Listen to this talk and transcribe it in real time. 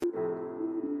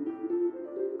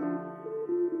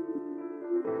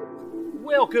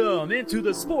Welcome into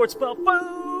the Sports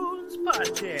Buffoons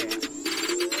podcast.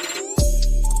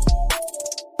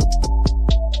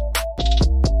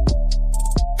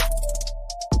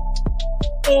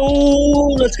 Oh,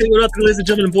 let's get it up, ladies and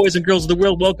gentlemen, boys and girls of the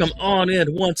world. Welcome on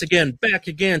in once again, back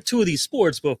again to the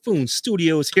Sports Buffoons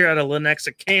studios here out of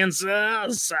Lenexa,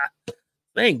 Kansas.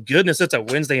 Thank goodness it's a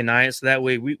Wednesday night, so that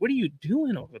way what are you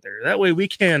doing over there? That way we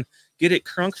can get it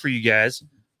crunk for you guys.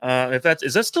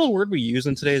 Is that still a word we use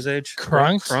in today's age?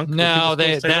 Crunk? No,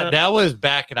 that was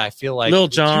back in, I feel like, Lil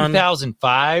Jon.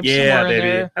 2005. Yeah,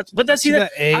 baby.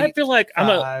 I feel like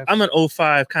five. I'm an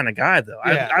 05 kind of guy though.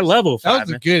 Yeah. I love 05. That was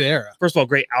a man. good era. First of all,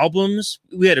 great albums.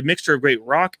 We had a mixture of great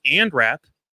rock and rap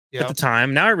at the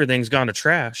time. Now everything's gone to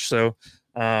trash. So,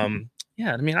 yeah,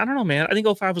 I mean, I don't know, man. I think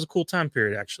 05 was a cool time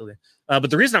period, actually. But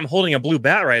the reason I'm holding a blue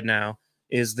bat right now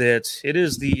is that it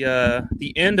is the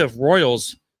end of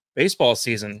Royals baseball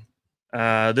season.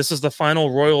 This is the final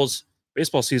Royals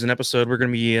baseball season episode we're going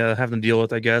to be having to deal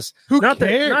with, I guess. Not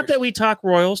that we talk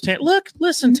Royals.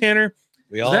 Listen, Tanner.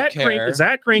 We all care.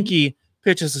 Zach Greinke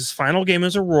pitches his final game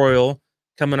as a Royal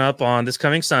coming up on this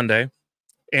coming Sunday.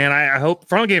 And I hope,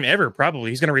 final game ever, probably,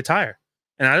 he's going to retire.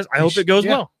 And I hope it goes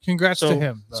well. Congrats to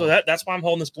him. So that's why I'm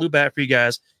holding this blue bat for you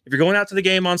guys. If you're going out to the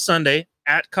game on Sunday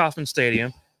at Kauffman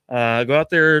Stadium, go out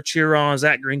there, cheer on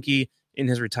Zach Greinke in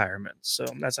his retirement. So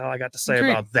that's all I got to say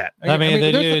about that. I mean,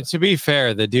 the dude, to be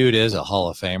fair, the dude is a Hall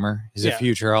of Famer. He's a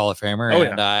future Hall of Famer. Oh,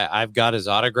 and I've got his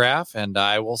autograph, and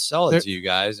I will sell it to you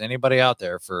guys. Anybody out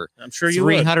there for I'm sure you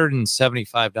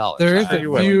 $375. There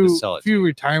is a few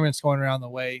retirements going around the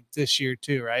way this year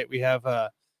too, right? We have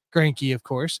Greinke, of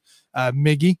course,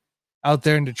 Miggy out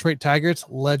there in Detroit Tigers,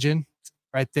 legend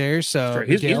right there. So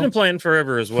he's been playing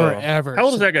forever as well. Forever. How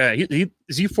old is that guy?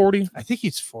 Is he 40? I think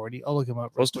he's 40. I'll look him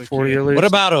up. Close to 40 at least. What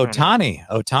about Ohtani?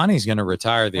 Ohtani's going to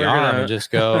retire the arm and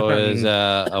just go as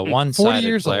a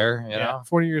one-sided player. You know,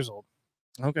 40 years old.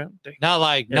 Okay. Not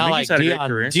like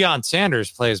Deion Sanders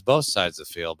plays both sides of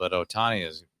the field, but Ohtani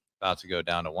is about to go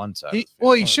down to one side. He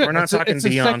should. We're not talking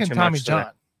Deion too Tommy much John.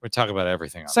 today. We're talking about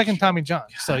everything. Second Tommy John.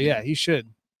 So yeah, he should.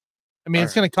 I mean,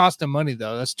 it's going to cost him money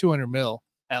though. That's $200 million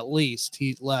at least.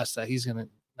 He's going to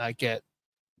not get.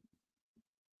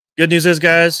 Good news is,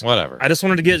 guys, whatever. I just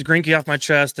wanted to get Greinke off my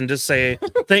chest and just say,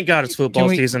 thank God it's football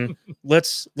season.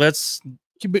 Let's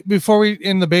before we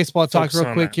end the baseball talk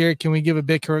real quick here, can we give a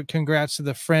big congrats to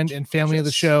the friend and family of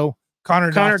the show,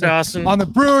 Connor Dawson, on the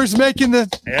Brewers making the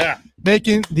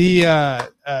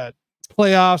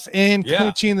playoffs and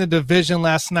clinching the division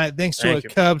last night thanks to a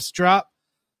Cubs drop.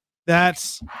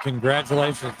 That's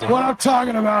congratulations. What I'm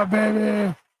talking about,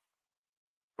 baby.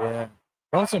 Yeah.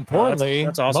 Most importantly,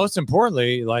 that's awesome. Most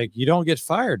importantly, like, you don't get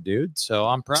fired, dude. So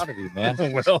I'm proud of you, man.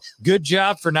 Well, good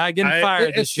job for not getting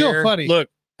fired this year. It's still funny. Look,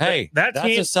 hey, that's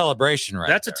a celebration, right?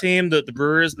 That's a team that the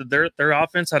Brewers, their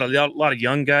offense had a lot of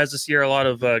young guys this year, a lot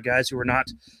of guys who were not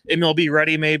MLB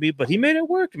ready, maybe, but he made it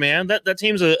work, man. That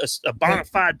team's a bona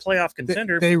fide playoff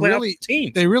contender. They really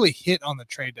hit on the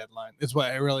trade deadline. Is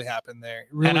what really happened there.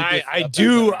 Really, and I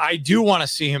do want to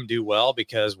see him do well,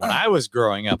 because when I was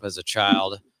growing up as a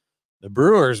child, the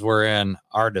Brewers were in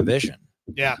our division.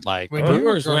 Yeah, like the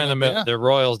Brewers were in the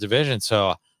Royals division.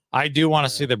 So I do want to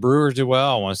see the Brewers do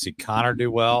well. I want to see Connor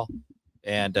do well.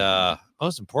 And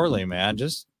most importantly, man,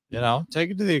 just,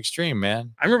 take it to the extreme,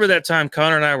 man. I remember that time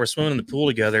Connor and I were swimming in the pool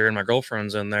together and my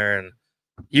girlfriend's in there, and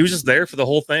he was just there for the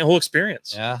whole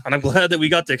experience. Yeah. And I'm glad that we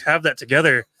got to have that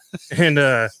together. And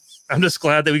I'm just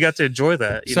glad that we got to enjoy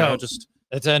that.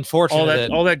 It's unfortunate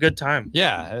all that good time.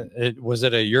 Yeah. Was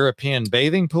it a European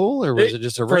bathing pool, or was it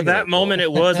just a regular for that pool? moment?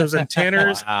 It was in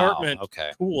Tanner's apartment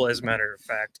pool, as a matter of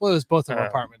fact. Well, it was both of our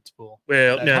apartment pool.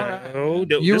 Well, no,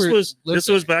 this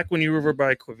was back when you were over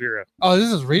by Quivira. Oh,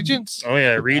 this is Regents. Oh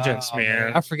yeah, Regents,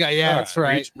 man. I forgot. Yeah, that's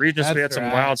right. Regents. We had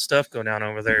some wild stuff go down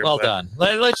over there. Well done.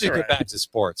 Let's just get back to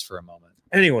sports for a moment.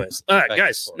 Anyways, all right,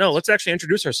 guys. No, let's actually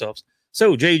introduce ourselves.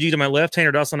 So, JG to my left,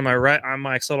 Tanner Dawson to my right. I'm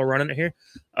Mike Suttle running it here.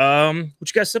 What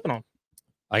you guys sipping on?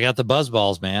 I got the Buzz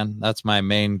Balls, man. That's my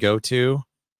main go-to.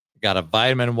 Got a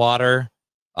vitamin water.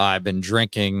 I've been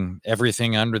drinking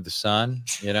everything under the sun,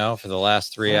 for the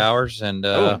last 3 hours. And,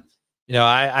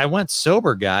 I went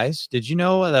sober, guys. Did you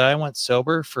know that I went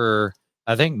sober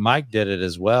I think Mike did it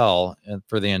as well, and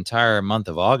for the entire month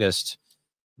of August.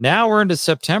 Now we're into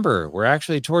September. We're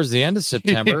actually towards the end of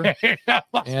September.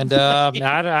 And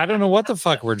I don't know what the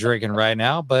fuck we're drinking right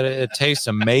now, but it tastes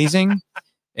amazing.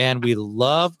 And we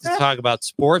love to talk about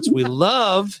sports. We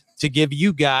love to give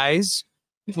you guys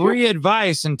free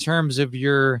advice in terms of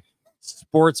your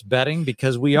sports betting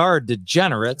because we are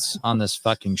degenerates on this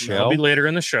fucking show. That'll be later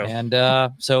in the show. And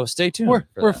so stay tuned.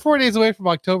 We're 4 days away from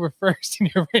October 1st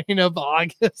and you're bringing up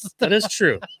August. That is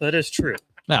true. That is true.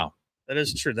 No. That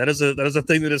is true. That is a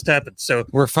thing that just happened. So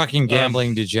we're fucking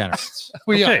gambling degenerates.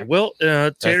 Okay. Well,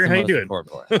 Tanner, how you doing?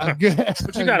 I'm good.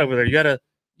 What you got over there?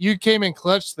 You came in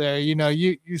clutch there. You know,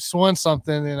 you swung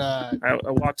something and I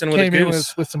walked in with a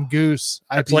goose. With some goose.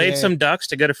 I played some ducks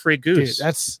to get a free goose. Dude,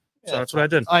 that's what I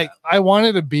did. I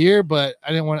wanted a beer, but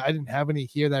I didn't have any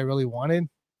here that I really wanted.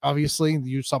 Obviously,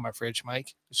 you saw my fridge,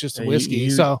 Mike. It's just a whiskey.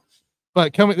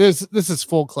 But this is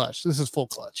full clutch. This is full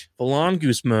clutch. Full on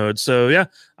goose mode. So yeah,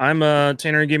 I'm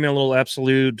Tanner gave me a little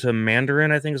absolute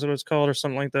Mandarin, I think is what it's called, or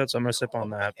something like that. So I'm gonna sip on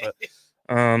that. But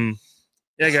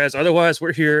yeah, guys. Otherwise,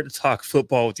 we're here to talk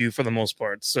football with you for the most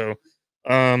part. So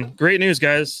great news,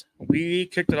 guys. We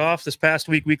kicked it off this past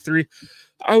week, week 3.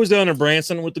 I was down in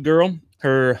Branson with the girl,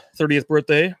 her 30th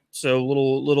birthday. So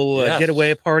little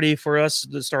getaway party for us,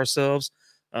 just ourselves.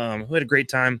 We had a great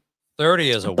time.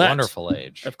 30 is a wonderful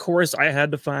age. Of course, I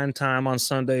had to find time on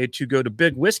Sunday to go to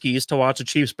Big Whiskey's to watch a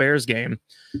Chiefs-Bears game.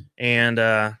 And,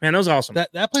 man, that was awesome.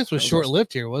 That place was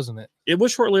short-lived here, wasn't it? It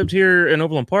was short-lived here in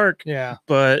Overland Park. Yeah.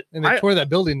 But and they tore that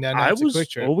building down. I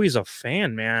was always a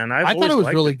fan, man. I thought it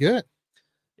was really good.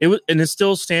 It was, and it's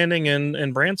still standing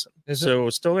in Branson. So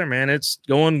it's still there, man. It's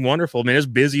going wonderful. I mean, it's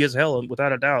busy as hell,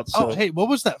 without a doubt. So. Oh, hey, what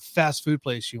was that fast food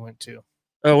place you went to?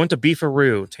 Oh, I went to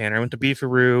Beefaroo, Tanner. I went to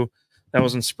Beefaroo. That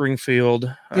was in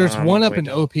Springfield. There's one up in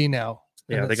OP now.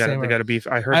 Yeah, they got a beef.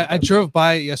 I heard. I drove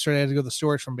by it yesterday. I had to go to the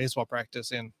storage from baseball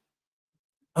practice, and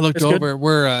I looked over.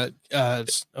 We're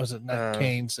was it not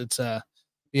Cane's? It's the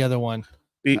other one.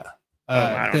 The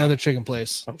other chicken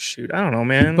place. Oh shoot, I don't know,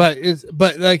 man. But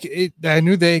I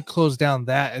knew they closed down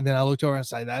that, and then I looked over and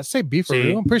said, "I say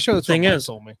Beefaroo." I'm pretty sure that's what Mike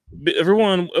told me.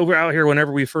 Everyone over out here,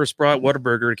 whenever we first brought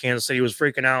Whataburger to Kansas City, was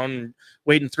freaking out and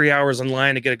waiting 3 hours in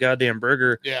line to get a goddamn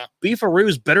burger. Yeah, Beefaroo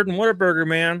is better than Whataburger,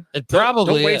 man. It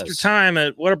probably don't waste your time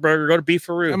at Whataburger. Go to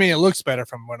Beefaroo. I mean, it looks better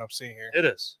from what I'm seeing here. It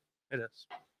is.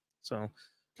 So,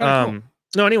 cool.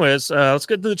 No, anyways, let's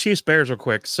get to the Chiefs Bears real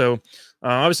quick. So,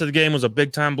 obviously the game was a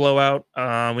big time blowout. We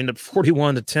ended up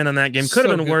 41-10 in that game. Could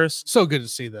have been worse. So good to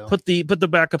see though. Put the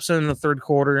backups in the third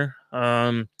quarter.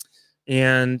 And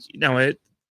you know,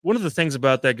 one of the things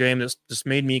about that game that just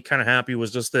made me kind of happy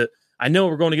was just that I know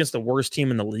we're going against the worst team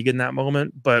in the league in that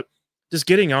moment, but just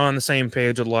getting on the same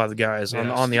page with a lot of the guys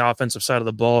on the offensive side of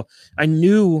the ball. I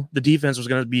knew the defense was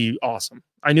going to be awesome.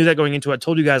 I knew that going into it. I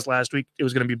told you guys last week it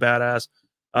was going to be badass.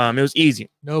 It was easy.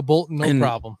 No Bolton, no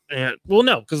problem. And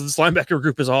no, because this linebacker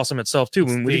group is awesome itself too.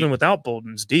 Even without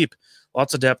Bolton, it's deep.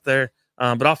 Lots of depth there.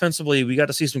 But offensively, we got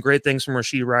to see some great things from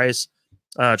Rashee Rice.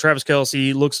 Travis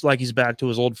Kelce looks like he's back to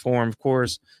his old form, of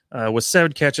course, with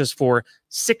 7 catches for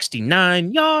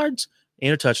 69 yards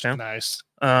and a touchdown. Nice.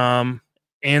 And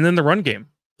then the run game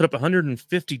put up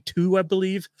 152, I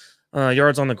believe,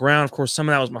 yards on the ground. Of course, some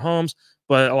of that was Mahomes,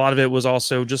 but a lot of it was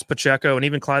also just Pacheco, and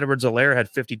even Clyde Edwards-Helaire had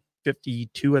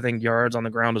 52, I think, yards on the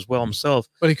ground as well himself.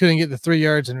 But he couldn't get the 3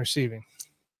 yards in receiving.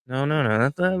 No.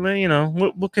 That, you know,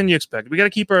 what can you expect? We got to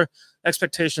keep our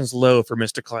expectations low for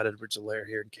Mr. Clyde Edwards-Helaire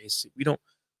here in case we don't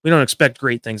expect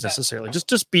great things necessarily.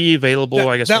 Just be available.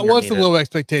 I guess that was the low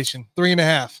expectation.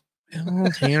 3.5. Oh,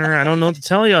 Tanner, I don't know what to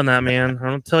tell you on that, man. I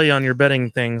don't tell you on your betting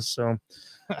things. So,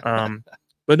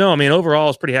 but no, I mean, overall, I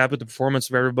was pretty happy with the performance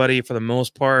of everybody for the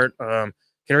most part.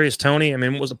 Kadarius Toney, I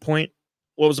mean, what was the point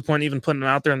even putting him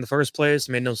out there in the first place?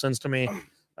 It made no sense to me.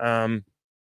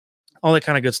 All that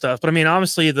kind of good stuff. But I mean,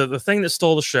 obviously, the thing that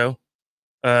stole the show,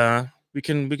 we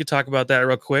could talk about that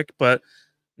real quick. But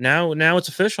now it's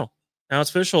official. Now it's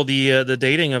official. The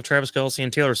dating of Travis Kelce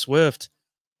and Taylor Swift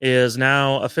is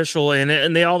now official,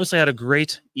 and they obviously had a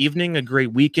great evening, a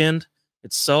great weekend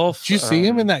itself. Did you see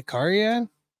him in that car yet?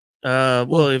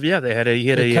 Well, yeah, they had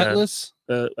a Cutlass.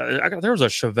 There was a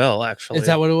Chevelle, actually. Is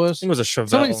that what it was? I think it was a Chevelle.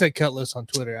 Somebody said Cutlass on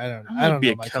Twitter. I don't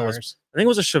know my cars. I think it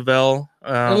was a Chevelle.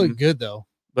 It looked good though.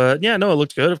 But yeah, no, it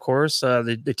looked good. Of course,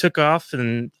 they took off,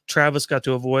 and Travis got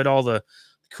to avoid all the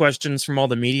questions from all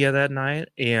the media that night.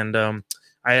 And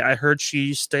I heard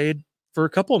she stayed for a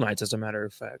couple of nights, as a matter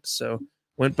of fact. So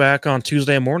went back on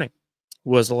Tuesday morning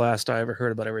was the last I ever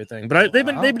heard about everything. But they've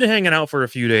been hanging out for a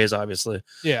few days, obviously.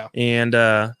 Yeah. And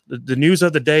the news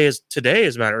of the day is today,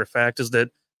 as a matter of fact, is that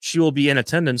she will be in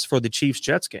attendance for the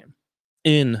Chiefs-Jets game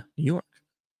in New York.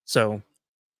 So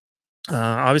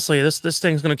obviously this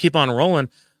thing's going to keep on rolling.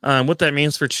 What that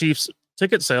means for Chiefs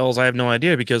ticket sales, I have no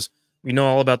idea, because we know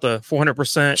all about the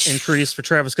 400% increase for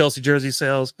Travis Kelce jersey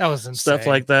sales. That was insane. Stuff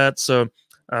like that. So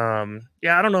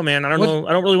yeah, I don't know, man. I don't know.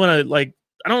 I don't really want to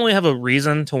I don't really have a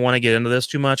reason to want to get into this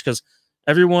too much, because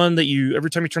everyone every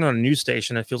time you turn on a news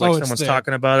station, it feels like someone's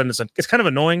talking about it, and it's kind of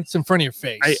annoying. It's in front of your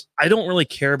face. I don't really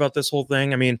care about this whole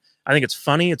thing. I mean, I think it's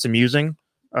funny, it's amusing.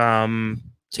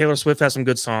 Taylor Swift has some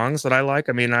good songs that I like.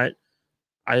 I mean,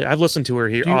 I've listened to her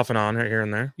off and on here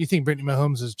and there. You think Brittany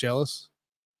Mahomes is jealous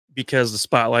because the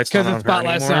spotlight's not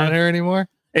on her anymore?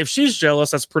 If she's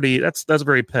jealous, that's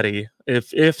very petty.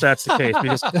 If that's the case,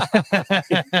 because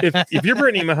if you're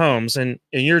Brittany Mahomes and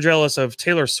you're jealous of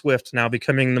Taylor Swift now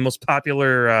becoming the most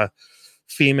popular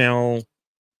female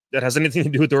that has anything to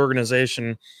do with the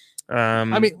organization,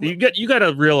 I mean, you got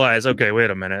to realize, okay, wait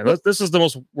a minute, this is the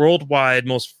most worldwide,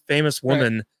 most famous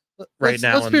woman right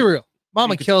now. Let's be real.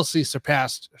 Mama Kelsey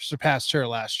surpassed her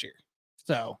last year.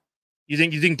 So. You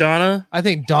think Donna? I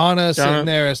think Donna's sitting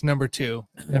there as number 2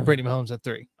 and Brittany Mahomes at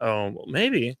 3. Oh, well,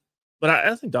 maybe. But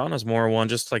I think Donna's more one,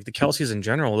 just like the Kelseys in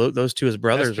general. Those two as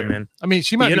brothers. I mean,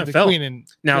 she might be the queen. And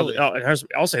now,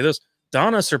 I'll say this: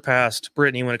 Donna surpassed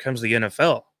Brittany when it comes to the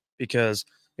NFL because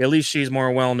at least she's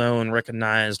more well known,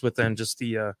 recognized within just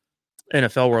the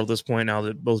NFL world at this point. Now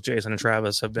that both Jason and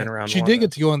Travis have been around, she did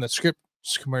get to go on the script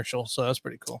commercial, so that's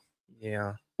pretty cool.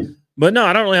 Yeah. But no,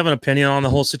 I don't really have an opinion on the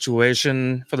whole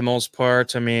situation for the most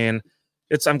part. I mean,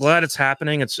 I'm glad it's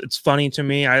happening. It's funny to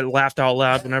me. I laughed out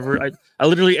loud whenever I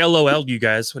literally LOL'd you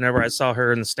guys whenever I saw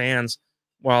her in the stands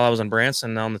while I was in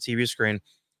Branson on the TV screen.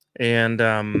 And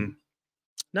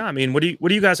no, I mean, what do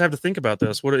you guys have to think about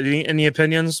this? Any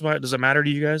opinions? Does it matter to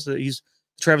you guys that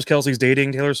Travis Kelce's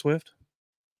dating Taylor Swift?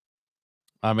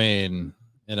 I mean,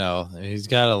 he's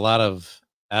got a lot of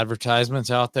advertisements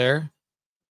out there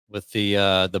with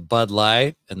the Bud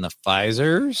Light and the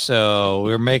Pfizer, so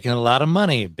we're making a lot of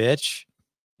money, bitch.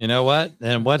 You know what?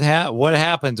 And what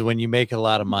happens when you make a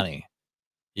lot of money?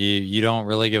 You don't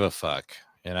really give a fuck.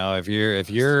 If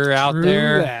you're out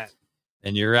there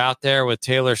and you're out there with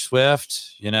Taylor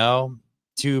Swift,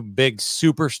 2 big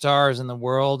superstars in the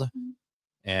world,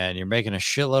 and you're making a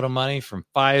shitload of money from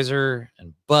Pfizer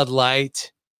and Bud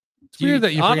Light. It's weird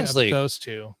that you bring up those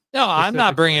two. No, I'm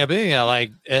not bringing up anything.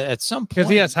 Like at some point, because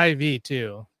he has high V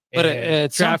too. But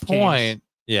at some point,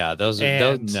 yeah, those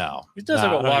no. He does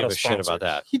have a lot of shit about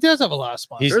that. He does have a lot of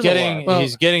sponsors.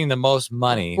 He's getting the most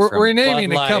money. We're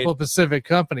naming a couple Pacific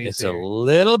companies. It's a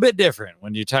little bit different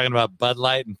when you're talking about Bud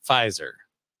Light and Pfizer.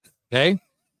 Okay,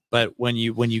 but when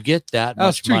you get that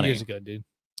much money, 2 years ago, dude.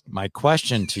 My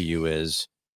question to you is,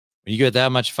 when you get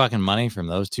that much fucking money from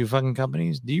those 2 fucking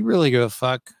companies, do you really give a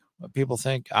fuck what people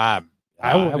think? I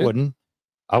wouldn't.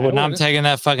 I'm taking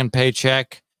that fucking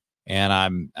paycheck, and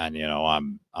I'm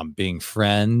being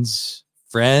friends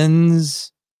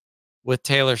with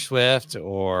Taylor Swift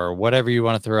or whatever you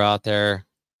want to throw out there.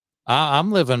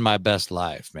 I'm living my best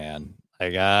life, man.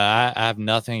 Like I have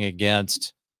nothing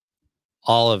against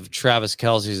all of Travis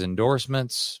Kelce's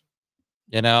endorsements.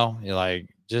 You're like,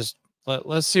 just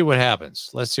let's see what happens.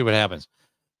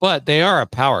 But they are a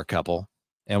power couple,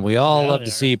 and we all love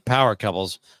to see power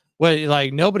couples. Well,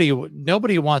 like nobody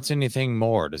wants anything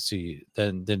more to see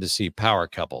than to see power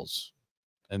couples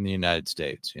in the United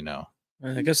States.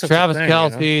 I guess Travis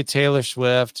Kelce, Taylor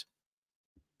Swift.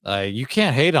 You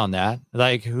can't hate on that.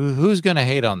 Like who's gonna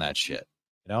hate on that shit?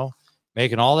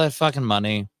 Making all that fucking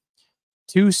money,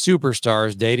 2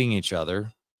 superstars dating each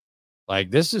other. Like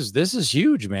this is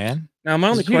huge, man. Now my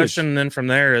only question then from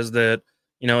there is that,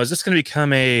 is this going to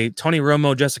become a Tony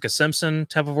Romo, Jessica Simpson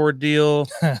type of ordeal?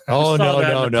 Oh, no.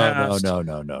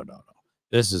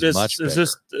 This is much bigger.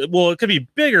 It could be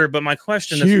bigger, but my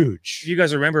question is huge. If you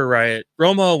guys remember right,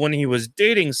 Romo, when he was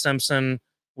dating Simpson,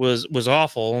 was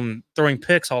awful and throwing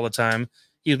picks all the time.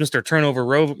 He was Mr. Turnover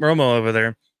Romo over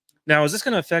there. Now, is this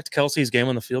going to affect Kelce's game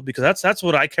on the field? Because that's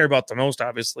what I care about the most,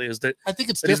 obviously, is that I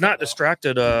think it's he's not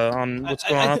distracted on what's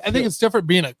going on. I think it's different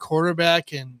being a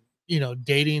quarterback and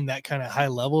dating that kind of high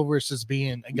level versus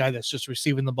being a guy that's just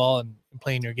receiving the ball and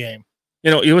playing your game.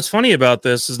 What's funny about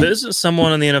this is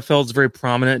someone in the NFL that's very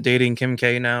prominent dating Kim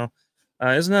K now.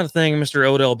 Isn't that a thing, Mr.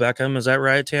 Odell Beckham? Is that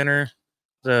right, Tanner?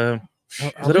 Is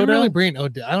it Odell? Really bringing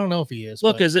Odell? I don't know if he is.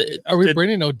 Look, are we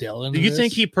bringing Odell in? Do you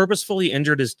think he purposefully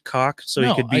injured his cock so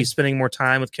he could be spending more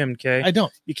time with Kim K? I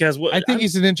don't. Because I think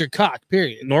he's an injured cock.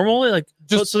 Period. Normally, like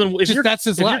so then if that's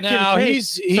his life. Now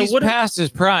he's past his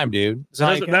prime, dude.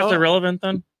 That's irrelevant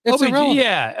then. It's irrelevant.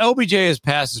 Yeah, OBJ is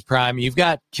past his prime. You've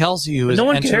got Kelce who is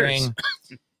entering.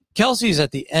 Kelce's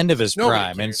at the end of his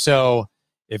prime, and so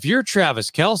if you're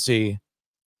Travis Kelce,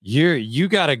 you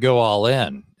got to go all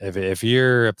in. If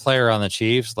you're a player on the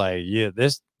Chiefs,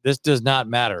 this does not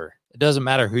matter. It doesn't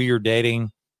matter who you're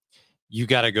dating. You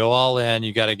got to go all in.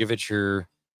 You got to give it your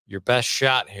best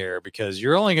shot here because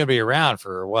you're only going to be around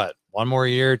for what, 1 more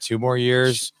year, 2 more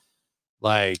years.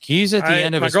 Like he's at the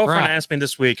end of his My girlfriend prime. asked me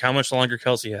this week how much longer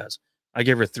Kelsey has. I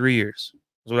gave her 3 years.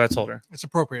 That's what I told her. It's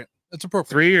appropriate.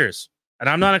 3 years. And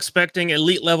I'm not expecting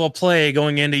elite level play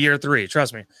going into year 3.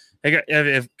 Trust me.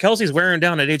 If Kelsey's wearing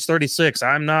down at age 36,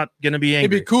 I'm not going to be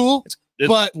angry. It'd be cool,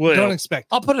 but don't expect.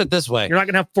 I'll put it this way. You're not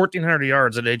going to have 1,400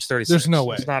 yards at age 36. There's no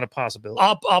way. It's not a possibility.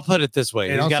 I'll put it this way.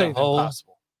 He's got a whole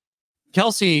possible.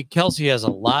 Kelsey has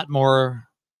a lot more.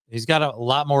 He's got a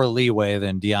lot more leeway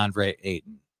than DeAndre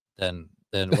Ayton. Then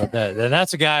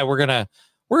that's a guy we're gonna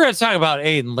talk about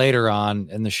Ayton later on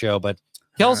in the show, but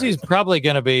Kelsey's probably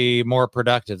going to be more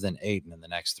productive than Ayton in the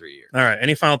next 3 years. All right.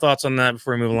 Any final thoughts on that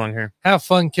before we move along here? Have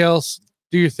fun, Kels.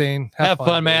 Do your thing. Have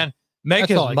fun, man. Make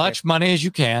as much money as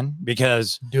you can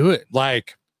because do it.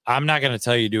 Like, I'm not going to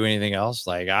tell you to do anything else.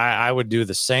 Like, I would do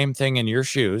the same thing in your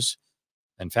shoes.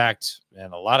 In fact,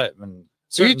 and a lot of.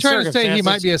 So you're trying to say he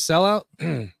might be a sellout?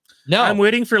 No, I'm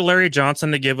waiting for Larry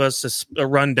Johnson to give us a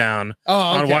rundown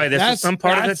on why this is some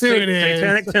part of the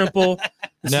satanic temple.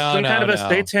 Some kind of a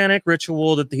satanic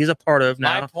ritual that he's a part of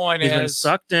now. My point he's been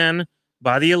sucked in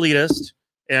by the elitist,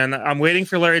 and I'm waiting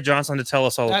for Larry Johnson to tell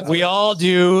us all about it. We all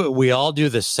do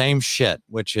the same shit,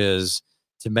 which is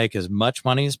to make as much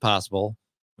money as possible.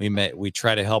 We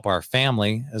try to help our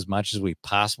family as much as we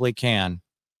possibly can,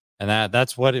 and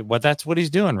that's what he's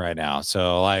doing right now.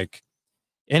 So like.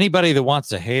 Anybody that wants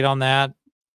to hate on that,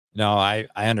 I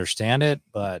understand it,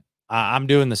 but I'm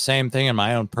doing the same thing in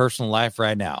my own personal life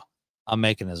right now. I'm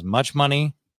making as much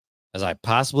money as I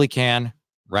possibly can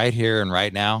right here and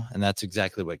right now, and that's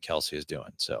exactly what Kelsey is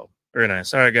doing. So very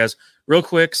nice. All right, guys, real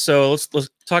quick. So let's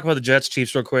talk about the Jets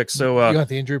Chiefs real quick. So you got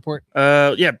the injury report?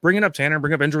 Yeah, bring it up, Tanner.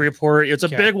 Bring up injury report. It's a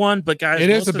big one, but guys, it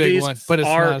is a big one, but it's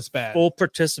not as bad. Full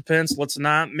participants. Let's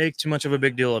not make too much of a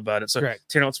big deal about it. So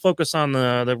Tanner, let's focus on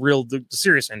the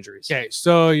serious injuries. Okay,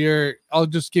 so I'll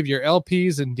just give your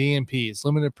LPs and DNPs.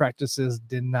 Limited practices,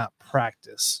 did not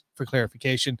practice. For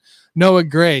clarification, Noah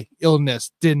Gray,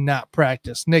 illness, did not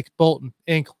practice. Nick Bolton,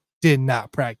 ankle, did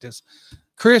not practice.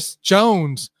 Chris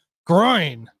Jones,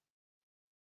 groin.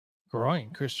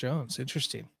 Chris Jones,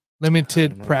 interesting.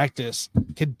 Limited practice.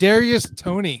 Kadarius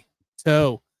Toney,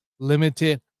 toe,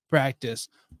 limited practice.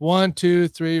 1, 2,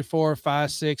 3, 4,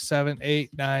 5, 6, 7, 8,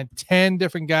 9, 10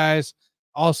 different guys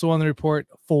also on the report,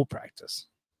 full practice.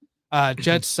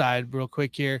 Jets side, real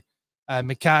quick here.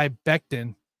 Mekhi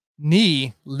Becton,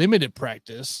 knee, limited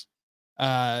practice.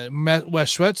 Wes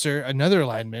Schweitzer, another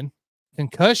lineman,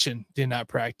 concussion, did not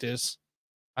practice.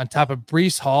 On top of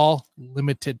Breece Hall,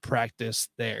 limited practice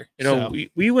there.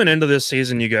 We went into this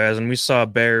season, you guys, and we saw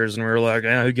Bears, and we were like,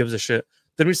 who gives a shit?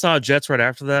 Then we saw Jets right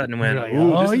after that, and went, this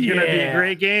is going to be a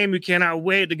great game. We cannot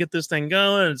wait to get this thing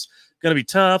going. It's going to be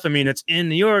tough. I mean, it's in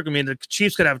New York. I mean, the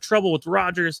Chiefs could have trouble with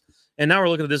Rodgers, and now we're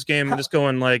looking at this game and just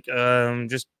going like,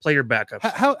 just play your backup.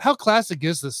 How classic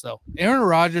is this, though? Aaron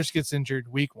Rodgers gets injured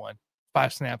week 1,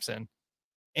 5 snaps in.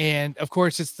 And, of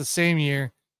course, it's the same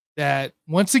year that,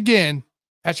 once again,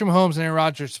 Patrick Mahomes and Aaron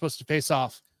Rodgers are supposed to face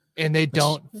off, and they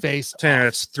don't face Tanner, off.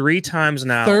 it's 3 times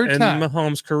now in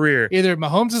Mahomes' career. Either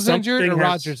Mahomes is injured or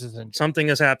Rodgers is injured. Something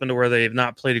has happened to where they've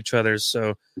not played each other.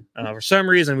 So for some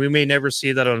reason, we may never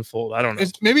see that unfold. I don't know.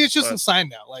 Maybe it's just a sign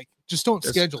now. Like, just don't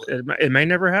schedule it. It may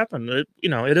never happen.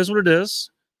 It is what it is.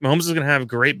 Mahomes is going to have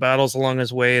great battles along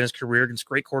his way in his career against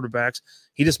great quarterbacks.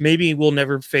 He just maybe will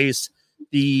never face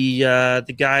the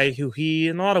guy who he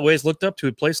in a lot of ways looked up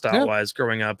to play style wise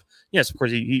growing up. Yes, of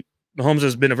course Mahomes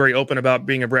has been very open about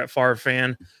being a Brett Favre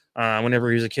fan whenever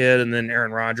he was a kid, and then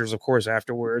Aaron Rodgers, of course,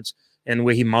 afterwards, and the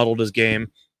way he modeled his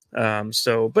game.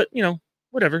 But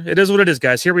whatever, it is what it is,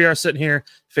 guys. Here we are sitting here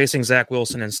facing Zach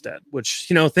Wilson instead, which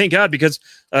thank God, because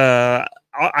I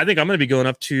think I'm going to be going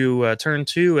up to turn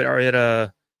 2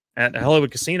 at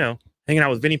Hollywood Casino, hanging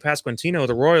out with Vinny Pasquantino of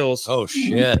the Royals. Oh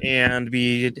shit! And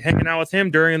be hanging out with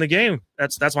him during the game.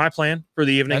 That's my plan for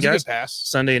the evening, guys.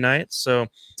 Sunday night. So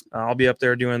I'll be up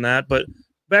there doing that. But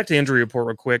back to the injury report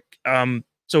real quick.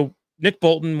 So Nick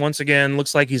Bolton once again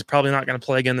looks like he's probably not going to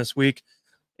play again this week.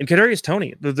 And Kadarius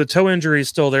Toney, the toe injury is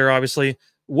still there. Obviously,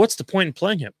 what's the point in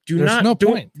playing him?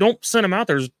 Don't send him out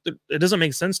there. It doesn't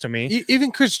make sense to me.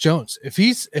 Even Chris Jones, if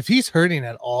he's hurting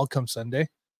at all come Sunday,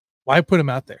 why put him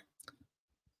out there?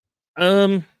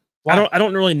 I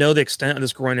don't really know the extent of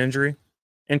this groin injury,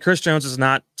 and Chris Jones is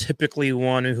not typically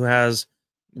one who has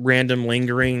random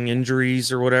lingering injuries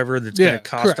or whatever that's going to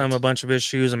cost him a bunch of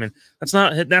issues. I mean, that's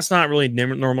not really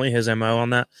normally his MO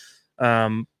on that.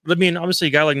 But I mean, obviously,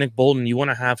 a guy like Nick Bolton, you want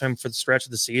to have him for the stretch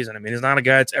of the season. I mean, he's not a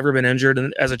guy that's ever been injured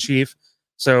as a Chief,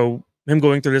 so him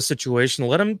going through this situation,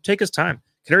 let him take his time.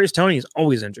 Kadarius Toney is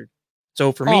always injured.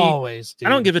 So for me, I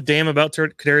don't give a damn about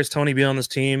Kadarius Toney being on this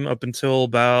team up until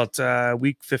about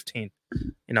week 15.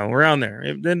 around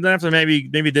there. Then after maybe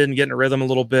didn't get in a rhythm a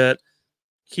little bit,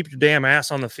 keep your damn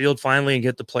ass on the field finally and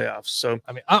get the playoffs. So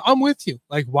I mean, I'm with you.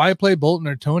 Like, why play Bolton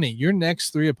or Tony? Your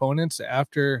next 3 opponents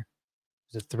after,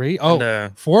 is it 3? Oh,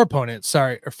 and, 4 opponents.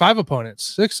 Sorry, or 5 opponents.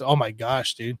 6. Oh my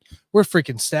gosh, dude, we're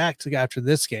freaking stacked after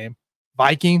this game.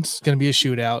 Vikings going to be a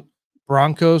shootout.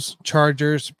 Broncos,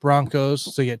 Chargers,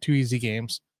 Broncos. So you got 2 easy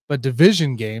games, but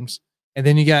division games, and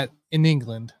then you got in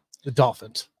England the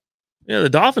Dolphins. Yeah, the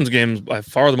Dolphins game is by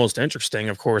far the most interesting,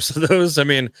 of course, of those. I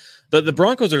mean, the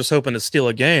Broncos are just hoping to steal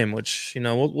a game, which,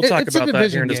 we'll talk about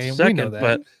that here in just a second.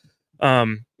 But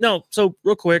no, so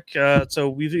real quick, so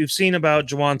we've seen about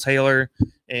Jawan Taylor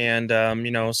and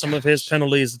some of his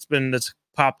penalties that's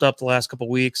popped up the last couple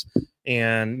of weeks,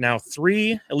 and now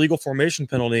 3 illegal formation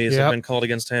penalties have been called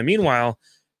against him. Meanwhile,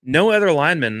 no other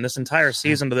lineman this entire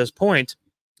season to this point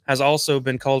has also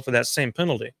been called for that same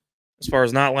penalty, as far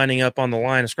as not lining up on the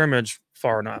line of scrimmage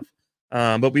far enough.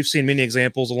 But we've seen many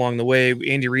examples along the way.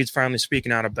 Andy Reid's finally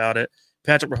speaking out about it.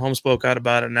 Patrick Mahomes spoke out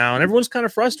about it now, and everyone's kind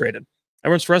of frustrated.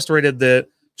 Everyone's frustrated that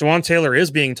Jawan Taylor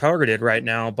is being targeted right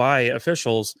now by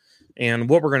officials, and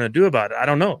what we're going to do about it, I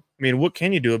don't know. I mean, what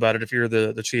can you do about it if you're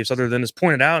the Chiefs, other than just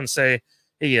point it out and say,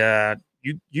 hey,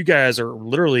 you guys are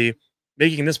literally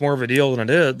making this more of a deal than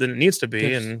it needs to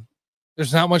be. And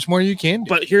there's not much more you can do.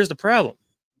 But here's the problem.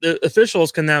 The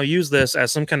officials can now use this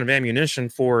as some kind of ammunition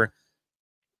for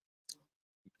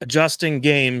adjusting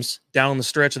games down the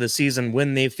stretch of the season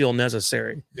when they feel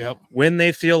necessary. Yep. When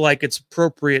they feel like it's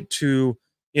appropriate to,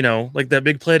 like that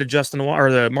big play to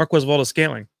the Marquez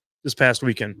Valdes-Scantling this past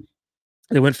weekend.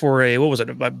 They went for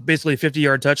basically a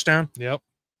 50-yard touchdown. Yep.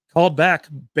 Called back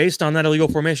based on that illegal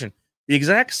formation. The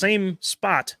exact same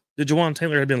spot that Jawan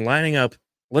Taylor had been lining up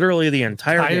literally the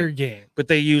entire game. But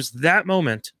they used that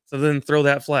moment to then throw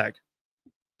that flag.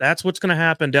 That's what's going to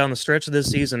happen down the stretch of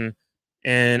this season,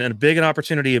 and a big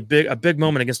opportunity, a big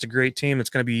moment against a great team that's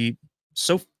going to be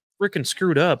so freaking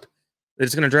screwed up that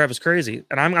it's going to drive us crazy.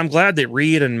 And I'm glad that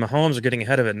Reid and Mahomes are getting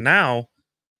ahead of it now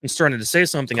and starting to say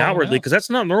something outwardly, because that's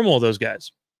not normal of those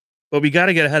guys. But we got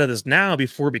to get ahead of this now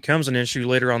before it becomes an issue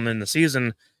later on in the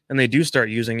season, and they do start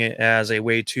using it as a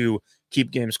way to keep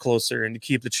games closer and to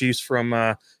keep the Chiefs from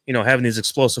having these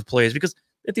explosive plays, because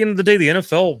at the end of the day, the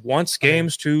NFL wants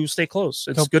games to stay close.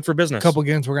 It's good for business. A couple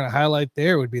games we're going to highlight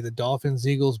there would be the Dolphins,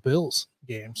 Eagles, Bills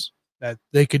games that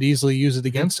they could easily use it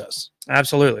against us.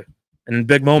 Absolutely. And in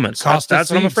big moments. That's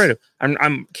what I'm afraid of.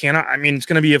 It's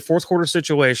going to be a fourth quarter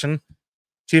situation.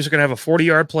 Chiefs are going to have a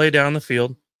 40-yard play down the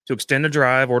field to extend a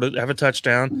drive or to have a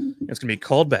touchdown. It's going to be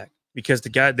called back because the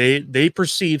guy, they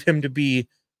perceive him to be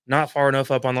not far enough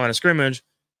up on the line of scrimmage.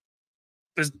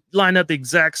 Is lined up the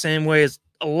exact same way as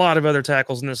a lot of other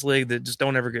tackles in this league that just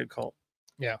don't ever get called.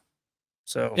 Yeah.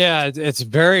 So yeah, it's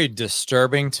very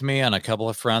disturbing to me on a couple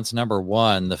of fronts. Number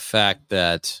one, the fact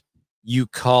that you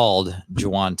called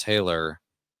Jawan Taylor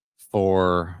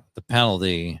for the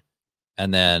penalty,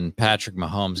 and then Patrick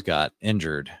Mahomes got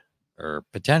injured, or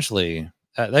potentially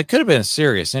that could have been a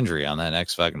serious injury on that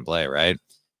next fucking play, right?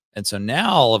 And so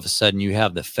now all of a sudden you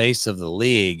have the face of the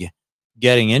league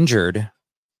getting injured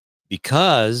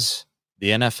because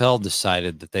the NFL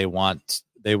decided that they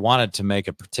wanted to make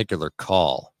a particular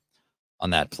call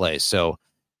on that play. So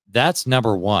that's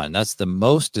number one. That's the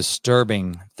most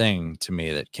disturbing thing to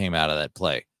me that came out of that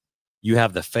play. You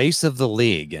have the face of the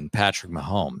league in Patrick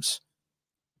Mahomes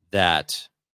that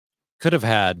could have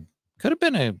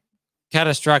been a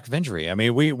catastrophic injury. I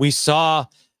mean, we saw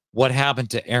what happened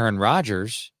to Aaron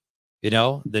Rodgers.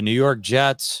 The New York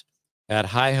Jets had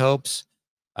high hopes.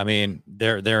 I mean,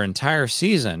 their entire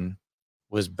season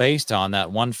was based on that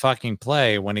one fucking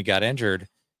play when he got injured.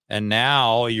 And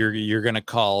now you're going to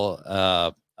call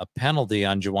a penalty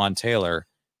on Jawan Taylor,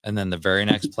 and then the very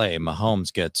next play,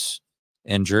 Mahomes gets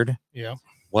injured. Yeah,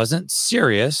 wasn't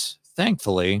serious,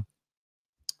 thankfully.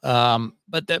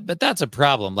 But that's a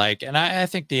problem. And I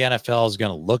think the NFL is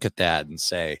going to look at that and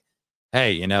say,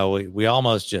 hey, we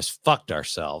almost just fucked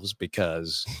ourselves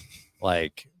because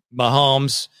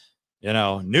Mahomes,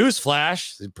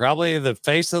 newsflash, probably the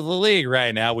face of the league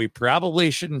right now. We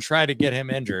probably shouldn't try to get him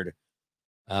injured.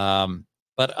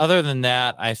 But other than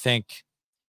that, I think,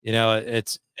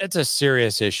 it's a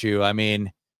serious issue. I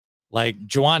mean,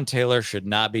 Jawan Taylor should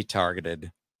not be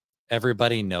targeted.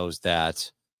 Everybody knows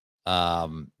that.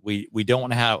 We don't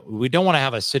want to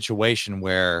have a situation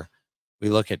where we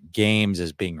look at games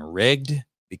as being rigged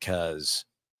because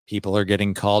people are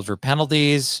getting called for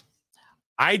penalties.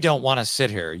 I don't want to sit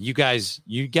here. You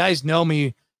guys know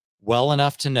me well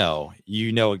enough to know,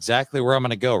 exactly where I'm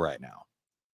going to go right now.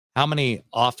 How many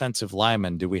offensive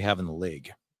linemen do we have in the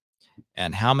league?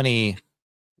 And how many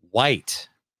white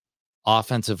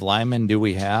offensive linemen do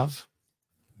we have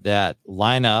that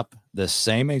line up the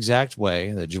same exact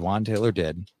way that Juwan Taylor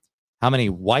did? How many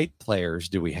white players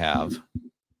do we have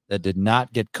that did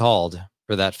not get called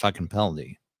for that fucking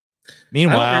penalty?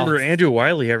 Meanwhile, I don't remember Andrew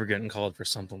Wiley ever getting called for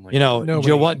something like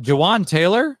Juwan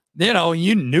Taylor,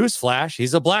 newsflash,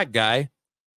 he's a black guy.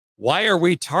 Why are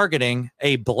we targeting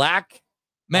a black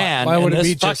man why in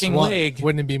this fucking league?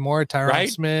 Wouldn't it be more Tyron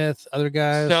Smith, other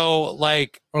guys? So,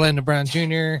 like Orlando Brown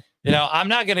Jr. I'm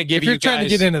not going to give if you're trying to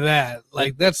get into that.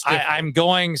 Like that's I'm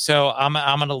going. So I'm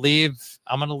going to leave.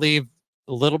 I'm going to leave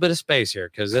a little bit of space here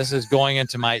because this is going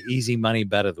into my easy money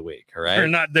bet of the week. All right, we're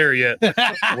not there yet.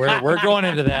 we're going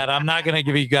into that. I'm not going to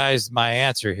give you guys my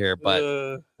answer here,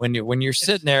 but when you're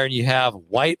sitting there and you have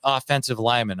white offensive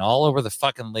linemen all over the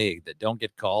fucking league that don't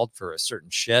get called for a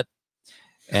certain shit,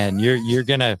 and you're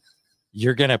gonna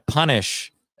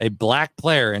punish a black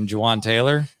player in Juwan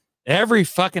Taylor every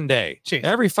fucking day. Jeez,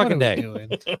 every fucking day.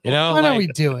 What are we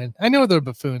doing? I know they're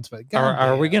buffoons, but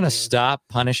are we gonna stop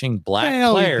punishing black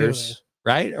players?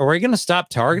 Right? Are we going to stop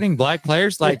targeting black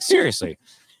players? Like, seriously,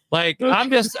 like I'm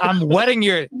whetting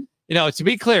your, to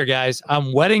be clear, guys,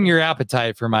 I'm whetting your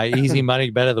appetite for my easy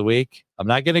money bet of the week. I'm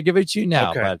not going to give it to you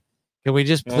now, but can we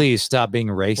just please stop being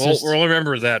racist? We'll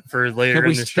remember that for later. Can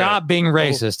we stop being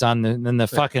racist in the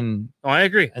fucking? Oh, I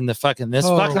agree. In the fucking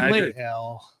fucking league.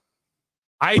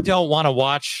 I don't want to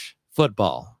watch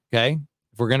football. Okay.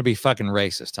 If we're gonna be fucking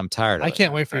racist, I'm tired of it. I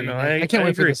can't wait for you. I can't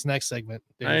wait for this next segment.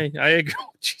 Dude. I agree.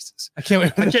 Jesus. I can't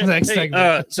wait for this next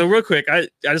segment. So real quick, I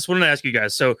just wanted to ask you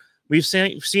guys. So we've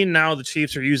seen now the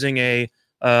Chiefs are using a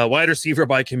wide receiver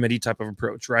by committee type of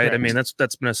approach, right? Correct. I mean,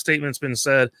 that's been a statement that's been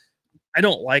said. I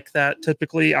don't like that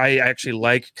typically. I actually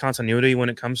like continuity when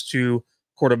it comes to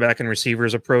quarterback and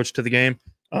receivers approach to the game.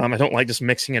 I don't like just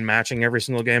mixing and matching every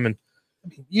single game. And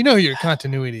your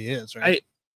continuity is, right?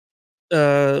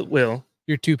 Well.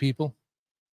 Your two people.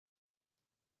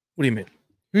 What do you mean?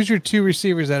 Who's your two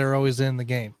receivers that are always in the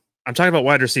game? I'm talking about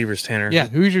wide receivers, Tanner. Yeah,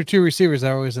 who's your two receivers that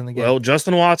are always in the game? Well,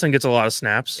 Justin Watson gets a lot of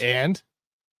snaps. And?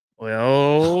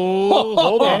 Well,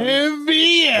 hold on.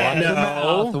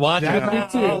 MVS. Watch your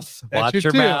mouth. Watch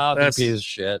your mouth, you piece of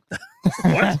shit.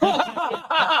 What?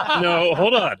 No,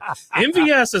 hold on.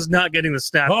 MVS is not getting the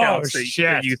snap counts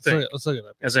that you think, let's look it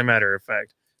up. As a matter of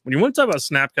fact. When you want to talk about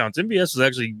snap counts, MVS is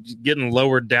actually getting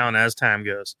lowered down as time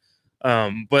goes.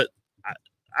 But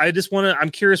I just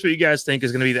I'm curious what you guys think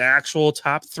is going to be the actual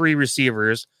top three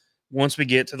receivers once we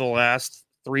get to the last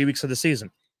 3 weeks of the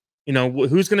season.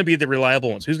 Who's going to be the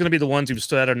reliable ones? Who's going to be the ones who've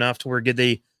stood out enough to where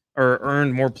they or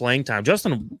earned more playing time?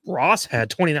 Justin Ross had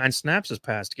 29 snaps this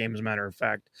past game, as a matter of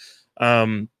fact.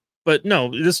 But no,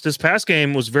 this past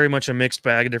game was very much a mixed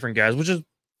bag of different guys, which is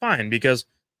fine because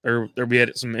we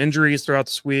had some injuries throughout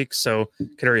this week. So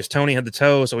Kadarius Toney had the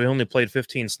toe, so we only played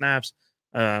 15 snaps,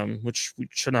 which we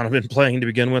should not have been playing to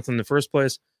begin with in the first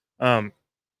place. But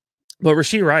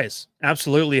Rashee Rice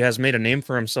absolutely has made a name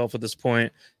for himself at this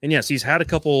point. And yes, he's had a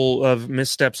couple of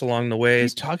missteps along the way.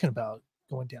 He's talking about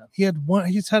going down. He had one.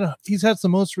 He's had the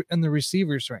most in the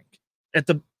receivers rank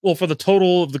for the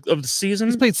total of the season.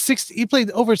 He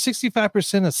played over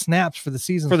 65% of snaps for the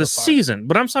season. Season,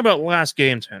 but I'm talking about last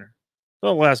game, Tanner.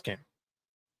 Well, last game,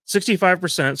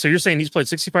 65%. So you're saying he's played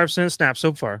 65% of snaps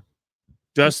so far.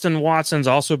 Justin Watson's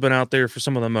also been out there for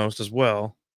some of the most as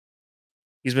well.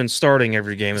 He's been starting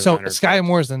every game. So Sky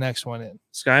Moore's the next one in.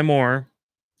 Sky Moore,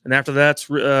 and after that's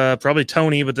probably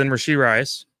Toney, but then Rashee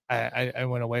Rice. I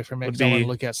went away from it because I want to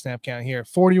look at snap count here.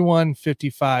 41,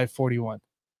 55, 41.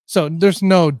 So there's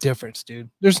no difference,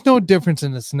 dude. There's no difference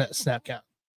in the snap count.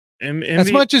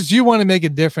 As much as you want to make a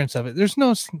difference of it, there's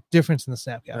no difference in the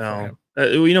snap count. No.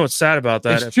 What's sad about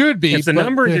that? It should be. If the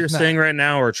numbers you're saying right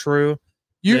now are true,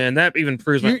 and that even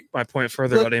proves my point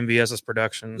further about MVS's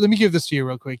production. Let me give this to you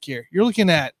real quick here. You're looking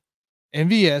at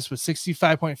MVS with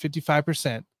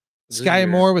 65.55%. Sky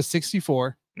Moore with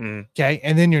 64. Okay.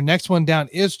 And then your next one down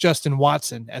is Justin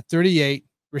Watson at 38,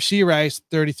 Rashee Rice,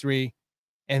 33,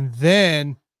 and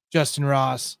then Justin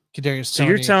Ross, Kadarius Toney. So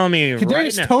you're telling me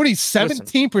Kadarius Toney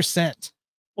 17%.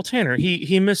 Well, Tanner,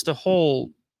 he missed a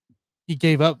whole. He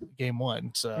gave up game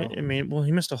one. So I mean,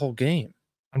 he missed a whole game.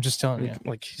 I'm just telling you.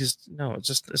 Like it's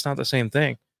not the same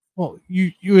thing. Well,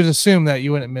 you would assume that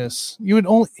you wouldn't miss. You would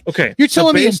only. Okay. You're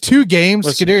telling me in 2 games,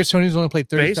 Kadarius Toney's only played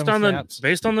 37 snaps.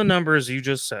 Based on the numbers you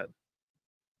just said,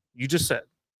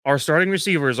 our starting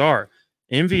receivers are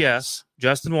MVS,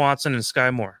 Justin Watson, and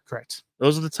Sky Moore. Correct.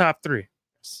 Those are the top 3.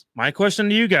 My question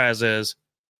to you guys is,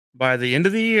 by the end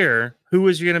of the year, who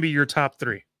is going to be your top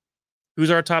 3?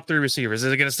 Who's our top 3 receivers?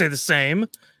 Is it going to stay the same?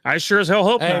 I sure as hell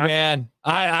hope not. Hey, man,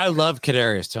 I love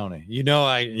Kadarius Toney.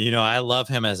 I love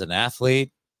him as an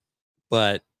athlete.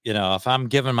 But, if I'm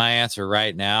giving my answer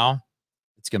right now,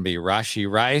 it's going to be Rashee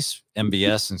Rice,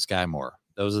 MVS, and Sky Moore.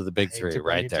 Those are the big three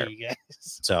right there.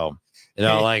 So,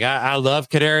 I love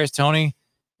Kadarius Toney,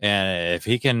 and if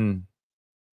he can,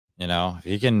 if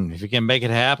he can make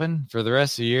it happen for the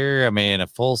rest of the year, I mean, a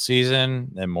full season,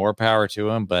 then more power to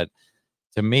him. But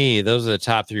to me, those are the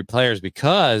top three players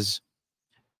because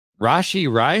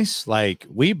Rashee Rice,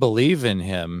 we believe in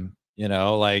him.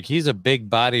 He's a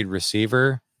big-bodied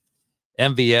receiver.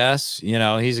 MVS,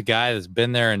 he's a guy that's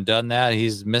been there and done that.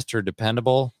 He's Mr.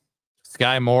 Dependable.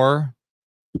 Sky Moore,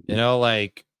 you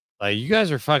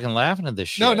guys are fucking laughing at this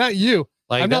shit. No, not you.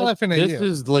 I'm not laughing at you. This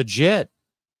is legit.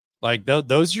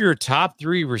 Those are your top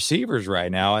three receivers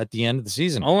right now at the end of the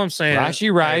season. All I'm saying,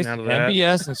 Rashee Rice,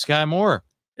 MVS, and Sky Moore.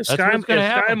 If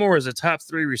Sky Moore is a top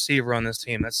three receiver on this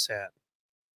team, that's sad.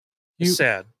 It's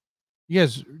sad. You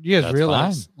guys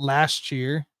realize last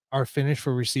year our finish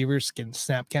for receivers getting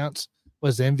snap counts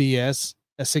was MVS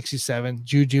at 67,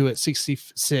 Juju at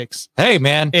 66. Hey,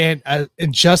 man. And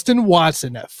Justin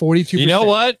Watson at 42%. You know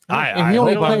what? I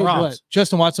only played what?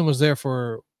 Justin Watson was there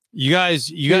for you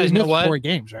guys know what? 4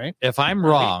 games, right? If I'm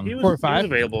wrong, he was, 4 or 5. He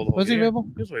was available. Was he available?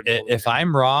 If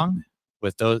I'm wrong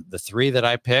with the three that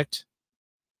I picked,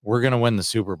 we're going to win the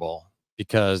Super Bowl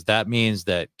because that means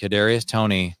that Kadarius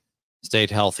Toney stayed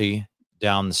healthy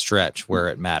down the stretch where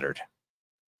it mattered.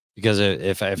 Because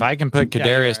if I can put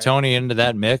Kadarius Toney into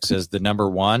that mix as the number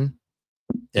one,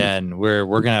 then we're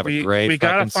gonna have a great. We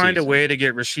gotta find a way to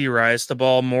get Rashee Rice the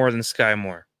ball more than Sky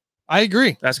Moore. I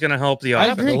agree. That's gonna help the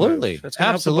offense.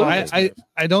 Absolutely.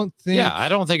 I don't think. Yeah, I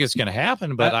don't think it's gonna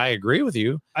happen, but I agree with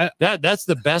you. That's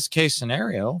the best case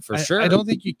scenario for sure. I don't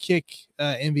think you kick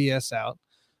MVS out.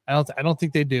 I don't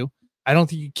think they do. I don't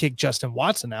think you kick Justin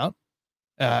Watson out.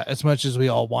 As much as we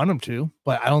all want him to,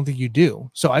 but I don't think you do.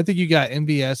 So I think you got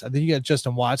MVS. I think you got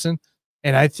Justin Watson,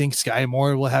 and I think Sky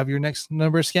Moore will have your next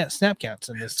number of snap counts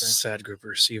in this thing. Sad group of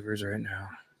receivers right now.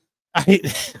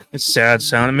 It's sad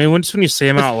sound. I mean, when you say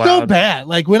them out loud, so bad.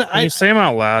 When you say them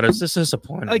out loud, it's just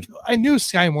disappointing. I knew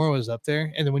Sky Moore was up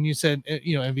there, and then when you said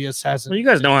MVS hasn't, well, you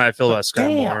guys know how I feel about Sky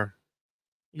Moore.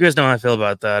 You guys know how I feel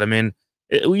about that. I mean,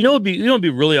 it'd be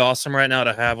really awesome right now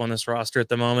to have on this roster at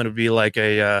the moment. It'd be like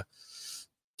a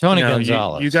Tony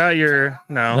Gonzalez. You got your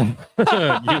you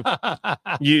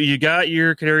got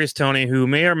your Kadarius Toney, who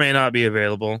may or may not be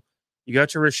available. You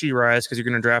got your Rashee Rice because you're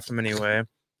going to draft him anyway,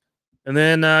 and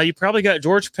then you probably got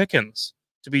George Pickens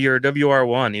to be your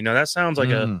WR1. That sounds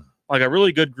like a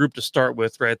really good group to start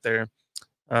with right there.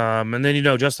 And then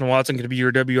Justin Watson could be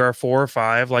your WR4 or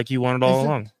 5 like you wanted all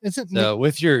along. So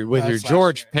with your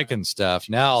George Pickens stuff,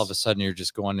 now all of a sudden you're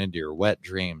just going into your wet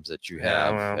dreams that you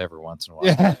have every once in a while.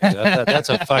 Yeah. That's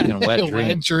a fucking wet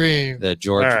dream. The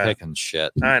George Pickens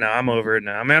shit. I know. I'm over it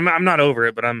now. I mean, I'm not over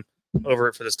it, but I'm over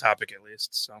it for this topic at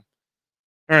least. So, all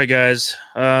right, guys.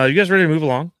 You guys ready to move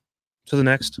along to the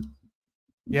next?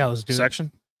 Yeah, let's do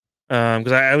section.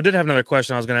 Because I did have another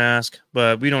question I was going to ask,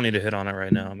 but we don't need to hit on it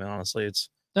right now. I mean, honestly, it's.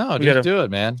 No, just do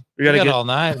it, man. We got all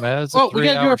night, man. It's we got to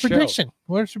do our prediction. Show.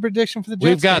 What's your prediction for the Jets?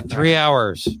 We've got 3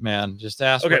 hours, man. Just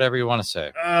ask whatever you want to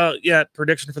say.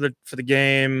 Prediction for the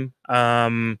game.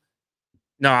 No,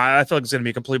 I feel like it's going to be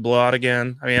a complete blowout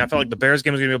again. I mean, I felt like the Bears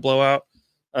game was going to be a blowout.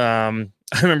 I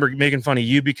remember making fun of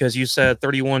you because you said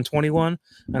 31-21,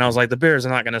 and I was like, the Bears are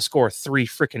not going to score 3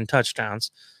 freaking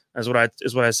touchdowns. Is what I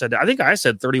said. I think I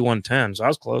said 31-10, so I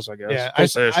was close, I guess. Yeah, I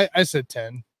said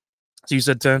 10. So you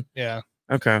said 10? Yeah.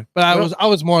 Okay, but I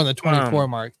was more on the 24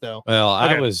 mark though. Well,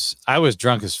 okay. I was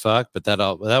drunk as fuck, but that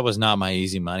was not my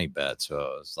easy money bet. So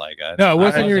it was like I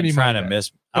wasn't trying to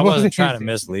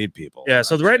mislead people. Yeah.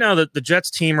 So right now the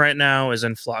Jets team right now is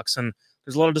in flux, and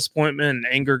there's a lot of disappointment and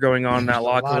anger going on in that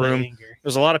locker room.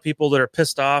 There's a lot of people that are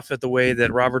pissed off at the way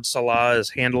that Robert Saleh is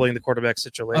handling the quarterback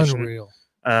situation. Unreal.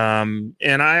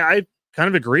 And I kind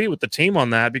of agree with the team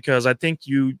on that because I think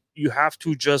you have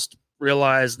to just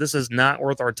realize this is not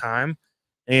worth our time.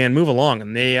 And move along.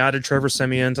 And they added Trevor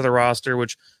Siemian to the roster,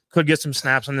 which could get some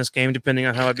snaps in this game, depending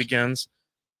on how it begins.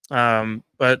 I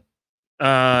think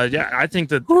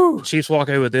that the Chiefs walk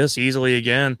away with this easily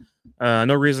again.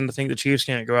 No reason to think the Chiefs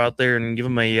can't go out there and give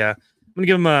them a. I'm gonna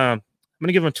give them a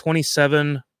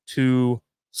 27-7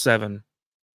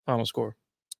 final score.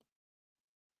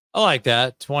 I like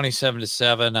that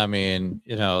 27-7. I mean,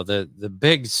 the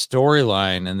big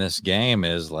storyline in this game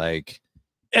is like.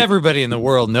 Everybody in the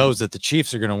world knows that the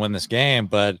Chiefs are going to win this game,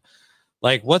 but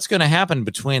like, what's going to happen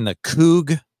between the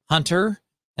Coug Hunter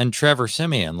and Trevor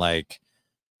Siemian? Like,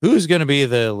 who's going to be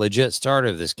the legit starter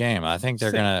of this game? I think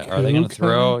are they going to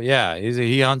throw? Yeah,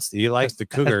 he hunts. He likes the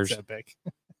Cougars.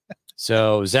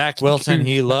 So Zach Wilson,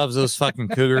 he loves those fucking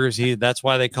Cougars. That's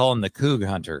why they call him the Coug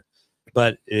Hunter.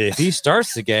 But if he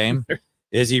starts the game,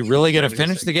 is he really going to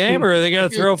finish the game, or are they going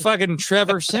to throw fucking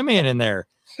Trevor Siemian in there?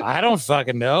 I don't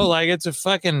fucking know. Like, it's a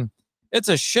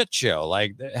shit show.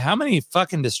 Like, how many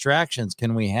fucking distractions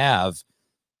can we have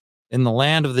in the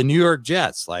land of the New York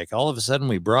Jets? Like, all of a sudden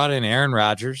we brought in Aaron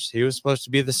Rodgers. He was supposed to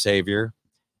be the savior.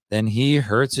 Then he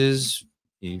hurts his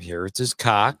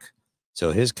cock.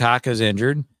 So his cock is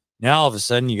injured. Now all of a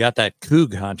sudden you got that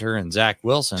Coug Hunter, and Zach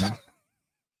Wilson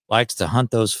likes to hunt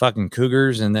those fucking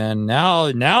Cougars. And then now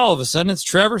all of a sudden it's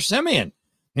Trevor Siemian.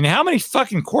 And how many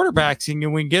fucking quarterbacks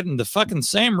can we get in the fucking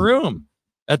same room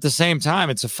at the same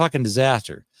time? It's a fucking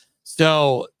disaster.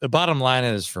 So the bottom line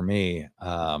is, for me,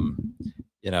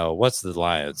 what's the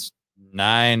line? It's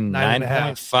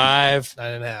 9.5.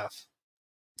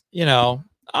 9.5.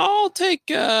 I'll take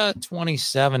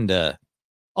 27 to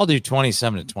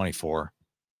 24.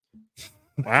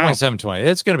 Wow. 27-20.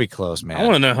 It's going to be close, man. I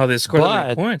want to know how they score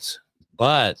the points.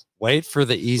 But wait for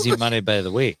the easy Monday bet of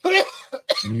the week.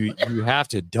 You have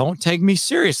to. Don't take me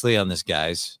seriously on this,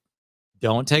 guys.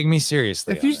 Don't take me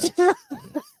seriously. If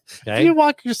you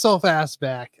walk yourself ass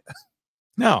back.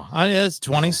 No, it's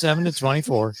 27 to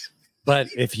 24. But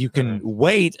if you can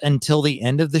wait until the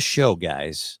end of the show,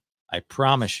 guys, I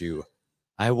promise you,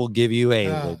 I will give you a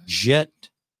legit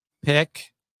pick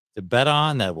to bet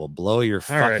on that will blow your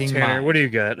fucking Tanner, mind. what do you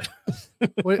got?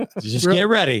 Just get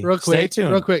ready. Real quick. Stay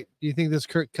tuned. Real quick. Do you think this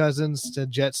Kirk Cousins to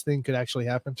Jets thing could actually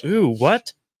happen? Ooh,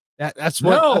 what? That's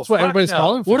what everybody's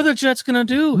calling for. What are the Jets going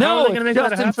to do? No, how are they going to make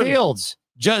that happen? Fields.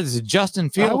 Justin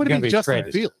Fields. Why would it be Justin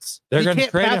traded. Fields? They're he going to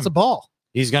can't trade pass him. the ball.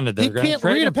 He can't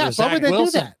read a pass. Why would they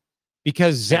do that?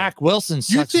 Because Zach Wilson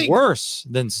sucks worse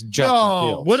than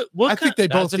Justin Fields. I think they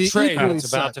both That's a trade equally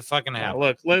that's about suck. to fucking happen.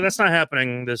 Look, that's not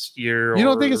happening this year. You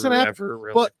don't think it's going to happen? Ever,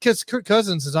 really. Well, because Kirk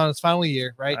Cousins is on his final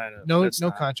year, right? No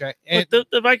contract. And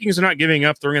the Vikings are not giving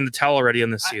up, throwing in the towel already in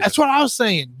this season. that's what I was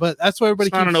saying, but that's what everybody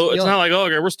keeps yelling. It's not like,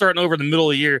 okay, we're starting over in the middle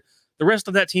of the year. The rest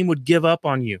of that team would give up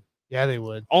on you. Yeah, they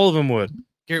would. All of them would.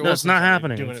 That's not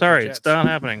happening. Sorry, it's not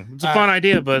happening. It's a fun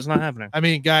idea, but it's not happening. I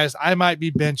mean, guys, I might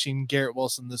be benching Garrett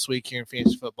Wilson this week here in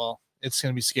fantasy football. It's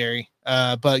going to be scary.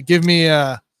 But give me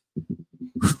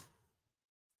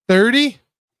 30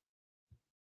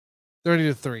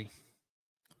 to 3.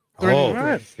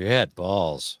 Oh, shit,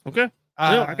 balls. Okay.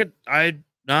 I think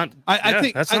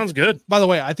that sounds good. By the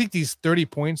way, I think these 30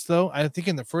 points, though, I think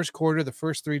in the first quarter, the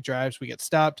first 3 drives, we get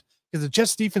stopped because the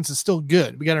Jets defense is still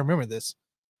good. We got to remember this,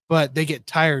 but they get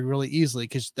tired really easily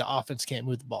because the offense can't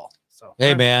move the ball. So,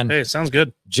 hey, man. Hey, sounds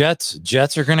good.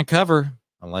 Jets are going to cover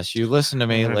unless you listen to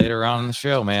me later on in the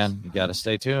show, man. You got to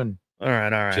stay tuned. All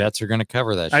right. Jets are going to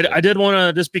cover that shit. I did want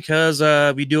to, just because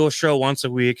we do a show once a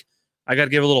week, I got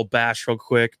to give a little bash real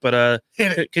quick. But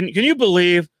can you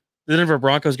believe the Denver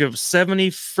Broncos give up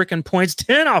 70 freaking points,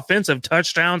 10 offensive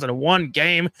touchdowns in one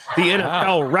game, the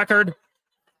NFL record?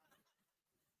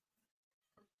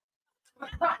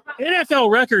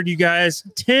 NFL record, you guys.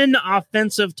 10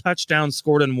 offensive touchdowns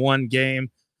scored in one game.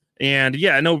 And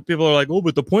yeah, I know people are like, oh,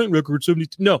 but the point record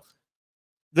 72. No,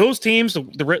 those teams,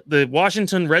 the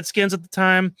Washington Redskins at the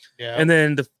time, and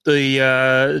then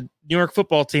the New York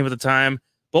football team at the time,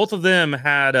 both of them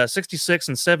had 66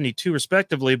 and 72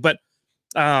 respectively. But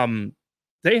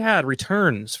they had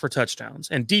returns for touchdowns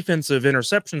and defensive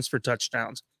interceptions for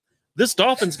touchdowns. This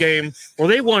Dolphins game, where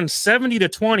they won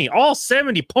 70-20, all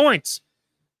 70 points.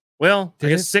 Well, I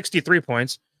guess 63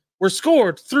 points were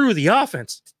scored through the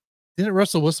offense. Didn't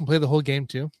Russell Wilson play the whole game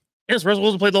too? Yes, Russell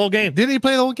Wilson played the whole game. Didn't he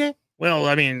play the whole game? Well,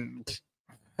 I mean,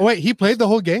 wait, he played the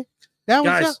whole game?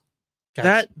 Guys,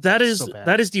 that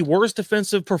is the worst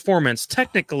defensive performance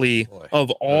technically of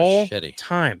all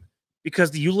time,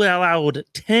 because you allowed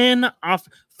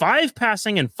 5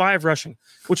 passing and 5 rushing,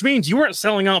 which means you weren't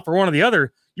selling out for one or the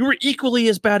other. You were equally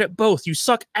as bad at both. You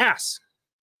suck ass.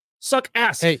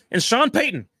 Hey. And Sean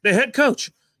Payton, the head coach,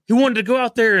 who wanted to go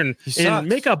out there and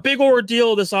make a big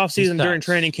ordeal this offseason during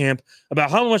training camp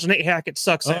about how much Nate Hackett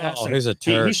sucks ass. He's a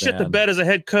turd, he shit the bed as a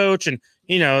head coach, and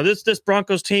this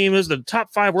Broncos team is the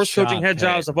top 5 worst coaching head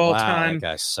jobs of all time. That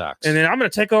guy sucks. And then I'm going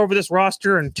to take over this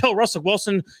roster and tell Russell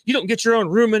Wilson you don't get your own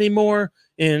room anymore,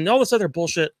 and all this other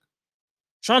bullshit.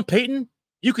 Sean Payton,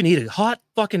 you can eat a hot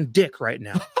fucking dick right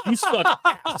now. You suck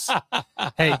ass.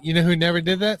 Hey, you know who never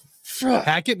did that?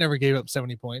 Hackett never gave up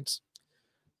 70 points.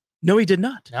 No, he did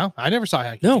not. No, I never saw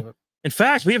Hackett. No. In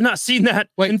fact, we have not seen that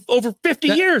in over 50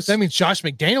 years. That means Josh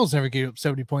McDaniels never gave up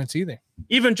 70 points either.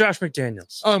 Even Josh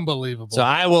McDaniels. Unbelievable. So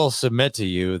I will submit to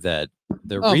you that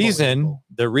the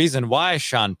reason why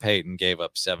Sean Payton gave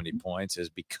up 70 points is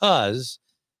because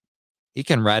he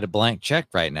can write a blank check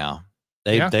right now.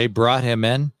 They brought him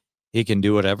in. He can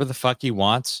do whatever the fuck he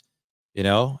wants. You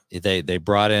know, they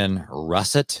brought in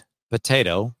Russet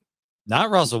Potato, not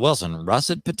Russell Wilson.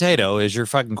 Russet Potato is your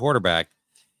fucking quarterback.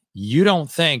 You don't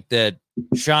think that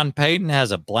Sean Payton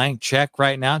has a blank check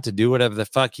right now to do whatever the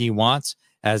fuck he wants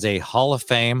as a Hall of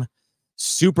Fame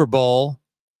Super Bowl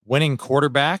winning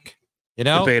quarterback? You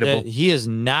know, he is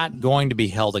not going to be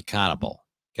held accountable.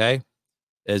 Okay.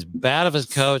 As bad of a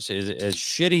coach, as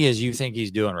shitty as you think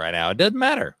he's doing right now, it doesn't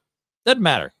matter. Doesn't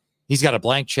matter. He's got a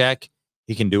blank check.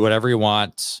 He can do whatever he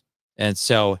wants. And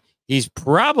so he's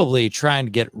probably trying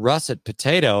to get Russet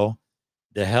Potato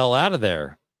the hell out of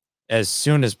there as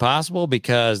soon as possible,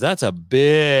 because that's a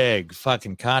big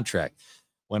fucking contract.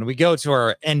 When we go to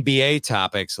our NBA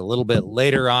topics a little bit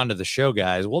later on to the show,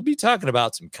 guys, we'll be talking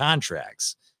about some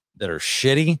contracts that are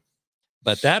shitty.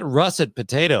 But that Russet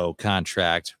Potato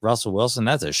contract, Russell Wilson,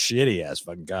 that's a shitty ass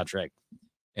fucking contract.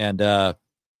 And,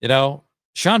 you know,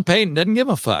 Sean Payton doesn't give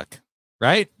a fuck,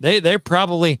 right? They're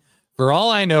probably, for all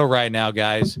I know right now,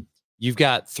 guys, you've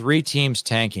got 3 teams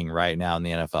tanking right now in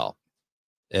the NFL.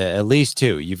 At least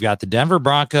 2. You've got the Denver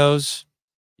Broncos,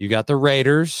 you got the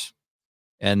Raiders,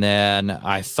 and then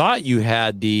I thought you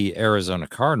had the Arizona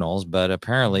Cardinals, but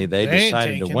apparently they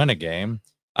decided to win a game.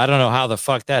 I don't know how the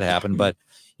fuck that happened, but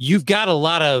you've got a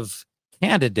lot of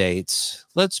candidates.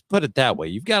 Let's put it that way.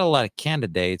 You've got a lot of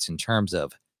candidates in terms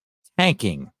of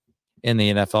tanking in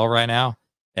the NFL right now.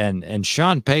 And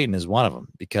Sean Payton is one of them,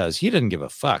 because he didn't give a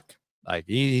fuck. Like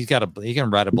he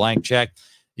can write a blank check.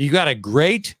 You got a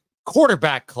great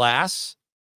quarterback class,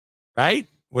 right?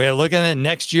 We're looking at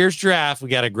next year's draft. We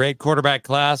got a great quarterback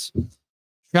class.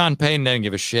 Sean Payton doesn't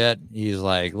give a shit. He's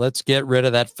like, let's get rid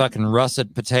of that fucking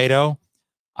Russet Potato.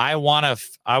 I want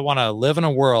to live in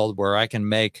a world where I can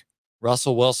make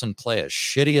Russell Wilson play as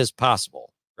shitty as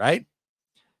possible, right?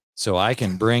 So I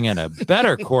can bring in a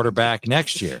better quarterback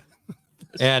next year.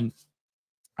 And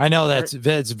I know it's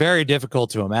very difficult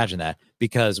to imagine that,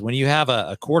 because when you have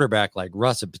a quarterback like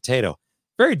Russet Potato,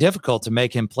 very difficult to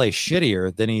make him play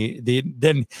shittier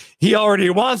than he already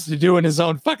wants to do in his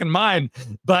own fucking mind.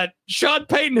 But Sean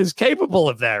Payton is capable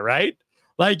of that, right?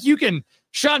 Like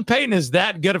Sean Payton is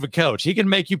that good of a coach. He can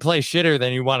make you play shitter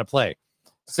than you want to play.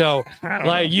 So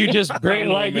like you just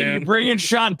bring you bring in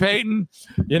Sean Payton,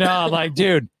 you know, like,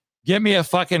 dude, give me a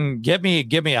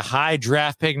high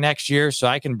draft pick next year so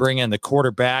I can bring in the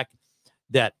quarterback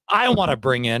that I want to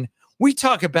bring in. We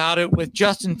talk about it with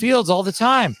Justin Fields all the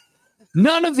time.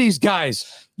 None of these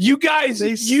guys, you guys,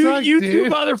 you two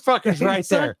motherfuckers right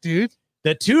there, dude.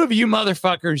 The 2 of you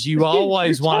motherfuckers, you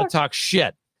always want to talk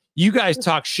shit. You guys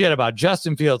talk shit about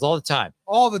Justin Fields all the time.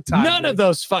 All the time. None of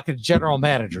those fucking general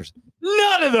managers,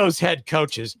 none of those head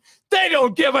coaches, they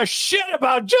don't give a shit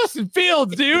about Justin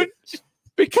Fields, dude,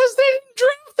 because they didn't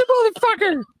draft the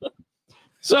motherfucker.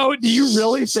 So do you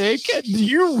really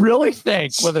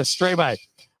think with a straight mind?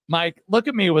 Mike, look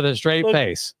at me with a straight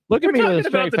face. Look at me with a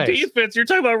straight face. The defense. You're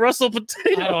talking about Russell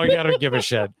Potato. I don't gotta give a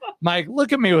shit. Mike,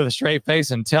 look at me with a straight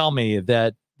face and tell me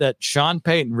that Sean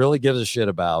Payton really gives a shit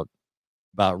about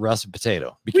Russell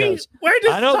Potato. Because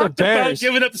I know the Bears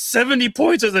about giving up 70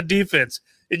 points as a defense,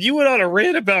 and you went on a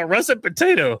rant about Russell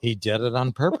Potato. He did it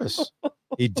on purpose.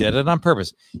 He did it on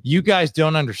purpose. You guys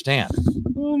don't understand.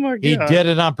 Oh my God. He did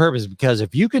it on purpose, because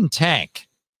if you can tank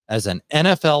as an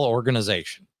NFL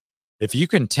organization, if you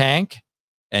can tank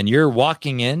and you're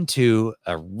walking into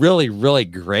a really, really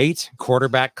great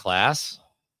quarterback class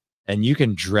and you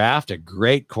can draft a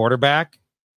great quarterback,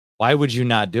 why would you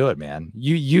not do it, man?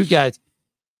 You guys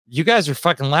are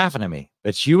fucking laughing at me,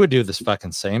 but you would do this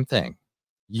fucking same thing.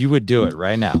 You would do it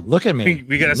right now. Look at me.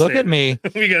 We gotta look at me.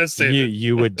 We gotta say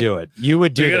you would do it. You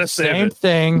would do the same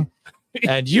thing,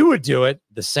 and you would do it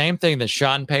the same thing that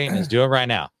Sean Payton is doing right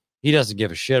now. He doesn't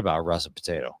give a shit about Russell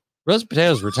Potato. Russell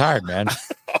Potato's retired, man.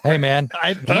 Hey, man,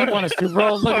 I want a Super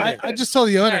Bowl. Look, I just told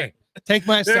the owner, take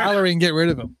my salary and get rid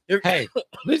of him. Hey,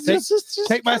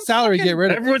 take my salary, get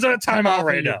rid of him. Everyone's on a timeout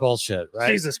right now. Bullshit,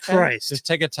 right? Jesus Christ. Just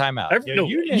take a timeout.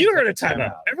 You're in a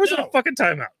timeout. Everyone's on a fucking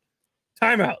timeout.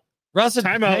 Timeout. Russet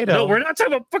Potato. No, we're not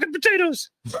talking about fucking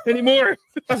potatoes anymore.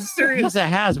 I'm serious. He's a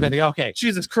has-been. Okay.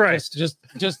 Jesus Christ.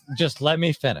 Just let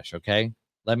me finish, okay?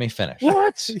 Let me finish.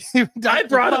 What? I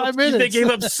brought up they gave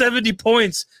up 70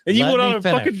 points, and you went on a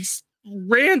fucking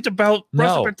rant about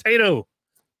Russell Potato.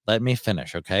 Let me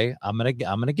finish, okay? I'm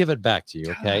gonna give it back to you,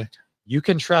 okay? God. You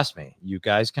can trust me. You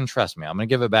guys can trust me. I'm gonna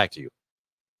give it back to you.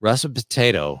 Russell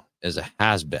Potato is a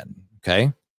has-been,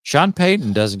 okay? Sean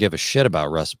Payton doesn't give a shit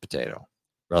about Russell Potato.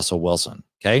 Russell Wilson,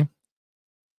 okay?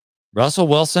 Russell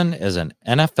Wilson is an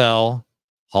NFL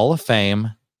Hall of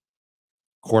Fame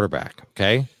quarterback,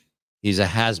 okay? He's a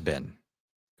has-been,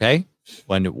 okay?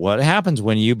 what happens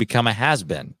when you become a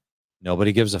has-been?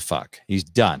 Nobody gives a fuck. He's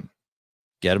done.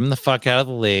 Get him the fuck out of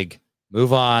the league.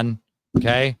 Move on.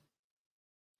 Okay.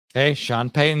 Sean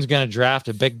Payton's going to draft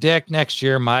a big dick next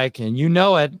year, Mike, and you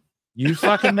know it. You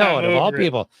fucking know it. Of all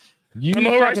people, you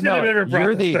fucking know it.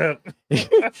 You're the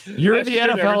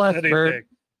NFL expert.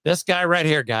 This guy right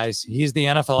here, guys, he's the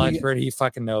NFL expert. He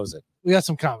fucking knows it. We got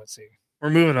some comments here.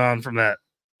 We're moving on from that.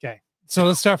 Okay. So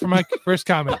let's start from my first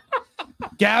comment.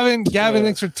 Gavin,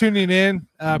 thanks for tuning in.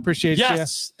 Appreciate you.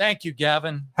 Yes. Thank you,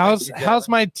 Gavin. How's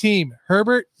my team?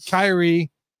 Herbert,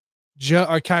 Kyrie,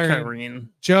 Kyrie,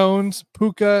 Jones,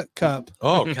 Puka, Cup.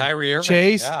 Oh, Kyrie Irving.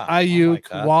 Chase,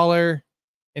 Ayuk, Waller,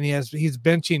 and he's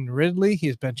benching Ridley.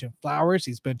 He's benching Flowers.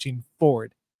 He's benching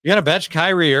Ford. You got to bench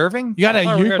Kyrie Irving? You got to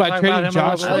Ayuk by trading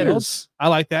Josh Reynolds. I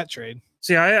like that trade.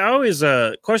 See, I always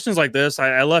questions like this.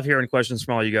 I love hearing questions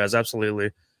from all you guys.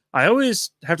 Absolutely. I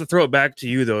always have to throw it back to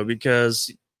you though, because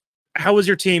how is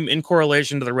your team in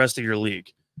correlation to the rest of your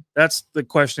league? That's the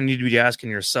question you need to be asking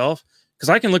yourself. Because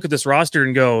I can look at this roster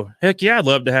and go, heck yeah, I'd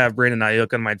love to have Brandon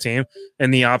Ayuk on my team,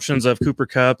 and the options of Cooper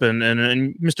Kupp and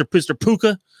Mr.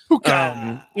 Puka.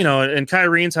 And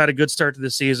Kyrie's had a good start to the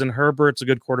season. Herbert's a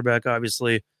good quarterback,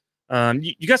 obviously.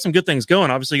 You got some good things going.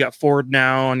 Obviously, you got Ford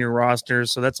now on your roster,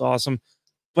 so that's awesome.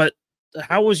 But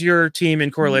how was your team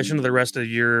in correlation to the rest of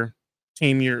your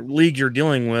team, your league you're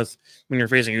dealing with when you're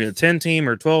facing either a 10 team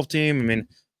or 12 team? I mean,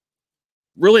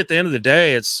 really, at the end of the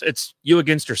day, it's you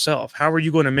against yourself. How are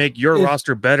you going to make your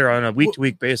roster better on a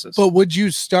week-to-week basis? But would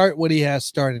you start what he has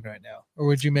started right now, or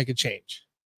would you make a change?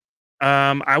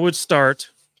 I would start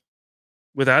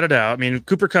without a doubt. I mean,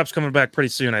 Cooper Kupp's coming back pretty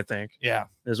soon, I think. Yeah,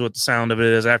 is what the sound of it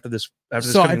is after this.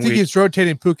 So I think he's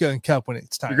rotating Puka and Kupp when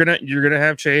it's time. You're gonna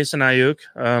have Chase and Ayuk,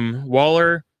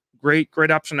 Waller. Great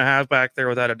option to have back there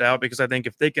without a doubt, because I think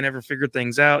if they can ever figure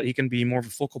things out, he can be more of a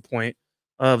focal point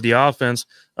of the offense.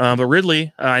 But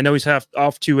Ridley, I know he's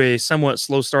off to a somewhat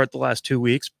slow start the last 2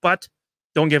 weeks, but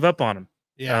don't give up on him.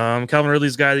 Yeah. Calvin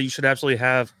Ridley's a guy that you should absolutely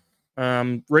have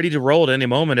ready to roll at any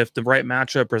moment if the right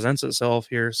matchup presents itself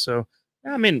here. So,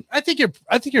 I mean, I think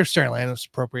your starting lineup is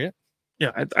appropriate.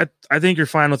 Yeah, I think you're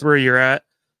fine with where you're at.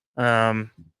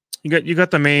 You got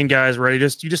the main guys ready. You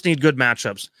just need good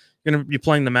matchups. You're gonna be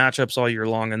playing the matchups all year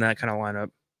long in that kind of lineup.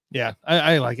 Yeah,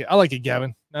 I like it. I like it,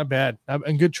 Gavin. Not bad.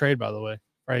 And good trade, by the way.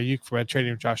 Right, you for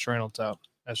trading Josh Reynolds out.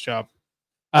 Nice job.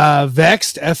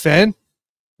 Vexed FN.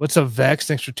 What's up, Vex?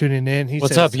 Thanks for tuning in.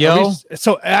 What's up, yo?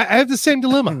 So I have the same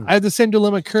dilemma. I have the same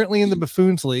dilemma currently in the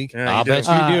Buffoons League. Yeah, I bet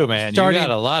you do, man. You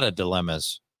got a lot of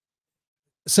dilemmas.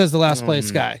 Says the last place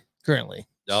guy currently.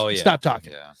 Oh yeah. Stop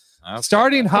talking. Yeah. Okay.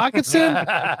 Starting Hawkinson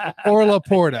or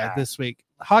Laporta this week.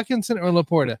 Hawkinson or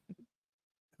Laporta.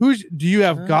 Do you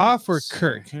have Goff or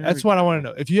Kirk? That's what I want to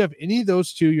know. If you have any of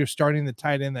those two, you're starting the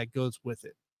tight end that goes with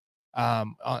it.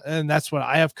 And that's what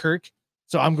I have, Kirk.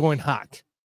 So I'm going Hawk.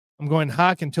 I'm going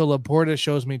Hawk until Laporta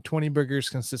shows me 20 burgers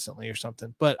consistently or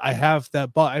something. But I have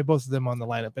I have both of them on the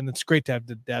lineup, and it's great to have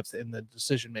the depth in the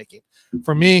decision making.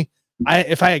 For me,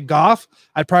 if I had Goff,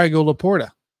 I'd probably go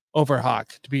Laporta over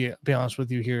Hawk, to be honest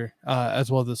with you here as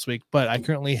well this week. But I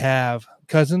currently have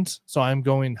Cousins, so I'm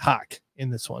going Hawk in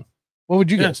this one. What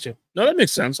would you guys do? No, that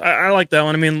makes sense. I like that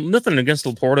one. I mean, nothing against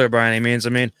Laporta by any means. I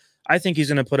mean, I think he's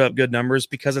going to put up good numbers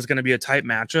because it's going to be a tight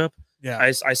matchup. Yeah,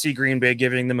 I see Green Bay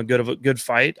giving them a good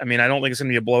fight. I mean, I don't think it's going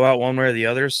to be a blowout one way or the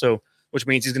other. So, which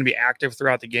means he's going to be active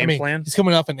throughout the game plan. He's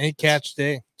coming off an 8-catch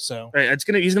day, so right, he's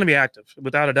going to be active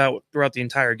without a doubt throughout the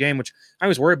entire game. Which I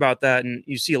was worried about that. And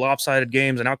you see lopsided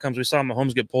games and outcomes. We saw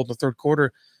Mahomes get pulled in the third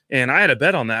quarter, and I had a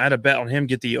bet on that. I had a bet on him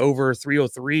get the over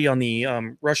 303 on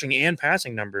the rushing and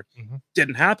passing number. Mm-hmm.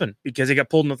 Didn't happen because he got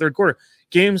pulled in the third quarter.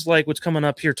 Games like what's coming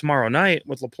up here tomorrow night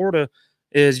with Laporta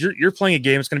is you're playing a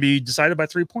game that's going to be decided by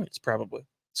 3 points probably.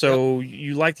 So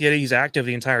you like the idea he's active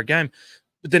the entire game.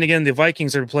 But then again, the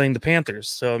Vikings are playing the Panthers.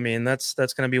 So, I mean, that's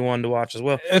going to be one to watch as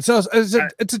well. It's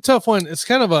a tough one. It's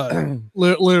kind of a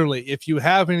literally, if you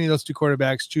have any of those two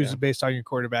quarterbacks, choose it based on your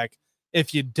quarterback.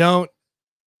 If you don't,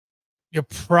 you're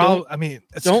probably,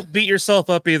 don't beat yourself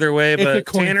up either way. But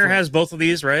Tanner has both of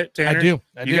these, right? Tanner, I do.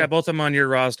 You got both of them on your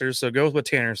roster. So go with what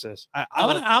Tanner says.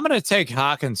 I'm going to take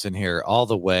Hawkinson here all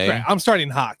the way. Right, I'm starting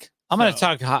Hawk. I'm going to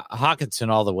talk Hawkinson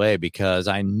all the way because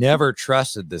I never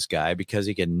trusted this guy because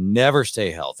he can never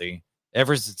stay healthy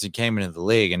ever since he came into the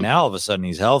league. And now all of a sudden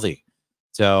he's healthy.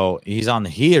 So he's on the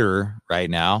heater right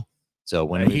now. So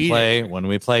when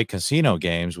we play casino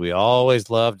games, we always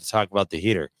love to talk about the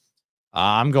heater.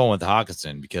 I'm going with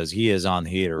Hawkinson because he is on the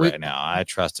heater right now. I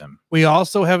trust him. We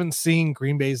also haven't seen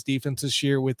Green Bay's defense this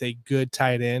year with a good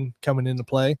tight end coming into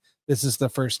play. this is the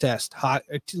first test.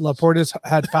 Laporta's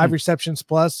had 5 receptions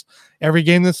plus every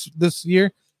game this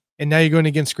year, and now you're going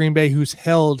against Green Bay, who's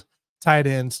held tight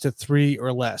ends to 3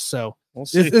 or less. So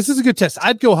this is a good test.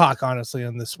 I'd go Hawk, honestly,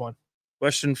 on this one.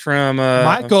 Question from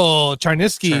Michael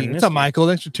Charnisky. What's up, Michael?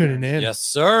 Thanks for tuning in. Yes,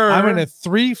 sir. I'm in a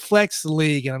 3 flex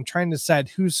league, and I'm trying to decide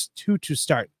who to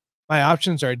start. My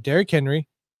options are Derrick Henry,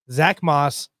 Zach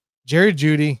Moss, Jerry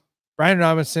Jeudy, Brian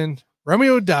Robinson,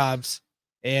 Romeo Doubs,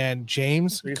 and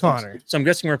James Conner. So I'm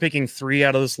guessing we're picking 3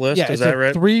 out of this list. Yeah, is that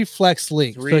right? 3 flex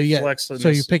league. So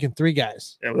you're picking 3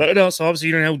 guys. Yeah, no, so obviously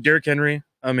you don't know Derrick Henry.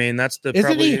 I mean, that's the Isn't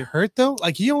probably he hurt though?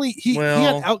 Like he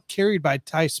got out carried by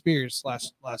Ty Spears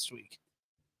last week.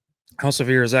 How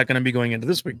severe is that going to be going into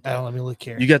this week? Let me look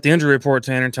here. You got the injury report,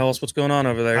 Tanner. Tell us what's going on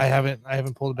over there. I haven't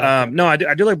pulled it back. No, I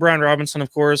do like Brian Robinson,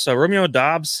 of course. Romeo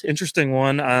Doubs, interesting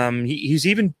one. He's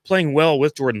even playing well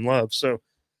with Jordan Love, so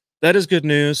that is good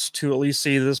news to at least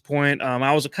see this point.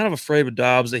 I was kind of afraid with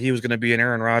Doubs that he was going to be an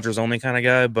Aaron Rodgers only kind of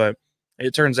guy, but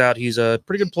it turns out he's a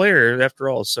pretty good player after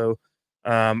all. So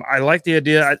I like the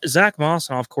idea. Zach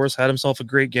Moss, of course, had himself a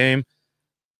great game.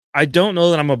 I don't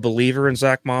know that I'm a believer in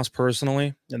Zach Moss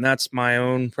personally, and that's my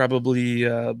own probably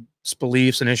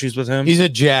beliefs and issues with him. He's a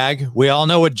Jag. We all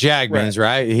know what Jag means,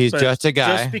 right? He's just a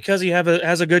guy. Just because he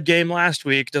has a good game last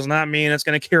week does not mean it's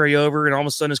going to carry over and all of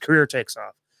a sudden his career takes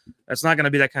off. That's not going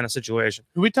to be that kind of situation.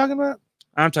 Who are we talking about?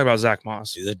 I'm talking about Zach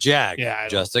Moss. He's a Jag. Yeah,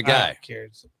 just a guy.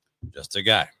 Just a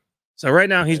guy. So right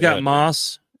now he's got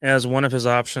Moss as one of his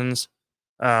options.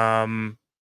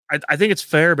 I think it's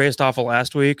fair based off of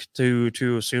last week to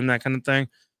assume that kind of thing.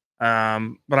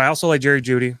 But I also like Jerry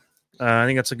Jeudy. I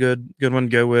think that's a good one to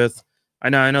go with. I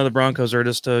know the Broncos are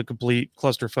just a complete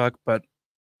clusterfuck, but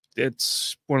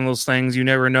it's one of those things you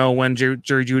never know when Jerry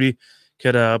Jeudy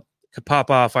could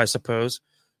pop off, I suppose.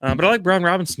 But I like Brian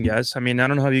Robinson, guys. I mean, I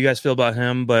don't know how you guys feel about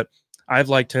him, but I've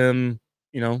liked him,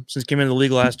 since he came into the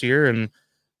league last year, and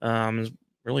is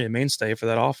really a mainstay for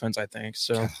that offense, I think.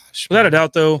 So without a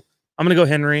doubt, though, I'm going to go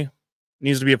Henry.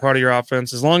 Needs to be a part of your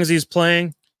offense. As long as he's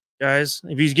playing, guys,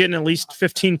 if he's getting at least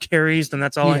 15 carries, then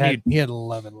that's all I need. He had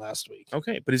 11 last week.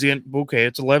 Okay, but it's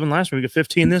 11 last week. We got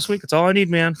 15 this week. That's all I need,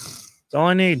 man. That's all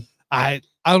I need. I'm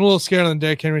a little scared on the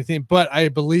Derrick Henry thing, but I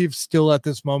believe still at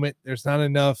this moment there's not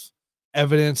enough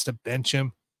evidence to bench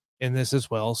him in this as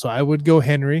well. So I would go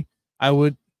Henry. I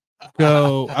would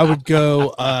go.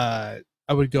 God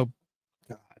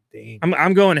dang.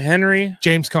 I'm going Henry,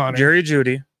 James Conner, Jerry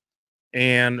Jeudy,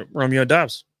 and Romeo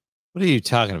Doubs. What are you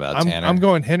talking about, Tanner? I'm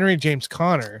going Henry, James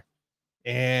Conner,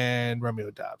 and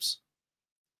Romeo Doubs.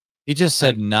 He just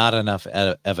said not enough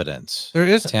evidence. There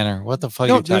is, Tanner. What the fuck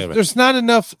are you talking about? There's not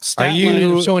enough stat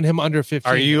line showing him under 15.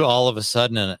 Are you all of a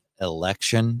sudden an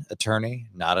election attorney?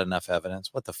 Not enough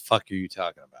evidence? What the fuck are you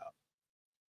talking about?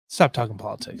 Stop talking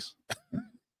politics.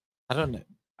 I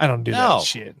don't do that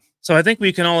shit. So I think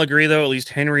we can all agree, though, at least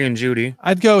Henry and Jeudy.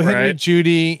 I'd go Henry,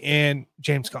 Jeudy, and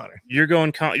James Conner. You're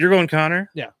going Conner?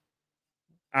 Yeah.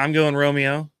 I'm going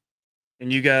Romeo.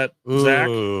 And you got Zach?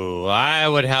 Ooh, I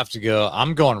would have to go.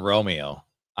 I'm going Romeo.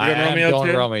 I'm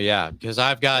going Romeo, yeah, because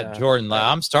I've got Jordan Love.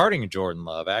 I'm starting Jordan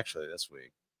Love, actually, this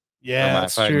week. Yeah, my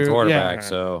fucking quarterback. Yeah.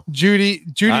 So Jeudy,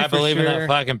 I believe in that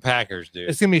fucking Packers, dude.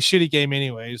 It's gonna be a shitty game,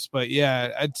 anyways. But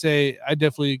yeah, I'd say I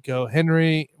definitely go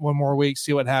Henry one more week,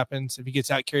 see what happens. If he gets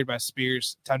out carried by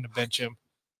Spears, time to bench him.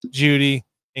 Jeudy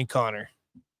and Conner.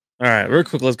 All right, real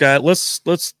quick, let's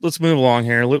move along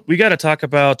here. We got to talk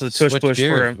about the Tush push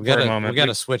for a moment. We got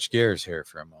to switch gears here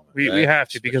for a moment. We have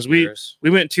to because we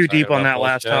went too deep on that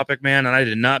last topic, man, and I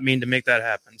did not mean to make that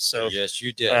happen. So yes,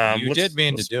 you did. You did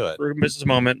mean to do it. Miss a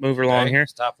moment. Move along here.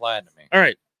 Stop lying to me. All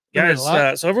right, guys.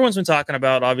 So everyone's been talking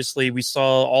about. Obviously, we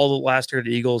saw all the last year the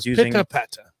Eagles using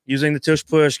the Tush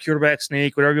push, quarterback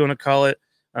sneak, whatever you want to call it,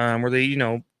 where they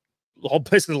all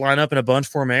basically line up in a bunch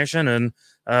formation and.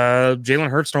 Jalen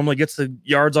Hurts normally gets the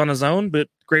yards on his own, but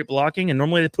great blocking, and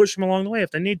normally they push him along the way if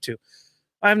they need to.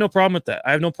 I have no problem with that.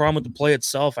 I have no problem with the play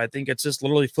itself. I think it's just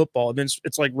literally football. I mean,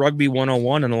 it's like rugby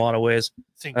 101 in a lot of ways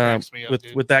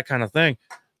with that kind of thing.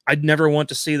 I'd never want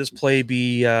to see this play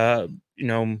be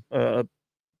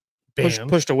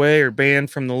pushed away or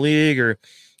banned from the league or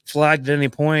flagged at any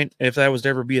point if that was to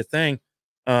ever be a thing.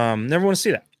 Never want to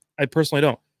see that. I personally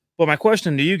don't. But my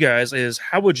question to you guys is,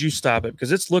 how would you stop it?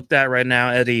 Because it's looked at right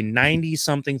now at a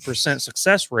 90-something%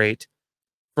 success rate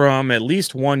from at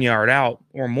least 1 yard out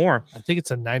or more. I think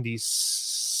it's a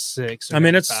 96. I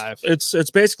mean,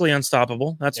 it's basically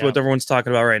unstoppable. That's what everyone's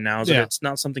talking about right now. Is that it's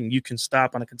not something you can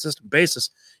stop on a consistent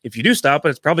basis. If you do stop it,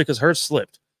 it's probably because Hurts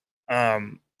slipped.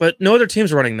 But no other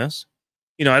team's running this.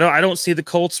 I don't see the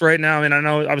Colts right now. I mean, I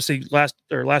know obviously last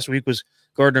week was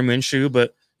Gardner Minshew,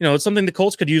 but it's something the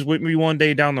Colts could use maybe one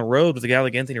day down the road with a guy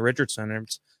like Anthony Richardson.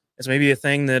 It's maybe a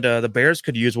thing that the Bears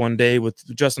could use one day with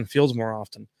Justin Fields more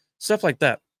often. Stuff like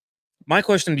that. My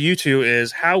question to you two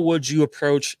is, how would you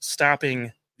approach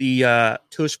stopping the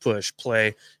tush push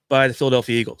play by the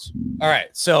Philadelphia Eagles? All right.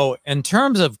 So in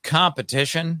terms of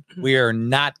competition, we are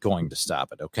not going to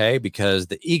stop it, okay? Because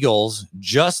the Eagles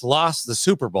just lost the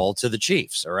Super Bowl to the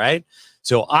Chiefs, all right?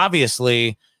 So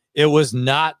obviously it was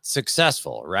not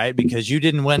successful, right? Because you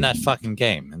didn't win that fucking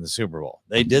game in the Super Bowl.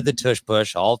 They did the tush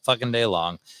push all fucking day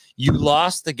long. You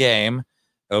lost the game,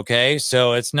 okay?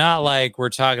 So it's not like we're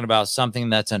talking about something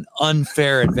that's an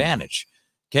unfair advantage,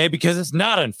 okay? Because it's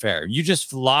not unfair. You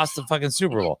just lost the fucking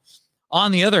Super Bowl.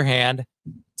 On the other hand,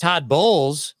 Todd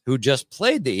Bowles, who just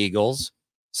played the Eagles,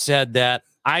 said that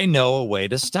I know a way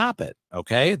to stop it,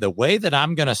 okay? The way that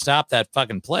I'm going to stop that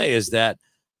fucking play is that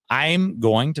I'm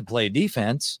going to play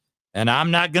defense, and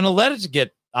I'm not going to let it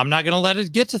get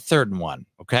to 3rd and 1,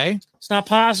 okay? It's not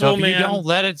possible, so if man. You don't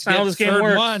let it get to 3rd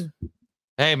and 1.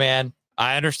 Hey, man,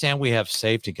 I understand we have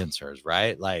safety concerns,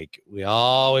 right? Like, we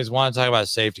always want to talk about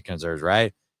safety concerns,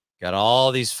 right? Got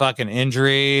all these fucking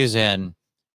injuries and,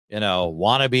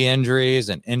 wannabe injuries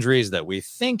and injuries that we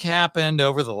think happened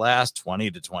over the last 20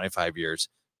 to 25 years,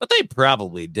 but they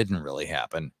probably didn't really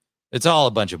happen. It's all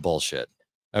a bunch of bullshit,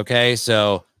 okay?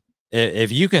 So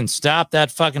if you can stop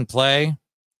that fucking play,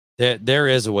 there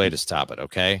is a way to stop it,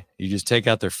 okay? You just take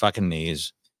out their fucking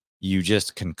knees. You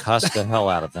just concuss the hell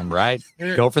out of them, right?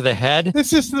 Go for the head.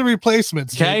 This is the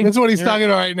replacements. Okay, that's what he's talking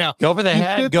about right now. Go for the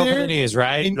head. Go for the knees,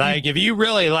 right? Like if you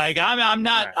really like, I'm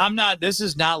not. This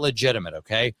is not legitimate,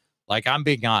 okay? Like I'm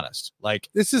being honest. Like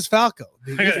this is Falco.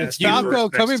 It's Falco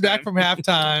coming back from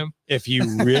halftime. If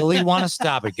you really want to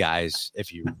stop it, guys,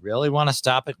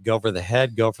 go for the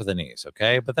head. Go for the knees,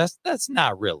 okay? But that's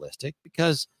not realistic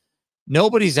because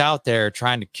nobody's out there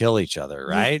trying to kill each other,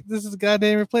 right? This is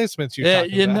goddamn replacements.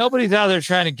 Nobody's out there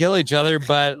trying to kill each other,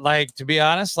 but like to be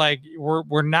honest, like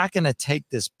we're not going to take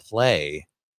this play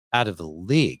out of the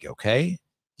league, okay?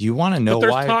 Do you want to know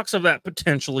there's why? There's talks of that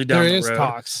potentially down the road.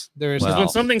 There is talks. When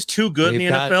something's too good in the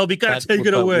NFL, we got to take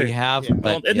it away. Isn't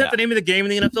that the name of the game in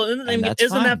the NFL?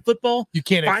 Isn't that football? You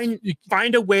can't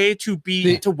find a way to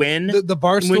win. The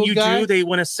Barstool when you guy, do, they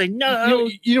want to say no.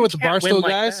 You know what the Barstool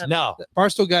guys? No,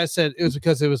 Barstool guys said it was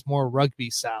because it was more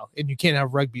rugby style, and you can't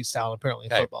have rugby style apparently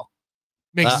in football.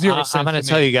 Makes zero sense. I'm going to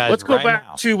tell you guys. Let's go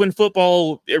back to when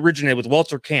football originated with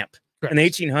Walter Camp in the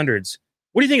 1800s.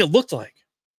 What do you think it looked like?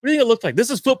 What do you think it looked like?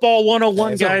 This is football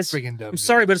 101, guys. I'm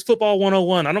sorry, but it's football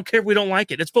 101. I don't care if we don't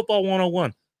like it. It's football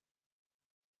 101.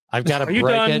 I've got to break it. Are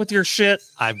you done with your shit?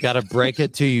 I've got to break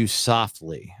it to you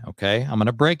softly, okay? I'm going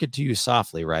to break it to you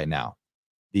softly right now.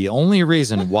 The only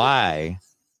reason why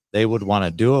they would want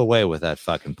to do away with that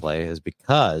fucking play is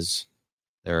because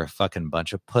they're a fucking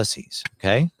bunch of pussies,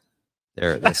 okay?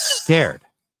 They're scared,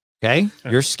 okay?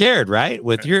 You're scared, right?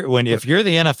 If you're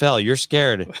the NFL, you're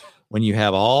scared when you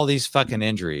have all these fucking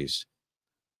injuries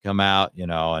come out,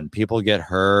 and people get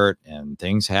hurt and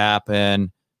things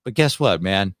happen. But guess what,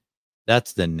 man?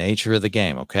 That's the nature of the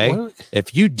game, okay? What?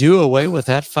 If you do away with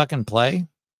that fucking play,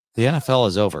 the NFL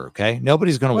is over, okay?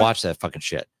 Nobody's going to watch that fucking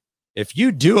shit. If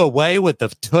you do away with the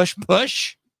tush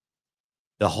push,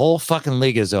 the whole fucking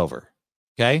league is over,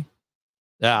 okay?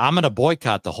 I'm going to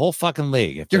boycott the whole fucking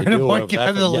league. If you're going to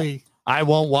boycott the league. I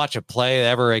won't watch a play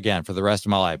ever again for the rest of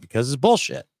my life because it's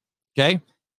bullshit. Okay,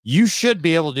 you should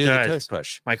be able to do the tush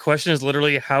push. My question is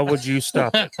literally, how would you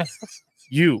stop it?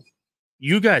 You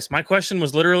guys. My question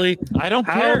was literally, I don't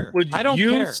care. I don't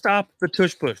care. Stop the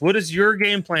tush push? What is your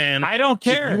game plan? I don't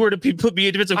care. If you were to be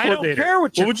a defensive coordinator, I don't care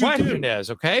what your question is.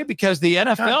 Okay, because the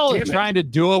NFL is trying to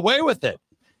do away with it.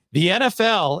 The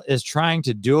NFL is trying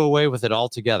to do away with it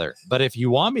altogether. But if you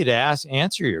want me to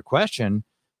answer your question,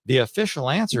 the official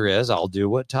answer is I'll do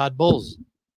what Todd Bowles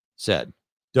said.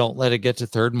 Don't let it get to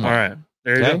 3rd and 1. All right.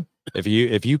 There you go.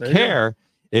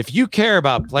 If you care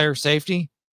about player safety,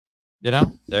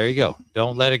 there you go.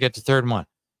 Don't let it get to 3rd and 1.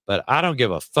 But I don't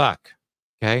give a fuck.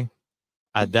 Okay.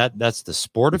 That's the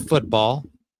sport of football.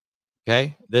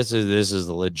 Okay. This is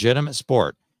a legitimate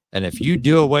sport. And if you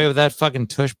do away with that fucking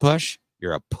tush push,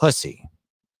 you're a pussy.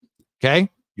 Okay.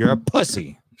 You're a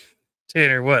pussy.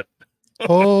 Tanner, what?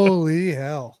 Holy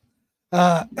hell.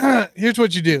 Here's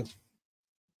what you do.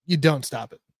 You don't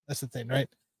stop it. That's the thing, right?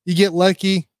 You get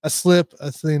lucky, a slip,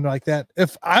 a thing like that.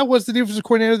 If I was the defensive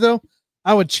coordinator, though,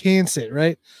 I would chance it,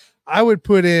 right? I'd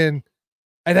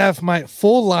have my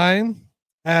full line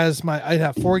I'd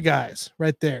have 4 guys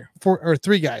right there.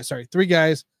 3 guys, 3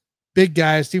 guys, big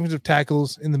guys, defensive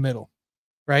tackles in the middle,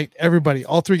 right? Everybody,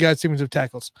 all 3 guys, defensive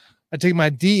tackles. I take my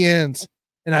D ends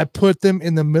and I put them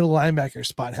in the middle linebacker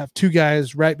spot. Have 2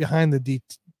 guys right behind the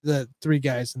 3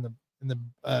 guys in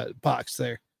the box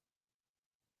there.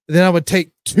 Then I would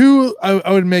take 2.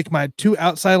 I would make my 2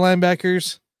 outside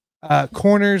linebackers,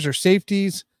 corners or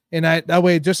safeties, and that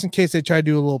way, just in case they try to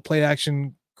do a little play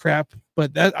action crap.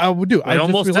 But that I would do. I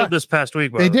almost did this past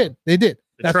week. They did.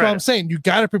 That's what I'm saying. You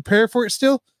got to prepare for it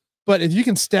still. But if you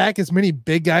can stack as many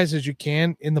big guys as you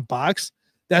can in the box,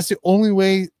 that's the only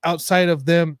way outside of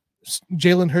them.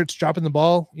 Jalen Hurts dropping the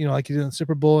ball, like he did in the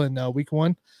Super Bowl in week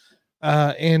 1,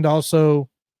 and also,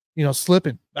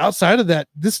 slipping. Outside of that,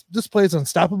 this play is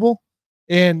unstoppable,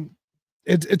 and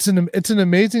it's an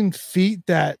amazing feat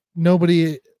that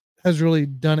nobody has really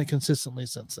done it consistently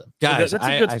since then. Guys, that's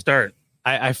a good start.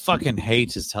 I fucking hate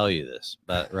to tell you this,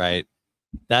 but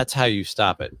that's how you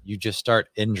stop it. You just start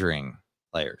injuring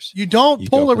players. You don't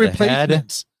pull a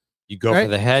replacement. You go for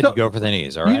the head, you go for the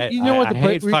knees. All right. You know what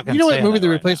movie the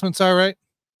replacements are, right?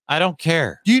 I don't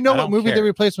care. Do you know what movie the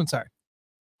replacements are?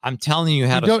 I'm telling you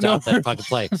how to stop that fucking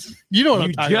play. You know what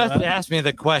I'm talking about. You just asked me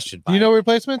the question. Do you know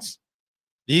replacements?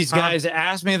 These guys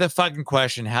asked me the fucking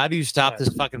question. How do you stop this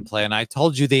fucking play? And I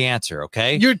told you the answer.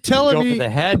 Okay. You're telling me you go for the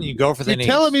head and you go for the knees.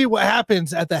 You're telling me what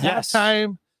happens at the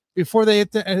halftime before they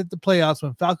hit the playoffs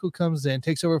when Falco comes in,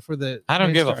 takes over for the. I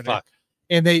don't give a fuck.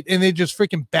 And they just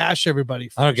freaking bash everybody.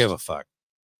 First. I don't give a fuck.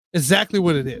 Exactly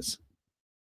what it is.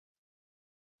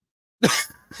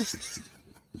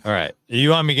 All right.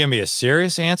 You want me to give me a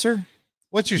serious answer?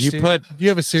 What's your do you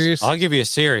have a serious? I'll give you a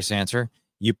serious answer.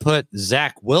 You put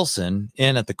Zach Wilson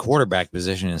in at the quarterback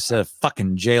position instead of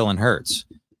fucking Jalen Hurts.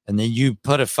 And then you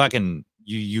put a fucking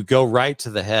you go right to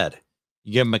the head.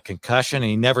 You give him a concussion and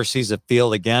he never sees the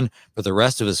field again for the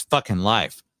rest of his fucking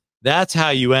life. That's how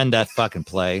you end that fucking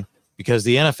play, because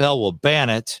the NFL will ban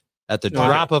it at the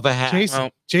drop of a hat.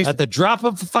 Jason, at the drop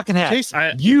of a fucking hat.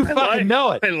 Jason, you fucking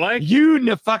know it.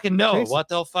 You fucking know Jason, what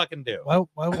they'll fucking do.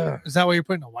 Why, is that why you're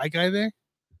putting a white guy there?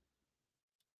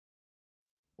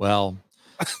 Well,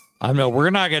 I know we're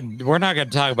not gonna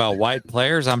talk about white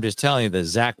players. I'm just telling you that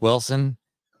Zach Wilson,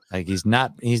 he's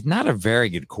not a very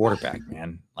good quarterback,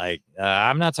 man.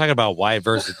 I'm not talking about white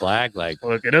versus black.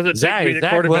 Look, it doesn't take the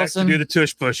quarterback to do the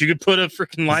tush push. You could put a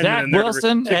freaking lineman in there.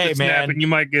 Wilson, hey man, and you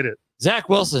might get it. Zach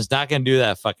Wilson's not gonna do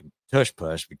that fucking tush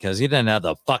push because he didn't have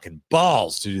the fucking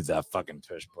balls to do that fucking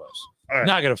tush push. Right.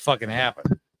 Not gonna fucking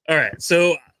happen. All right,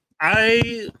 so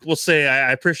I will say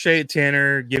I appreciate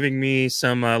Tanner giving me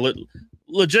some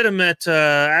legitimate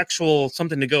actual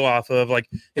something to go off of. If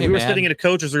we were sitting in a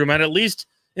coach's room, I'd at least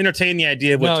entertain the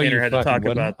idea of what Tanner had to talk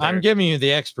about there. I'm giving you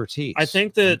the expertise. I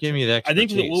think that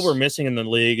what we're missing in the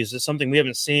league is just something we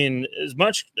haven't seen as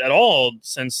much at all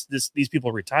since these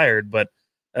people retired. But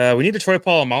we need a Troy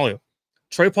Polamalu.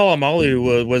 Troy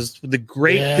Polamalu was the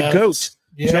GOAT.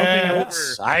 Jumping over.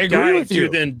 I agree with you.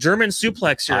 Then German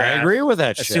suplex your ass. I agree with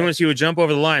that. As soon as he would jump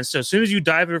over the line, so as soon as you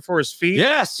dive before his feet,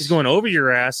 he's going over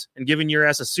your ass and giving your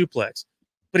ass a suplex.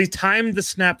 But he timed the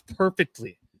snap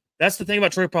perfectly. That's the thing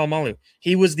about Troy Polamalu.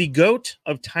 He was the GOAT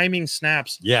of timing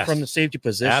snaps from the safety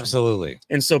position. Absolutely.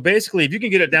 And so basically, if you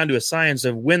can get it down to a science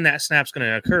of when that snap's going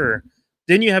to occur,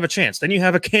 then you have a chance. Then you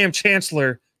have a Cam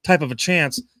Chancellor type of a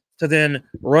chance to then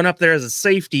run up there as a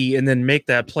safety and then make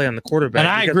that play on the quarterback. And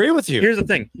I agree with you. Here's the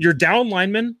thing. Your down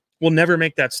lineman will never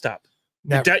make that stop.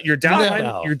 Your down linemen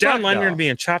are going to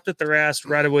be chopped at their ass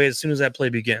right away as soon as that play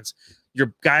begins.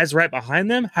 Your guys right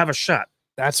behind them have a shot.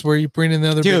 That's where you bring in the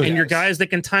other and your guys that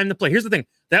can time the play. Here's the thing.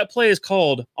 That play is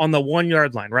called on the 1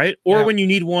 yard line, right? Or when you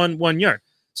need 1 yard.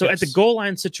 So at the goal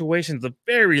line situation, at the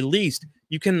very least,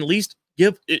 you can at least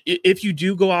give, if you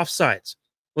do go off sides,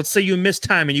 let's say you miss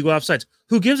time and you go off sides.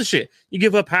 Who gives a shit? You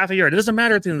give up half a yard. It doesn't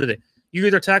matter at the end of the day. You're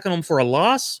either tackling them for a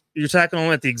loss, or you're tackling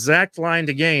them at the exact line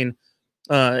to gain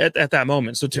at that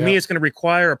moment. So to me, it's going to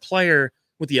require a player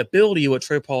with the ability of what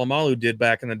Troy Polamalu did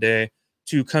back in the day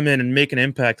to come in and make an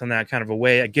impact on that kind of a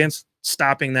way against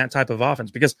stopping that type of offense.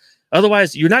 Because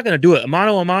otherwise, you're not going to do it. A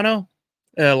mano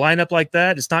lineup like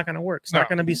that, it's not going to work. It's not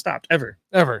going to be stopped ever.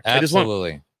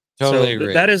 Absolutely. Totally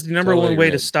agree. That is the number one way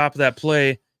to stop that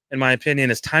play, in my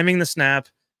opinion, is timing the snap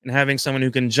and having someone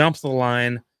who can jump the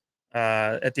line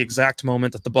at the exact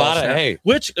moment that the ball snaps,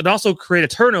 which could also create a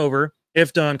turnover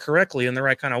if done correctly in the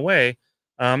right kind of way.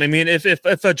 I mean, if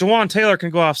Jawan Taylor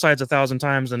can go offsides 1,000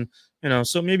 times, then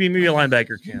so maybe a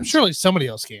linebacker can. Surely somebody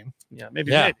else can. Yeah,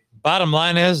 maybe. Bottom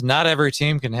line is, not every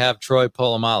team can have Troy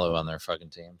Polamalu on their fucking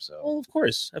team. So, well, of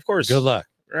course. Good luck.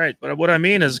 Right, but what I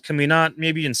mean is, can we not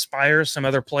maybe inspire some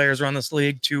other players around this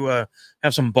league to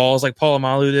have some balls like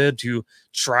Polamalu did to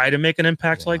try to make an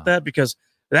impact like that? Because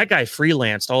that guy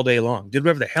freelanced all day long, did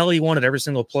whatever the hell he wanted every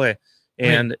single play.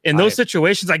 And in those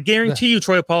situations, I guarantee you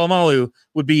Troy Polamalu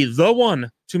would be the one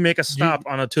to make a stop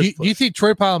on a tush push. Do you think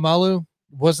Troy Polamalu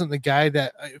wasn't the guy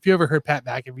that, if you ever heard Pat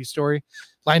McAfee's story,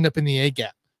 lined up in the A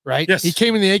gap, right? Yes. He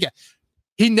came in the A gap.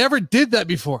 He never did that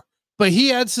before, but he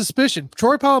had suspicion.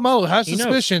 Troy Polamalu has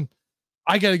suspicion.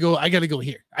 I got to go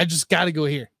here. I just got to go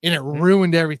here. And it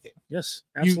ruined everything. Yes,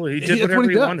 absolutely. He did whatever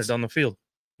he wanted on the field.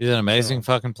 He's an amazing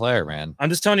fucking player, man. I'm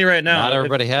just telling you right now. Not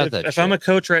everybody has that. If I'm a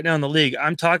coach right now in the league,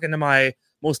 I'm talking to my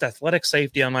most athletic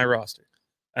safety on my roster.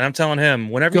 And I'm telling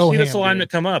him, whenever you see this alignment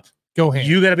come up,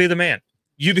 you got to be the man.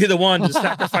 You be the one to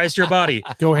sacrifice your body.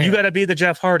 You got to be the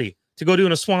Jeff Hardy to go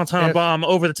doing a swanton bomb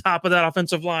over the top of that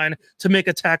offensive line to make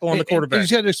a tackle on the quarterback. You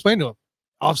just got to explain to him.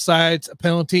 Offsides, a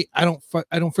penalty. I don't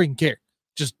freaking care.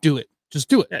 Just do it. Just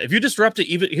do it. Yeah, if you disrupt it,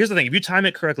 here's the thing: if you time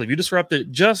it correctly, if you disrupt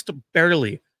it just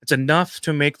barely, it's enough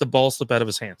to make the ball slip out of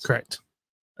his hands. Correct.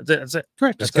 That's it.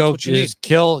 Correct. Just go. Just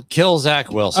kill Zach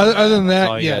Wilson. Other than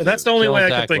that, that's the only way I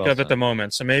can think of at the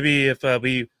moment. So maybe if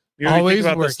we think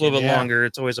about this a little bit longer,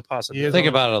 it's always a possibility. Think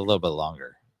about it a little bit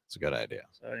longer. It's a good idea.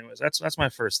 So, anyways, that's my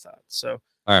first thought. So,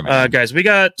 all right, man. Guys, we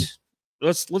got.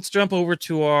 Let's jump over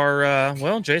to our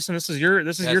Jason, this is your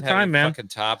time, man. Fucking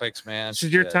topics, man. This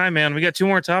is your time, man. We got 2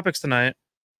 more topics tonight.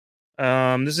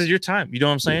 This is your time. You know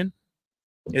what I'm saying?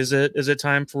 Is it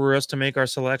time for us to make our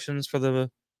selections for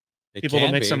the people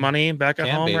to make some money back at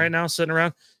home right now, sitting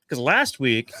around? Because last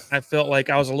week I felt like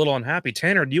I was a little unhappy.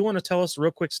 Tanner, do you want to tell us real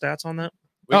quick stats on that?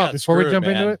 Before we jump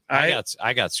into it,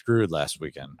 I got screwed last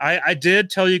weekend. I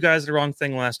did tell you guys the wrong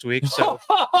thing last week. So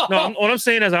no, what I'm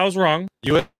saying is I was wrong.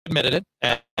 You admitted it,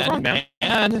 I was wrong, man.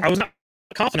 And I was not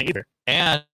confident either.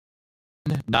 And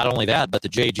not only that, but the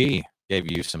JG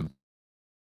gave you some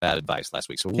bad advice last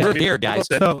week. So we're here, guys.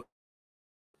 So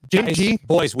JG,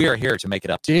 boys, we are here to make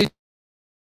it up. JG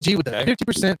with the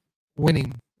 50%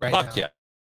 winning right now. Fuck yeah.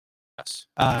 Yes.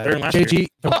 JG.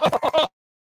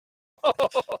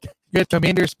 You had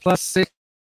Commanders plus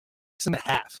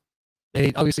 6.5.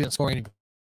 They obviously didn't score any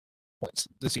points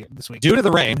this week. Due to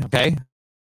the rain, okay?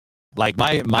 Like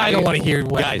my I don't want to hear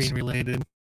what being related.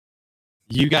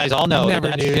 You guys all know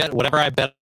that shit, whatever I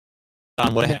bet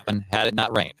on would happen had it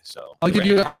not rained. So I'll give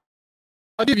you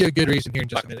a good reason here in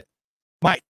just a minute.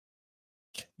 Mike,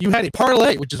 you had a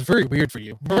parlay, which is very weird for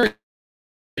you.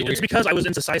 It's because I was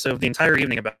indecisive the entire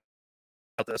evening about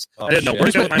this. I didn't know where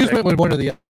to go with my pick. Went with one or the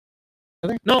other.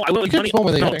 No, I went with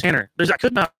money. No, Tanner. I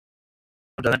could not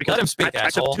have done that because I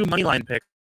took 2 money line picks.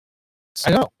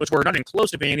 I know, which were not even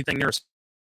close to being anything near a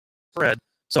spread.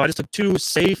 So I just took 2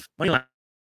 safe money line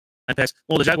picks.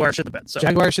 Well, the Jaguars shit the bed. So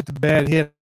Jaguars shit the bed.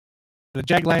 Hit the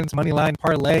Jag Lions money line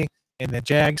parlay, and the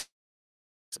Jags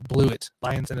blew it.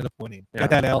 Lions ended up winning. Got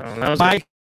that L. Mike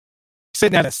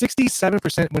sitting at a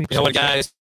 67% winning. You know what,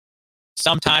 guys?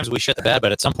 Sometimes we shit the bed,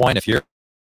 but at some point, if you're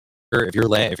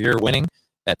winning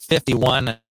at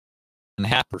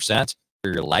 51.5%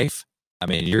 for your life, I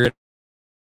mean, you're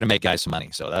gonna make guys some money.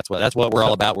 So that's what we're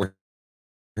all about. We're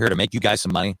here to make you guys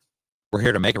some money. We're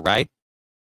here to make it right.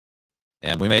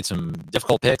 And we made some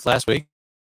difficult picks last week,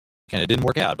 and it didn't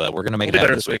work out. But we're gonna make it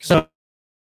better this week. So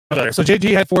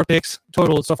JG had 4 picks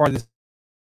total so far this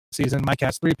season. Mike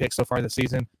has 3 picks so far this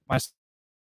season.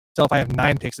 Myself, I have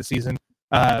 9 picks this season.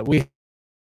 We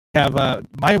have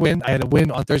my win. I had a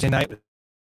win on Thursday night with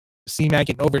C-Mac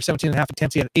getting over 17.5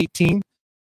 attempts. He had 18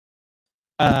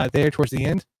 there towards the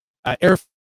end. Air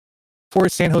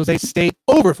Force San Jose State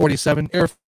over 47. Air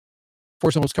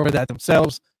Force almost covered that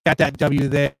themselves. Got that W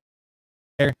there.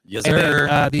 Yes, and sir.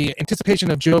 then, the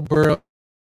anticipation of Joe Burrow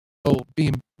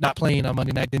being not playing on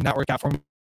Monday night did not work out for me.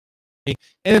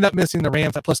 Ended up missing the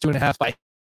Rams at plus 2.5 by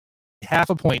half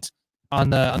a point on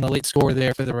the late score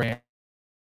there for the Rams.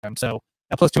 So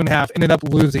at plus 2.5 ended up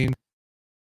losing.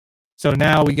 So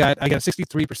now I got a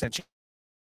 63% chance,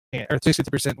 or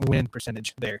 63% win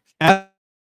percentage there. As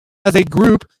a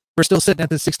group, we're still sitting at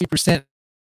the 60%.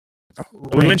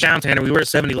 We went down, Tanner. We were at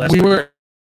 70 last week. We were.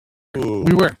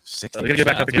 60%. We gotta get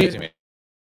back up again.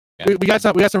 We got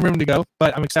some room to go,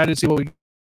 but I'm excited to see what we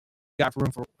got for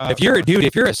room for. If you're at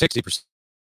 60%,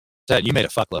 you made a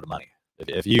fuckload of money.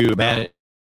 If you have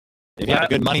a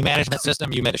good money management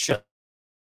system, you made a shit.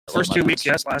 First 2 weeks,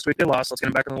 yes. Last week they lost. Let's get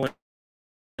them back on the win.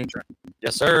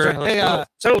 Yes, sir. Hey,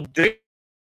 so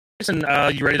Jason,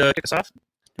 you ready to kick us off?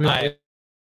 Read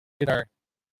our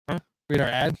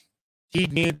ad. He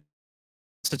needs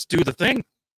to do the thing.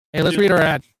 Hey, let's read our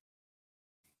ad.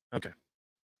 Okay.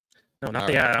 No, not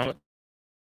the ad.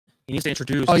 He needs to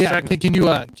introduce. Oh yeah. Can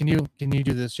you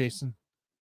do this, Jason?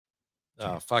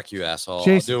 Oh, fuck you, asshole.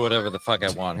 Jason. I'll do whatever the fuck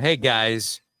I want. Hey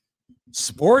guys,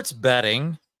 sports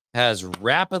betting has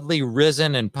rapidly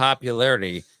risen in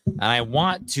popularity And I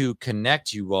want to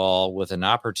connect you all with an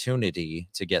opportunity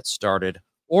to get started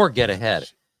or get ahead.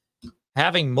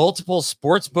 Having multiple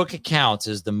sportsbook accounts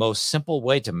is the most simple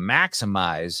way to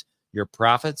maximize your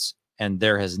profits, and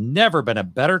there has never been a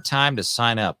better time to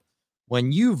sign up.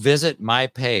 When you visit my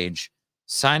page,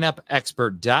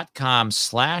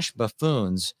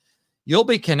 signupexpert.com/buffoons, you'll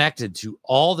be connected to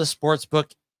all the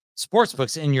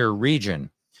sportsbooks in your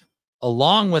region,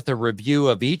 along with a review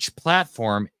of each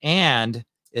platform and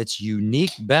its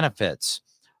unique benefits.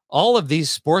 All of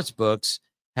these sportsbooks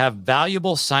have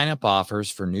valuable sign-up offers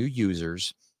for new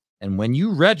users, and when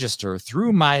you register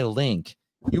through my link,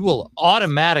 you will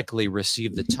automatically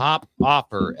receive the top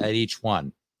offer at each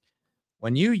one.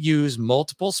 When you use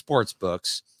multiple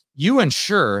sportsbooks, you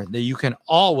ensure that you can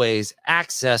always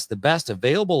access the best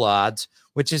available odds,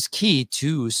 which is key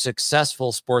to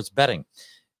successful sports betting.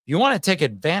 If you want to take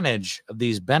advantage of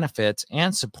these benefits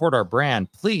and support our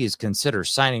brand, please consider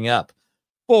signing up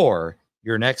for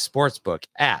your next sportsbook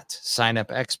at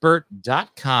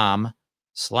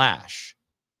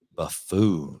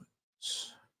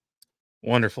signupexpert.com/buffoons.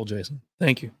 Wonderful, Jason.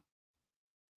 Thank you.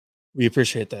 We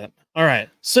appreciate that. All right.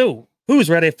 So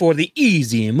who's ready for the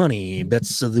easy money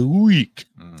bets of the week?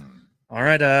 All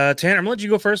right, Tanner, I'm gonna let you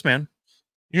go first, man.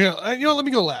 Let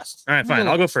me go last. All right, fine.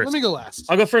 I'll go first. Let me go last.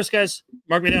 I'll go first, guys.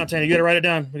 Mark me down, Tanner. You gotta write it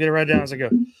down. We gotta write it down as I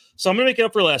go. So I'm gonna make it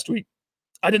up for last week.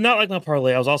 I did not like my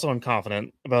parlay. I was also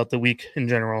unconfident about the week in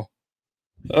general.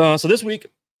 So this week,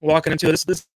 walking into this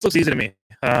looks easy to me.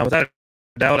 Without a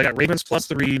doubt, I got Ravens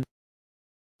 +3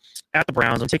 at the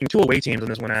Browns. I'm taking 2 away teams in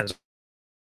this one, as a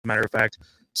matter of fact.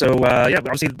 So yeah,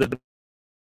 obviously the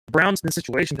Browns in this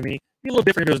situation to me be a little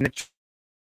different if it was Nick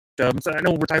Chubb. So I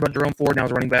know we're talking about Jerome Ford now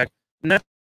as running back, and that's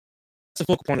the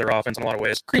focal point of their offense in a lot of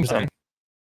ways. And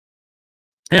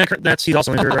he's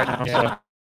also injured right now. So.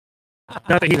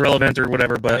 Not that he's relevant or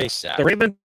whatever, but the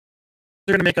Ravens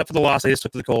are going to make up for the loss they just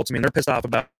took to the Colts. I mean, they're pissed off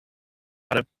about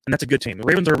it, and that's a good team. The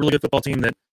Ravens are a really good football team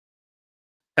that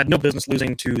had no business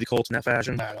losing to the Colts in that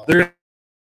fashion. They're going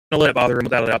to let it bother them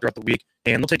without a doubt throughout the week,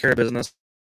 and they'll take care of business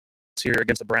here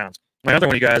against the Browns. My other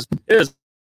one, you guys, is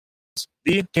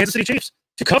the Kansas City Chiefs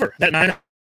to cover that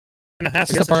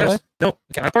 9.5 against the Jets. No,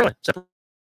 not parlay. Separate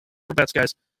bets,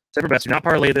 guys. Separate bets. Do not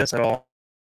parlay this at all.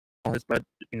 But,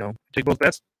 take both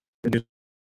bets. Good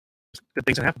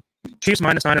things can happen. Chiefs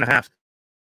 -9.5.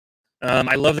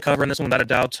 I love the cover in this one without a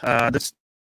doubt. This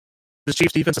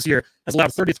Chiefs defense this year has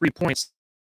allowed 33 points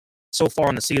so far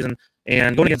in the season,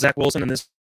 and going against Zach Wilson in this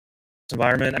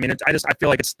environment, I mean, I feel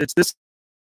like this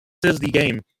is the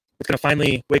game that's going to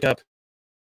finally wake up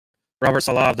Robert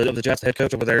Saleh of the Jets, the head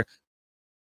coach over there,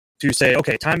 to say,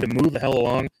 okay, time to move the hell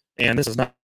along, and this is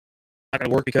not going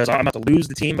to work because I'm about to lose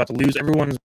the team, about to lose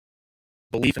everyone's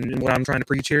belief in what I'm trying to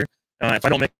preach here. If I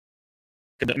don't make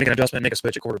an adjustment, make a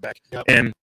switch at quarterback. Yep.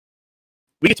 And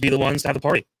we get to be the ones to have the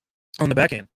party on the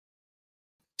back end.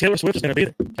 Taylor Swift is going to be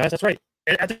there. Guys, that's right.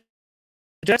 At the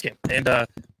Jets game. And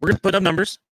we're going to put up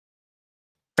numbers.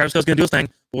 Travis Kelce's going to do his thing.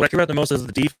 What I care about the most is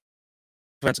the defense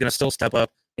is going to still step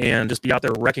up and just be out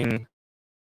there wrecking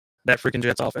that freaking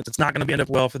Jets offense. It's not going to end up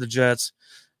well for the Jets.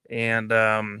 And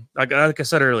like I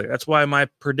said earlier, that's why my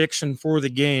prediction for the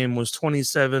game was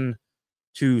 27-7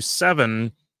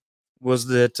 was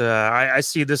that I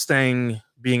see this thing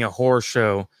being a horror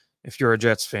show if you're a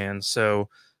Jets fan. So,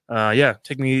 yeah,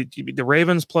 take me the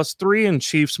Ravens +3 and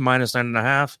Chiefs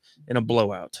 -9.5 in a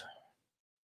blowout.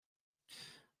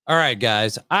 All right,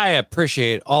 guys. I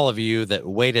appreciate all of you that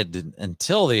waited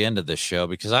until the end of the show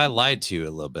because I lied to you a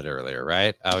little bit earlier,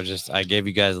 right? I gave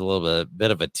you guys a little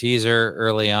bit of a teaser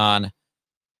early on.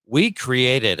 We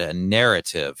created a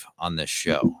narrative on this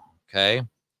show, okay?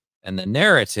 And the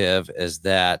narrative is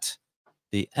that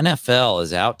the NFL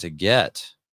is out to get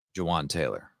Jawaan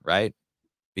Taylor, right?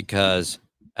 Because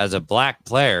as a black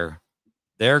player,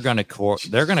 they're going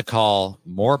to call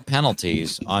more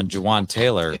penalties on Jawaan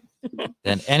Taylor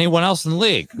than anyone else in the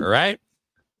league, all right?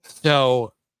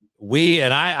 So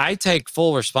I take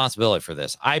full responsibility for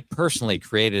this. I personally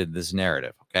created this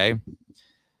narrative, okay?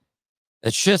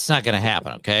 It's just not going to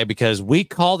happen, okay? Because we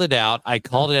called it out. I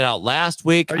called it out last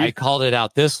week. I called it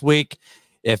out this week.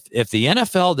 If the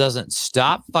NFL doesn't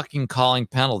stop fucking calling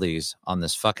penalties on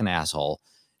this fucking asshole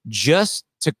just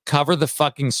to cover the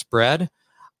fucking spread,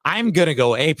 I'm going to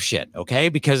go apeshit, okay?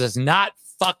 Because it's not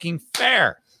fucking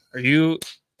fair. Are you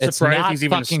surprised he's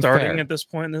even starting fair. At this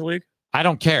point in the league? I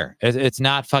don't care. It's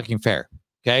not fucking fair,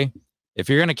 okay? If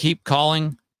you're going to keep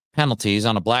calling penalties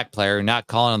on a black player and not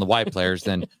calling on the white players,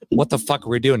 then what the fuck are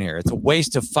we doing here? It's a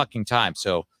waste of fucking time.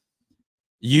 So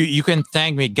you can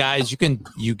thank me, guys.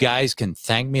 You guys can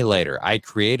thank me later. I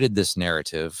created this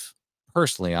narrative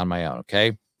personally on my own,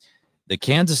 okay? the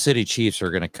Kansas City Chiefs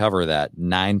are going to cover that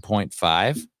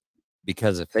 9.5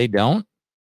 because if they don't,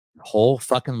 the whole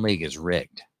fucking league is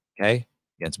rigged. Okay.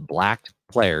 Against black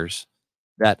players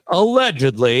that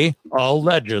allegedly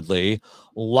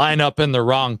line up in the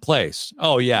wrong place.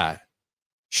 Oh yeah.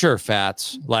 Sure,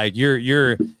 Fats. Like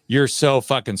you're so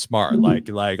fucking smart.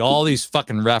 Like all these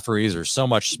fucking referees are so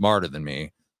much smarter than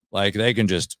me. Like they can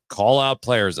just call out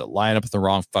players that line up in the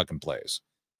wrong fucking place.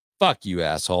 Fuck you,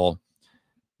 asshole.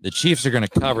 The Chiefs are going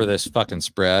to cover this fucking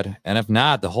spread. And if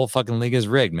not, the whole fucking league is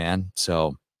rigged, man.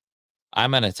 So I'm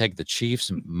going to take the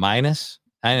Chiefs minus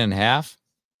 9.5.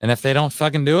 And if they don't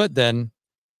fucking do it, then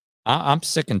I'm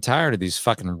sick and tired of these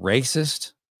fucking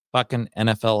racist fucking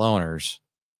NFL owners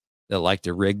that like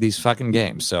to rig these fucking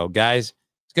games. So guys,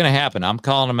 it's going to happen. I'm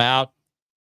calling them out.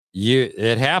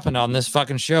 It happened on this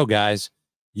fucking show, guys.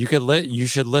 You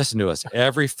should listen to us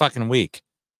every fucking week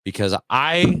because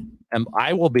I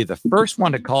will be the first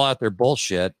one to call out their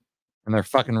bullshit and their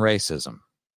fucking racism.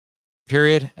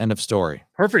 Period. End of story.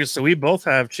 Perfect. So we both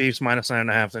have Chiefs minus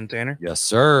 9.5 then, Tanner. Yes,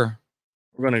 sir.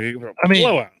 We're going to get a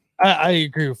blowout. I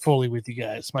agree fully with you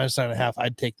guys. Minus 9.5.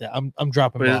 I'd take that. I'm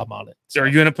dropping Bob on it. So are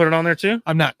you going to put it on there too?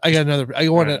 I'm not. I got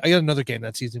another game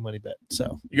that's easy money bet.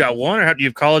 So you got one, or do you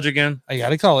have college again? I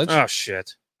got a college. Oh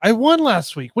shit! I won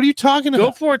last week. What are you talking about?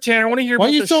 Go for it, Tanner. I want to hear. Why are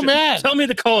you so mad? Tell me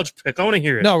the college pick. I want to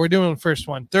hear it. No, we're doing the first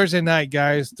one Thursday night,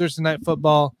 guys. Thursday night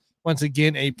football. Once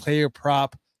again, a player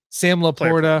prop. Sam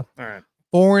Laporta. All right.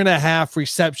 4.5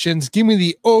 receptions. Give me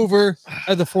the over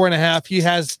at the 4.5. He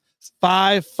has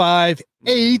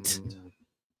 5.58.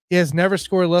 He has never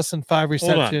scored less than 5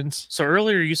 receptions. So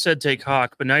earlier you said take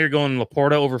Hawk, but now you're going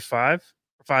Laporta over 5?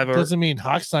 5 over. Doesn't mean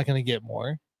Hawk's not going to get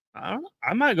more. I don't know.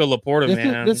 I might go Laporta,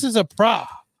 man. This is a prop.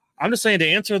 I'm just saying to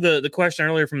answer the question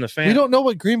earlier from the fan. We don't know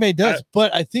what Green Bay does,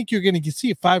 but I think you're going to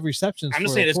see 5 receptions. I'm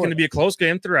just saying it's going to be a close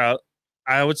game throughout.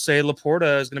 I would say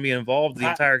Laporta is going to be involved the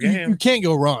entire game. You can't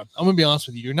go wrong. I'm going to be honest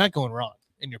with you. You're not going wrong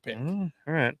in your pick. All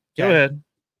right. Go ahead.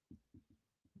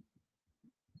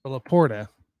 For Laporta,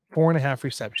 4.5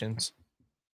 receptions.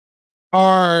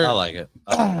 I like it.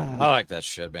 I like that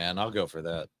shit, man. I'll go for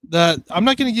that. I'm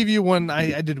not going to give you one.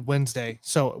 I did Wednesday.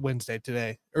 So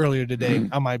earlier today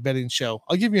on my betting show.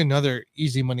 I'll give you another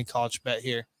easy money college bet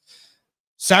here.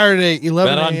 Saturday,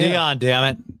 11 Bet on Dion, damn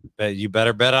it. You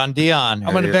better bet on Dion.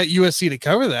 I'm going to bet USC to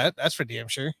cover that. That's for damn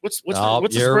sure. What's the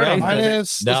spread on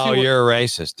that? You're a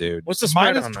racist, dude. What's the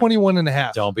spread on that?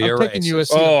 21.5. Don't be a racist.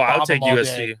 USC. Oh, I'll take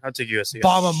USC. I'll take USC.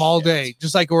 Bomb them all day,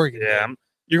 just like Oregon. Yeah.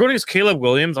 You're going against Caleb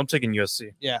Williams. I'm taking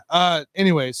USC. Yeah.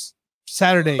 Anyways,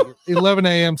 Saturday, 11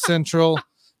 a.m. Central,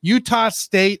 Utah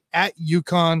State at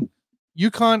UConn.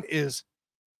 UConn is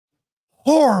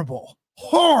horrible,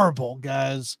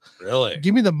 guys. Really?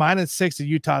 Give me the -6 at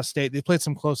Utah State. They played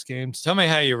some close games. Tell me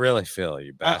how you really feel,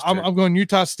 you bastard. I'm going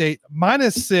Utah State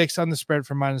 -6 on the spread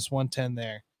for -110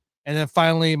 there. And then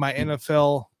finally, my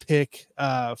NFL pick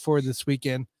for this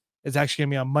weekend is actually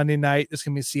going to be on Monday night. It's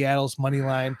going to be Seattle's money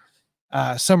line.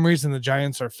 Some reason the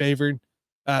Giants are favored.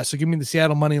 So give me the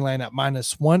Seattle money line at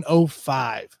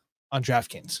 -105 on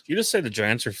DraftKings. You just say the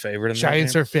Giants are favored.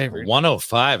 Giants are favored.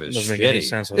 105 is doesn't shitty. make any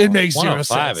sense. It makes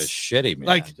 105 0 sense. is shitty, man.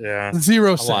 Like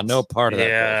 0 cents. I want no part of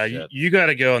that. Yeah, you got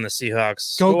to go on the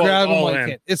Seahawks. Go grab them like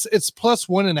it. It's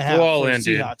 +1.5 all for in,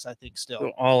 Seahawks, I think. Still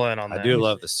go all in on that. I do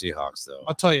love the Seahawks, though.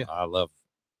 I'll tell you. I love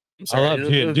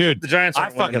dude. The Giants. I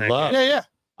fucking love. Yeah.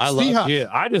 I Seahawks. love you.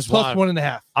 I just want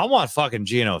 +1.5. I want fucking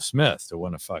Geno Smith to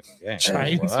win a fucking game.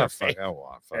 Giants I are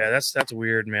want. Yeah, that's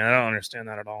weird, man. I don't understand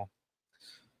that at all.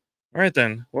 All right,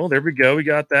 then. Well, there we go. We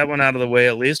got that one out of the way.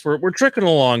 At least we're tricking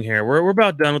along here. We're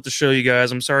about done with the show, you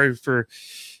guys. I'm sorry for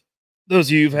those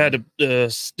of you who've had to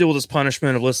deal with this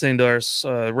punishment of listening to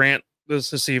our rant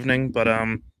this evening. But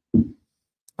I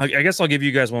guess I'll give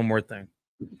you guys one more thing.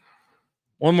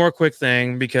 One more quick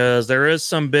thing, because there is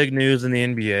some big news in the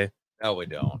NBA. No, we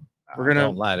don't. We're gonna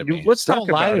don't lie to me. Let's talk don't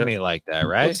about lie to it. me like that,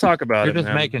 right? Let's talk about You're it. just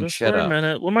man. making just shit for up. a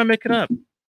minute. What am I making up?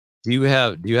 Do you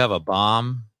have a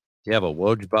bomb? Do you have a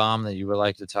Woj bomb that you would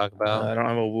like to talk about? I don't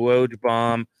have a Woj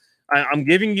bomb. I'm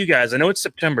giving you guys. I know it's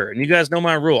September, and you guys know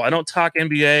my rule. I don't talk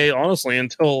NBA honestly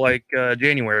until like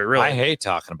January. Really, I hate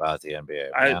talking about the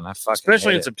NBA, man. I fucking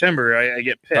especially hate in September. I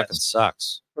get pissed. It fucking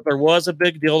sucks. But there was a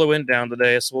big deal that went down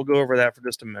today, so we'll go over that for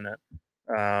just a minute.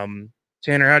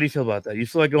 Tanner, how do you feel about that? You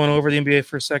feel like going over the NBA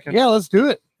for a second? Yeah, let's do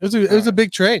it. It was a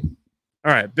big trade.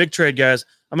 All right, big trade, guys.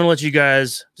 I'm going to let you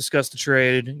guys discuss the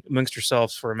trade amongst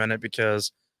yourselves for a minute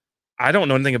because I don't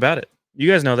know anything about it. You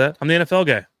guys know that. I'm the NFL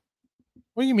guy.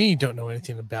 What do you mean you don't know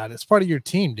anything about it? It's part of your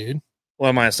team, dude. Well,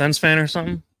 am I a Sens fan or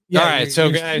something? All right,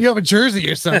 so guys, you have a jersey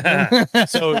or something.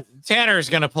 So Tanner's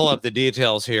going to pull up the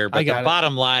details here, but the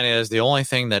bottom line is the only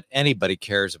thing that anybody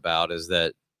cares about is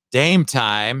that Dame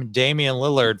time. Damian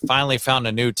Lillard finally found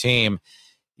a new team.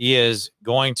 He is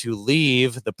going to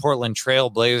leave the Portland Trail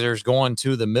Blazers, going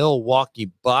to the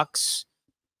Milwaukee Bucks.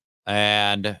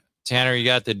 And Tanner, you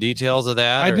got the details of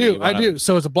that? I do.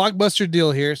 So it's a blockbuster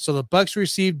deal here. So the Bucks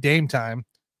received Dame time.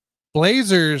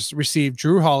 Blazers received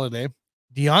Drew Holiday,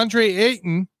 DeAndre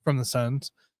Ayton from the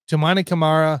Suns, Toumani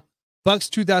Camara, Bucks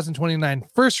 2029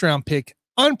 first round pick,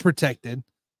 unprotected,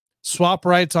 swap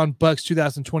rights on Bucks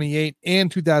 2028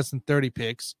 and 2030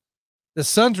 picks. The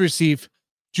Suns received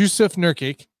Jusuf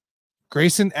Nurkic,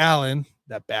 Grayson Allen,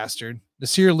 that bastard,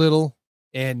 Nasir Little,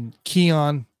 and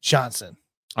Keon Johnson.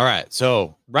 All right.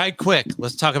 So right quick,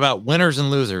 let's talk about winners and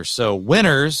losers. So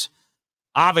winners,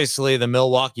 obviously the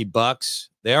Milwaukee Bucks,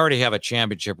 they already have a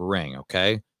championship ring.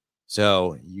 Okay.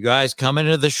 So you guys come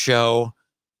into the show,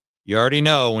 you already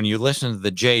know when you listen to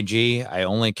the JG, I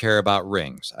only care about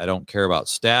rings. I don't care about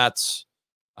stats.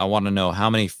 I want to know how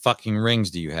many fucking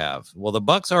rings do you have? Well, the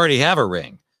Bucks already have a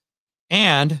ring,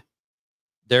 and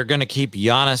they're going to keep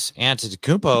Giannis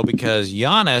Antetokounmpo because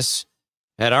Giannis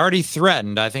had already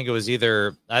threatened. I think it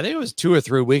was 2 or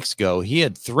 3 weeks ago. He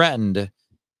had threatened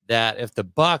that if the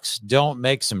Bucks don't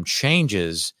make some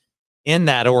changes in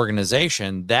that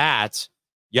organization, that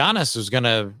Giannis was going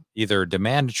to either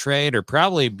demand a trade or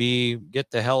probably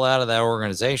get the hell out of that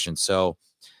organization. So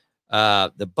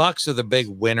the Bucks are the big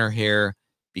winner here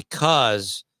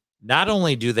because not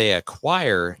only do they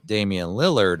acquire Damian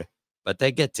Lillard, but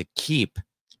they get to keep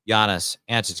Giannis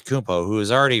Antetokounmpo, who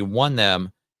has already won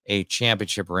them a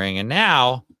championship ring. And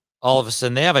now all of a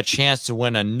sudden they have a chance to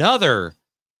win another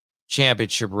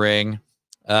championship ring.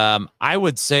 I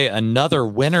would say another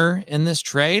winner in this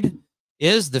trade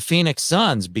is the Phoenix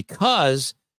Suns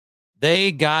because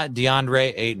they got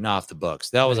DeAndre Ayton off the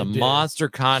books. That was a monster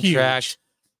contract. Huge.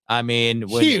 I mean,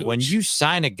 when you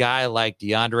sign a guy like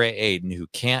DeAndre Ayton who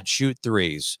can't shoot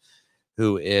threes,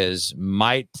 who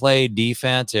might play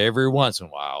defense every once in a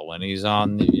while when he's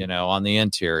on the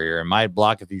interior and might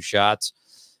block a few shots,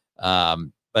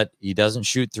 but he doesn't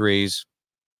shoot threes,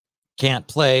 can't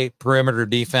play perimeter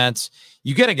defense.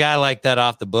 You get a guy like that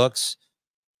off the books.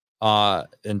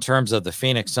 In terms of the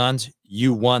Phoenix Suns,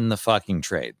 you won the fucking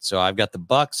trade. So I've got the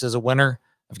Bucks as a winner.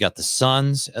 I've got the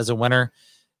Suns as a winner.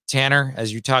 Tanner,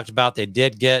 as you talked about, they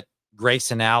did get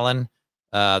Grayson Allen.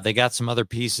 They got some other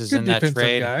pieces in that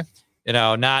trade. Guy.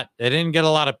 They didn't get a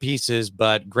lot of pieces,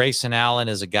 but Grayson Allen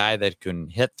is a guy that can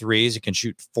hit threes. He can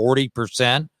shoot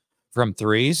 40% from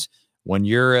threes. When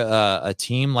you're a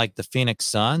team like the Phoenix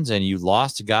Suns and you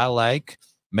lost a guy like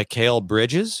Mikal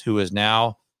Bridges, who is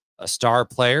now a star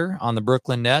player on the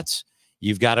Brooklyn Nets,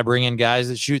 you've got to bring in guys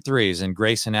that shoot threes, and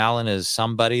Grayson Allen is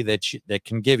somebody that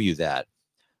can give you that.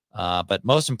 But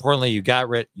most importantly, you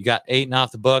got Ayton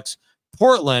off the books.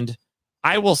 Portland,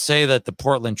 I will say that the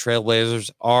Portland Trailblazers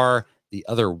are the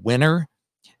other winner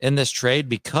in this trade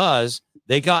because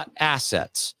they got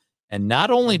assets. And not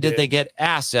only did they get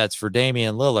assets for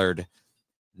Damian Lillard,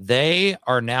 they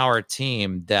are now a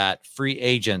team that free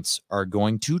agents are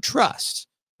going to trust.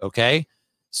 Okay.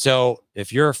 So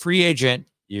if you're a free agent,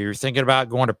 you're thinking about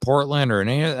going to Portland or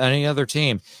any other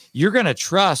team, you're going to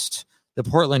trust the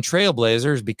Portland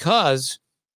Trailblazers because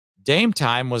Dame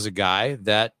Time was a guy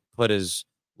that put his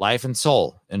life and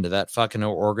soul into that fucking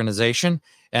organization.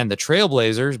 And the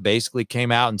Trailblazers basically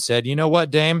came out and said, you know what,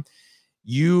 Dame,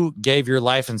 you gave your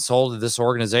life and soul to this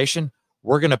organization.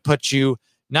 We're going to put you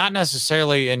not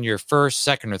necessarily in your first,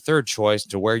 second, or third choice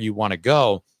to where you want to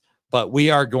go, but we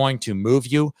are going to move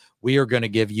you. We are going to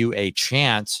give you a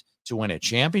chance to win a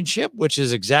championship, which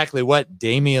is exactly what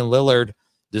Damian Lillard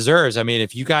deserves. I mean,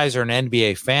 if you guys are an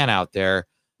NBA fan out there,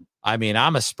 I mean,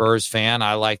 I'm a Spurs fan.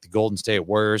 I like the Golden State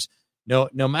Warriors. No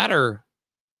matter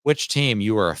which team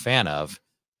you are a fan of,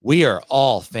 we are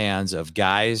all fans of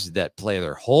guys that play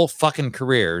their whole fucking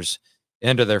careers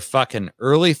into their fucking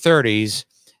early 30s.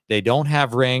 They don't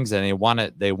have rings and they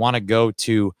want to go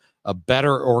to a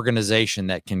better organization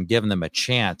that can give them a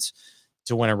chance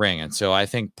to win a ring. And so I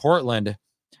think Portland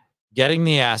getting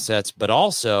the assets, but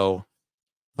also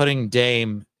putting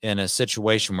Dame in a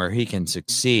situation where he can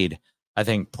succeed. I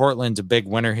think Portland's a big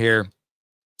winner here.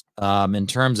 In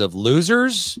terms of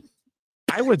losers,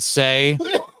 I would say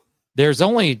there's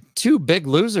only two big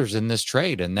losers in this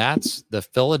trade, and that's the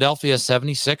Philadelphia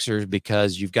 76ers,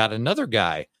 because you've got another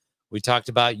guy. We talked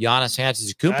about Giannis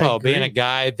Antetokounmpo being a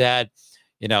guy that,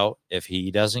 if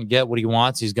he doesn't get what he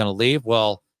wants, he's going to leave.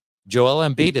 Well, Joel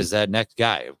Embiid is that next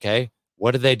guy, okay?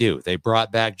 What did they do? They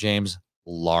brought back James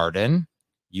Harden.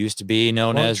 used to be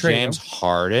known as James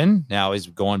Harden. Now he's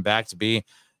going back to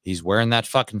he's wearing that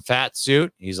fucking fat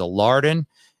suit. He's a Larden.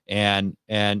 And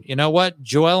you know what?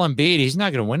 Joel Embiid, he's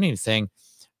not going to win anything.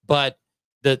 But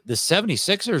the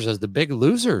 76ers is the big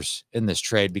losers in this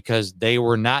trade because they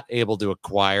were not able to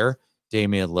acquire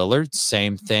Damian Lillard.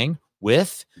 Same thing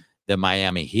with the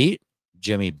Miami Heat.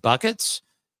 Jimmy Buckets.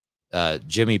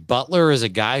 Jimmy Butler is a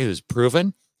guy who's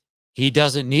proven he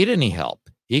doesn't need any help.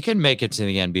 He can make it to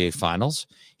the NBA Finals.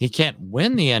 He can't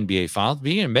win the NBA Finals, but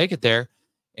he can make it there.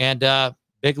 And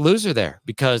big loser there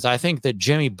because I think that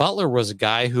Jimmy Butler was a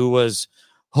guy who was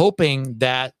hoping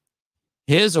that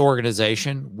his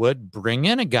organization would bring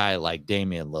in a guy like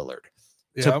Damian Lillard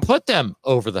to put them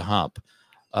over the hump.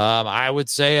 I would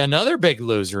say another big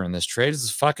loser in this trade is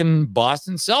the fucking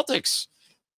Boston Celtics.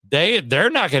 They're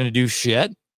not going to do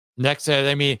shit.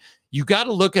 I mean, you got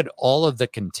to look at all of the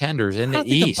contenders in the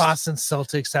East. The Boston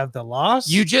Celtics have the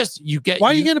loss. Why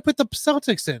are you going to put the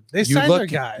Celtics in? They signed their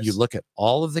guys. You look at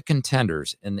all of the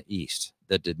contenders in the East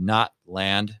that did not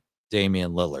land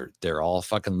Damian Lillard. They're all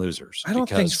fucking losers. I don't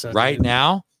think so. Right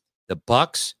now, the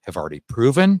Bucks have already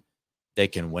proven they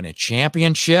can win a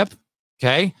championship.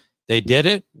 Okay. They did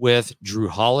it with Drew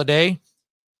Holiday.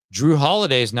 Drew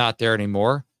Holiday is not there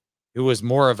anymore. Who was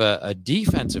more of a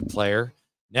defensive player.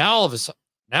 Now all of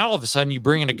a sudden you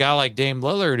bring in a guy like Dame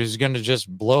Lillard who's going to just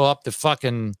blow up the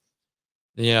fucking,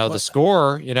 the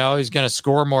score. He's going to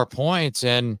score more points,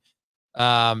 and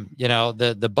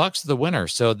the Bucks are the winner.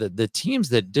 So the teams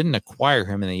that didn't acquire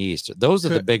him in the East, those are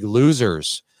the big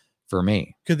losers for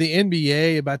me. Could the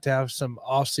NBA about to have some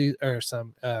offseason or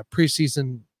some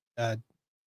preseason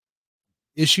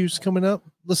issues coming up?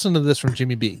 Listen to this from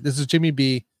Jimmy B. This is Jimmy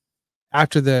B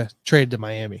after the trade to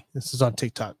Miami. This is on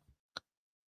TikTok.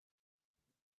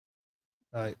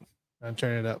 All right, I'm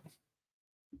turning it up.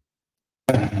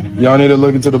 Y'all need to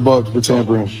look into the Bucks for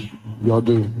tampering. Y'all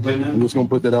do. I'm just gonna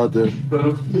put that out there.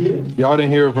 Y'all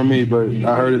didn't hear it from me, but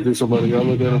I heard it through somebody. Y'all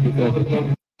look at it for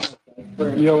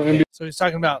tampering. So he's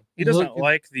talking about he doesn't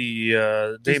like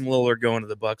the Dame Lillard going to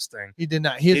the Bucks thing. He did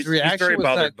not. His reaction was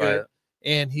not good, it.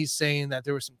 And he's saying that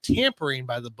there was some tampering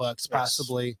by the Bucks,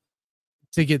 possibly,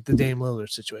 to get the Dame Lillard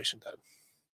situation done.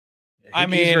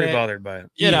 He's very bothered by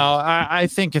it. I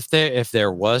think if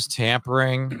there was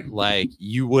tampering, like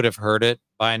you would have heard it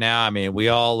by now. I mean, we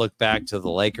all look back to the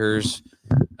Lakers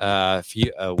quite a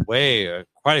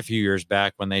few years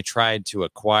back when they tried to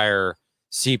acquire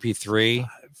CP3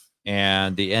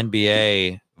 and the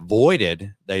NBA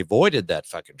voided that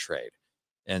fucking trade.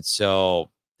 And so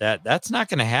that's not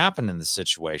going to happen in this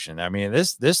situation. I mean,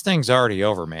 this thing's already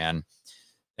over, man.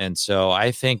 And so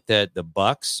I think that the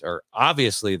Bucks are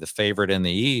obviously the favorite in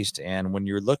the East. And when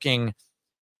you're looking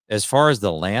as far as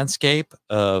the landscape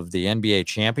of the NBA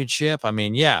championship, I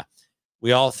mean, yeah,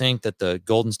 we all think that the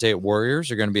Golden State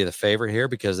Warriors are going to be the favorite here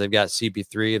because they've got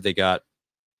CP3. They got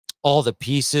all the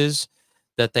pieces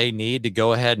that they need to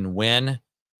go ahead and win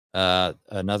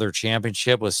another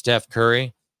championship with Steph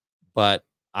Curry. But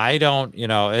I don't,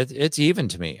 it's even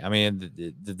to me. I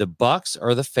mean, the Bucks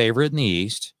are the favorite in the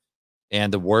East.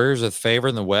 And the Warriors are the favorite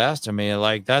in the West. I mean,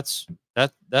 like that's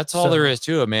all there is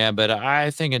to it, man. But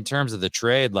I think in terms of the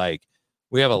trade, like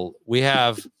we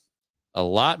have a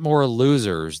lot more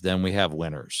losers than we have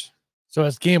winners. So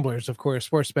as gamblers, of course,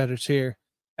 sports bettors here,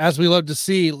 as we love to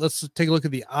see, let's take a look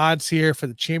at the odds here for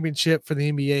the championship for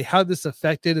the NBA. How this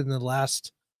affected in the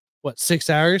last 6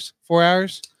 hours, 4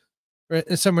 hours,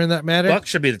 right? Somewhere in that matter. Bucks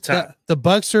should be the top. The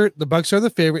Bucks are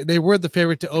the favorite. They were the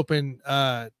favorite to open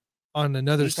on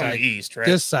another side, the East, right?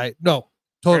 This side, no,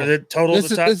 total. This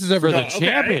is for the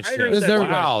championship.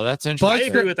 Wow, that's interesting. I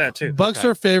agree with that too. Bucks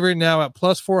are favored now at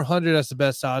plus 400. That's the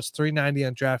best odds. 390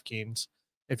 on DraftKings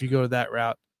if you go that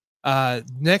route.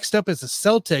 Next up is the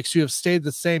Celtics, who have stayed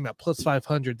the same at plus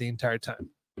 500 the entire time.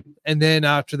 And then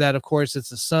after that, of course, it's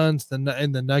the Suns and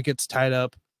the Nuggets tied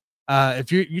up.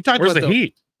 If you talk about the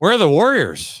Heat, where are the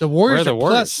Warriors? The Warriors are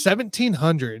plus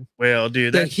 1,700. Well,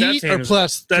 dude, the Heat are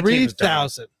plus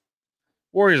 3,000.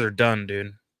 Warriors are done,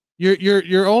 dude.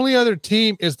 Your only other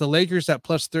team is the Lakers at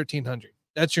plus 1,300.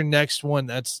 That's your next one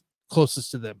that's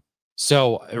closest to them.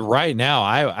 So right now,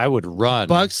 I would run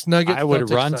Bucks, Nuggets. I would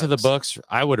run to the books.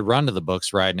 I would run to the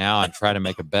books right now and try to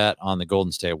make a bet on the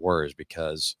Golden State Warriors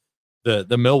because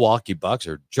the Milwaukee Bucks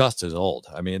are just as old.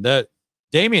 I mean, that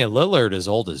Damian Lillard is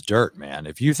old as dirt, man.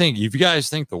 If you guys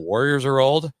think the Warriors are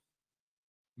old,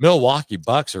 Milwaukee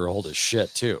Bucks are old as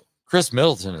shit too. Chris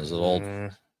Middleton is an old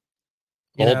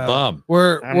bum.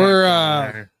 We're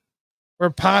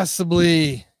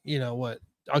possibly,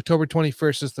 October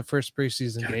 21st is the first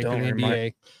preseason game for the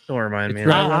NBA. Don't remind me.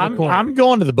 I'm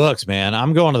going to the Bucks, man.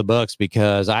 I'm going to the Bucks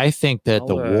because I think that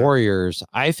the Warriors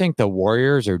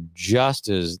are just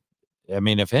as, I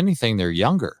mean, if anything, they're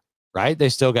younger, right? They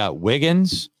still got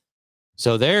Wiggins.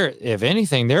 So if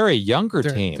anything, they're a younger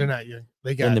team. They're not young.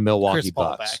 They got in the Milwaukee Chris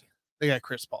Paul Bucks. back. They got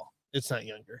Chris Paul. It's not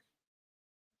younger.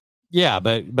 Yeah,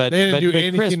 but they didn't do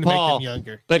anything Chris to Paul, make them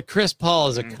younger. But Chris Paul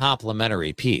is a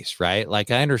complimentary piece, right?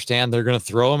 Like I understand they're going to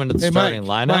throw him into the starting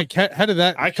lineup. Mike, how did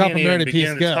that complimentary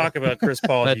piece go? Talk about Chris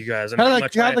Paul to you guys. How did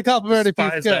the complimentary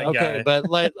piece go? Okay, but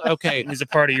he's a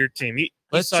part of your team.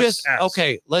 Let's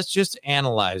just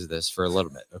analyze this for a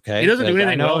little bit. Okay, he doesn't do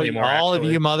anything well anymore. All of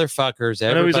you motherfuckers,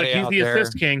 everybody he's out the there,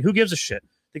 assist king. Who gives a shit?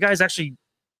 The guy's actually.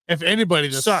 If anybody,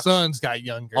 the sucks. Suns got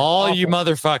younger. All you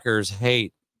motherfuckers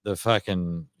hate the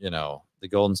fucking, the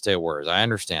Golden State Warriors. I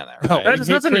understand that. Right? That has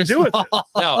nothing to do with it.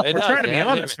 No, we're trying to be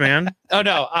honest, man. Oh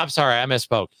no, I'm sorry, I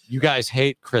misspoke. You guys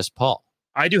hate Chris Paul.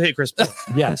 I do hate Chris Paul.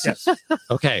 Yes.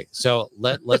 Okay, so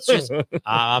let's just.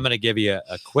 I'm going to give you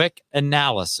a quick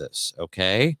analysis.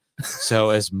 Okay, so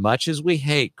as much as we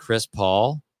hate Chris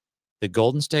Paul, the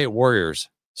Golden State Warriors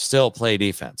still play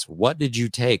defense. What did you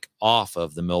take off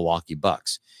of the Milwaukee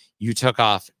Bucks? You took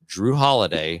off Drew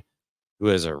Holiday, who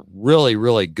is a really,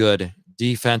 really good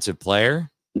defensive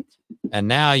player. And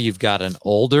now you've got an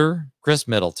older Chris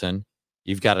Middleton.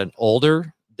 You've got an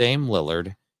older Dame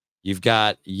Lillard. You've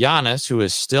got Giannis, who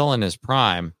is still in his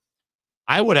prime.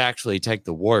 I would actually take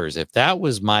the Warriors. If that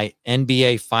was my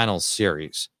NBA Finals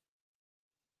series,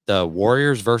 the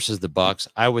Warriors versus the Bucks,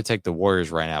 I would take the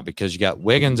Warriors right now because you got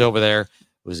Wiggins over there,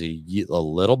 who's a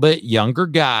little bit younger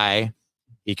guy.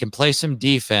 He can play some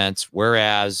defense,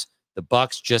 whereas the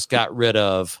Bucks just got rid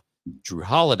of Drew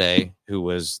Holiday, who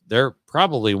was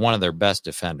probably one of their best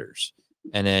defenders.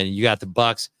 And then you got the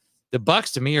Bucks. The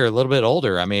Bucks to me are a little bit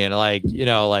older. I mean, like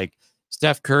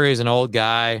Steph Curry is an old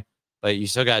guy, but you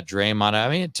still got Draymond. I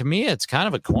mean, to me, it's kind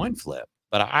of a coin flip.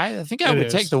 But I think I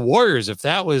would take the Warriors if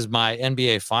that was my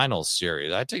NBA Finals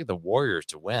series. I'd take the Warriors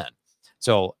to win.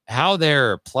 So how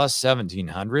they're plus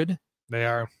 1,700? They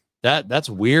are. That's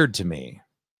weird to me.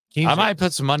 I might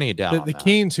put some money down. The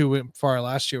Kings, who went far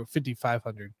last year, were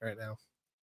 5,500 right now.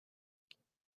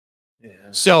 Yeah.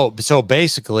 So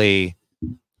basically,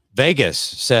 Vegas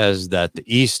says that the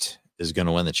East is going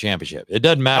to win the championship. It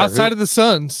doesn't matter outside of the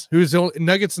Suns, who's the only,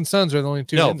 Nuggets and Suns are the only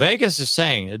two. No, Vegas is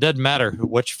saying it doesn't matter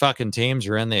which fucking teams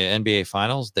are in the NBA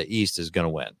Finals. The East is going to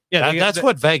win. Yeah, that's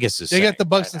what Vegas is saying. They got the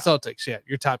Bucks and Celtics. Yeah,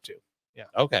 your top two. Yeah.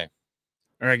 Okay.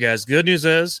 All right, guys. Good news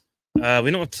is we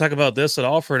don't have to talk about this at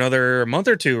all for another month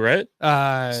or two, right?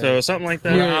 So something like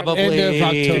that. Probably.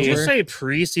 Did you say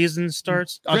preseason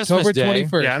starts? October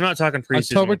 21st. Yeah, I'm not talking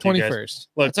preseason. October 21st.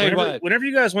 Look, whenever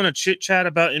you guys want to chit chat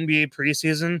about NBA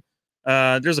preseason,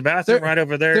 there's a bathroom right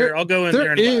over there. I'll go in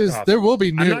there. There will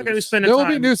be news. I'm not going to be spending time. There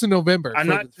will be news in November. I'm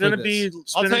not going to be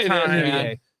spending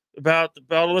time about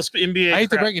all this NBA. I hate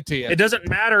to break it to you. It doesn't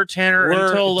matter, Tanner,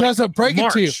 until it doesn't break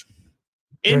March. It to you.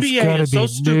 NBA is so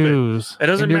stupid. It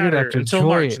doesn't matter until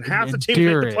March. And half the teams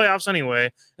make the playoffs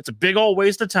anyway. It's a big old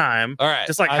waste of time. All right.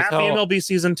 Just like half the MLB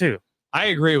season too. I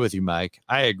agree with you, Mike.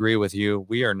 I agree with you.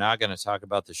 We are not going to talk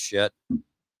about the shit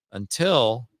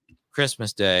until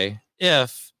Christmas Day.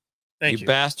 If you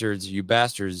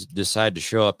bastards decide to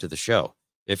show up to the show.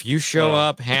 If you show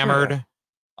up hammered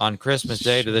on Christmas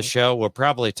Day to the show, we'll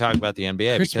probably talk about the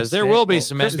NBA because there will be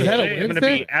some NBA. I'm going to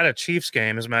be at a Chiefs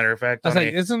game, as a matter of fact.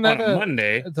 Isn't that a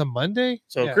Monday? It's a Monday.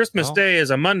 So Christmas Day is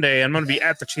a Monday. I'm going to be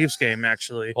at the Chiefs game,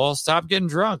 actually. Well, stop getting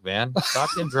drunk, man. Stop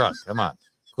getting drunk. Come on,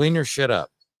 clean your shit up.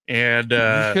 And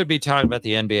you could be talking about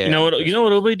the NBA. You know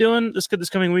what we'll be doing this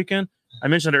coming weekend? I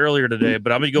mentioned it earlier today,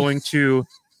 but I'll be going to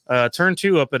turn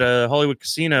 2 up at a Hollywood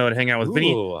casino and hang out with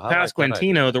Vinny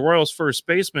Pasquantino, the Royals' first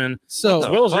baseman. So, as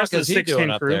well as the rest of the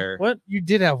 16 crew. There? What? You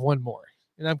did have one more,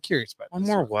 and I'm curious about one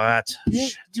more. What?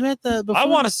 You had the. I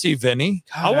want to see Vinny.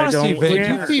 I want to see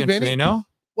Vinny.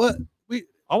 What?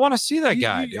 I want to see that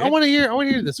guy. I want to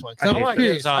hear this one. I'm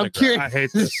curious. I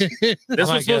hate this. This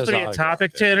was supposed to be a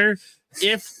topic, Tanner.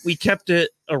 If we kept it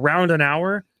around an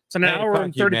hour. It's an hour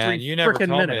and 33 freaking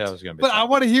minutes. But I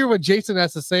want to hear what Jason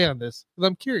has to say on this because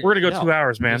I'm curious. We're going to go 2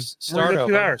 hours, man. Start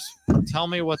 2 hours. Tell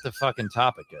me what the fucking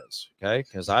topic is, okay?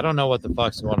 Because I don't know what the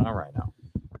fuck's going on right now.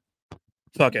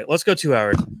 Fuck it. Let's go 2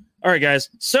 hours. All right, guys.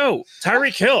 So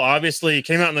Tyreek Hill obviously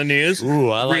came out in the news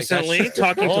recently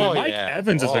talking to Mike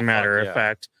Evans, as a matter of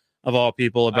fact, of all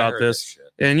people, about this.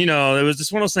 And, it was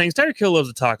just one of those things. Tyreek Hill loves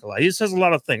to talk a lot. He says a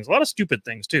lot of things, a lot of stupid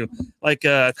things, too, like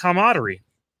camaraderie.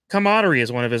 Camaraderie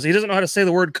is one of his. He doesn't know how to say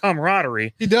the word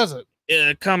camaraderie. He doesn't.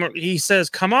 He says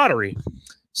camaraderie.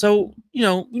 So,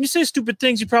 when you say stupid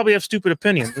things, you probably have stupid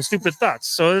opinions and stupid thoughts.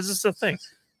 So this is the thing.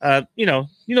 You know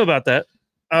about that.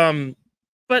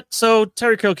 But so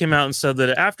Tyreek Hill came out and said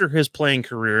that after his playing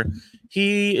career,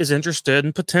 he is interested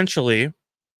in potentially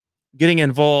getting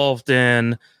involved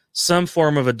in some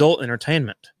form of adult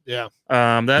entertainment. Yeah.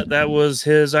 That was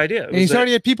his idea. And he's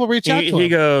already had people reach out to him. He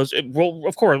goes, well,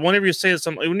 of course, whenever you say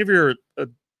something, whenever you're a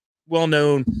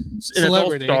well-known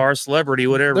celebrity,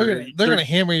 whatever, they're going to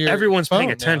hammer your everyone's phone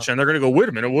paying attention. They're going to go, wait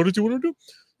a minute, what did you want to do?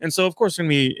 And so, of course, going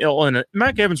to be and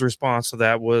Mac Evans' response to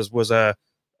that was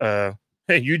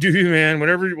hey, you do you, man.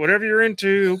 Whatever you're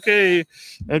into. Okay,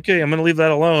 I'm going to leave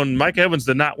that alone. Mike Evans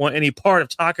did not want any part of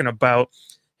talking about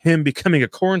him becoming a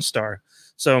corn star.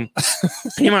 So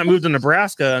he might move to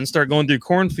Nebraska and start going through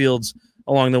cornfields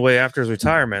along the way after his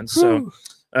retirement. So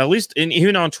at least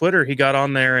even on Twitter, he got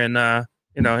on there and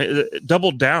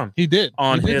doubled down. He did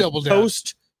on his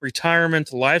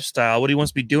post-retirement lifestyle, what he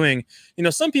wants to be doing.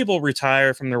 Some people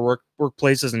retire from their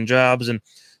workplaces and jobs, and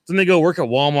then they go work at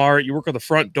Walmart. You work at the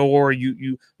front door.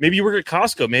 Maybe you work at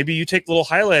Costco. Maybe you take the little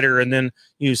highlighter and then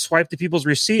you swipe the people's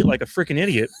receipt like a freaking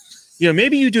idiot.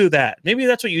 Maybe you do that. Maybe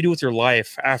that's what you do with your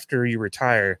life after you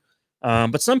retire.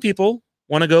 But some people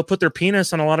want to go put their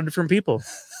penis on a lot of different people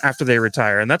after they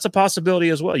retire, and that's a possibility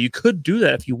as well. You could do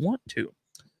that if you want to.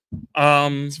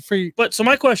 But so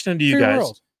my question to you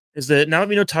guys is that now that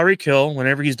we know Tyreek Hill,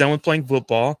 whenever he's done with playing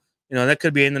football, that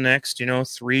could be in the next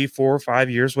 3, 4, 5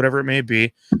 years, whatever it may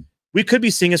be, we could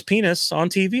be seeing his penis on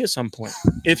TV at some point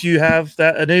if you have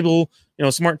that enable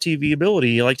smart TV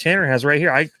ability like Tanner has right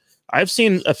here. I've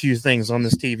seen a few things on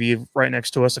this TV right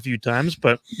next to us a few times,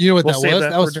 but you know what that was?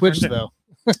 That was Twitch, though.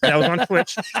 That was on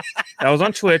Twitch. That was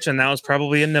on Twitch, and that was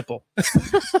probably a nipple.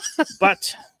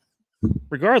 But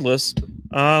regardless,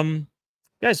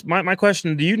 guys, my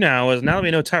question to you now is, now that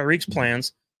we know Tyreek's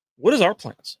plans, what is our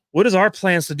plans? What is our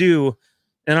plans to do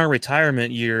in our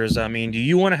retirement years? I mean, do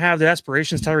you want to have the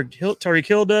aspirations Tyreek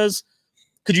Hill does?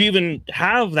 Could you even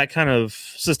have that kind of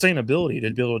sustainability to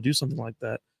be able to do something like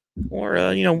that? Or,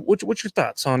 what's your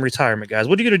thoughts on retirement, guys?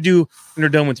 What are you going to do when you're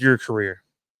done with your career?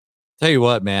 Tell you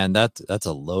what, man, that's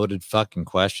a loaded fucking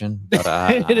question.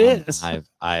 But it is.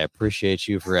 I appreciate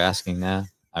you for asking that.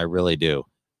 I really do.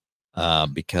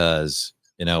 Because,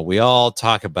 we all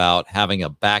talk about having a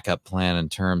backup plan in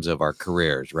terms of our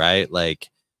careers, right? Like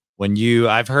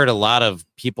I've heard a lot of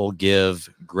people give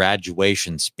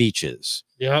graduation speeches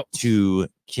to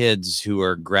kids who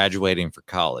are graduating for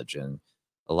college, and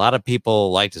a lot of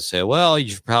people like to say, well, you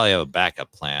should probably have a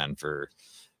backup plan for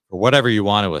whatever you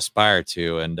want to aspire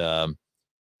to. And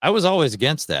I was always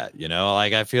against that.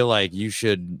 I feel like you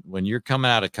should, when you're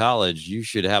coming out of college, you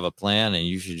should have a plan, and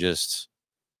you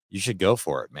should go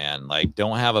for it, man. Like,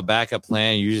 don't have a backup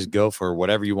plan. You just go for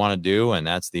whatever you want to do, and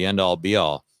that's the end all be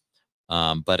all.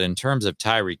 But in terms of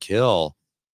Tyreek Hill,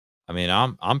 I mean,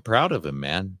 I'm proud of him,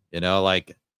 man.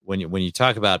 Like when you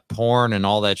talk about porn and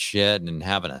all that shit and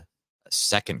having a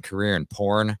second career in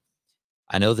porn,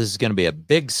 I know this is going to be a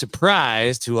big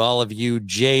surprise to all of you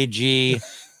JG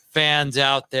fans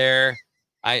out there.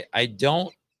 I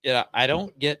don't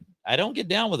get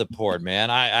down with the porn, man.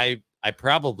 I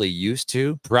probably used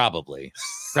to back in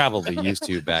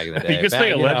the day. You can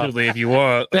say allegedly if you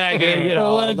want.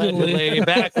 Allegedly,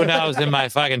 back when I was in my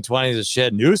fucking 20s and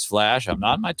shit. Newsflash, I'm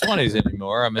not in my 20s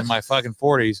anymore. I'm in my fucking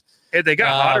 40s. Hey, they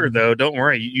got hotter though. Don't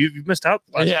worry, you missed out.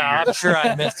 I'm sure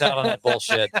I missed out on that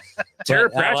bullshit. Tara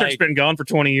Pratchett's been gone for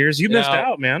 20 years. You missed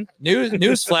out, man.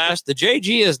 Newsflash: the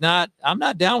JG is not. I'm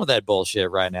not down with that bullshit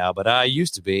right now, but I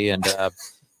used to be. And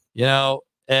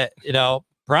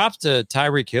props to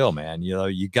Tyreek Hill, man.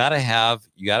 You gotta have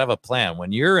a plan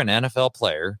when you're an NFL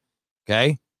player.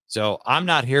 Okay, so I'm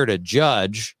not here to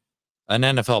judge an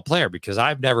NFL player because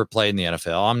I've never played in the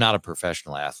NFL. I'm not a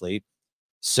professional athlete.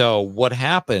 So what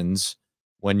happens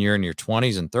when you're in your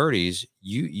 20s and 30s,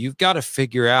 you've got to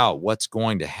figure out what's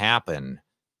going to happen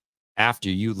after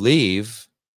you leave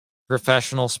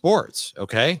professional sports,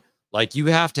 okay? Like, you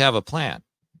have to have a plan.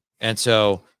 And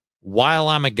so while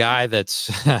I'm a guy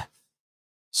that's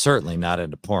certainly not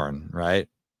into porn, right?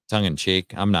 Tongue in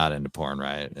cheek, I'm not into porn,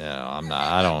 right? I'm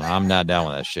not down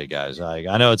with that shit, guys. Like,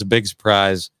 I know it's a big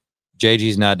surprise.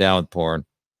 JG's not down with porn.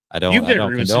 You've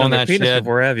never even seen a penis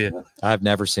before, have you? I've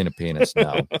never seen a penis.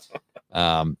 No.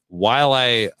 While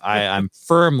I'm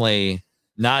firmly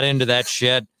not into that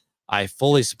shit, I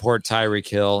fully support Tyreek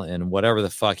Hill and whatever the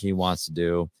fuck he wants to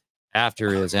do after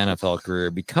his NFL career,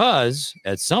 because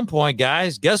at some point,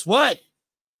 guys, guess what?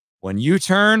 When if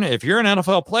you're an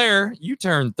NFL player, you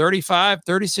turn 35,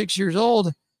 36 years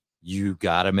old, you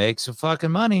got to make some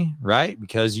fucking money, right?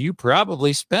 Because you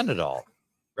probably spend it all,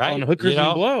 right? On hookers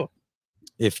and blow.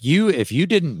 if you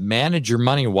didn't manage your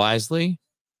money wisely,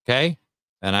 okay.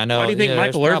 And I know. Why do you think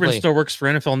Michael Irvin still works for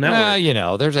NFL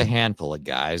Network? There's a handful of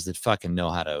guys that fucking know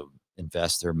how to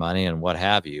invest their money and what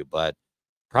have you, but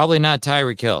probably not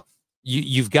Tyreek Hill.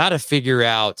 You've got to figure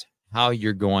out how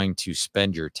you're going to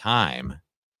spend your time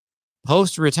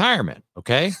post-retirement,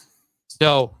 okay?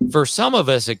 So for some of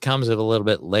us, it comes a little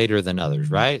bit later than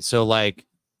others, right? So like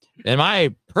in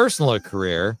my personal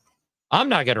career, I'm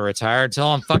not going to retire until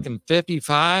I'm fucking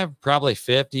 55, probably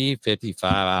 50,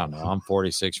 55. I don't know. I'm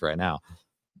 46 right now.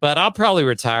 But I'll probably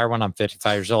retire when I'm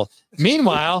 55 years old.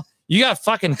 Meanwhile, you got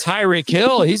fucking Tyreek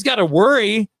Hill. He's got to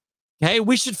worry. Okay,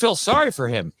 we should feel sorry for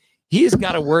him. He's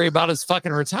got to worry about his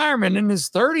fucking retirement in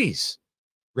his 30s,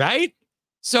 right?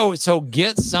 So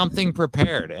get something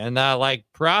prepared. And like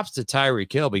props to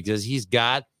Tyreek Hill because he's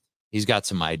got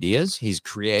some ideas. He's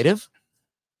creative.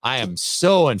 I am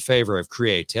so in favor of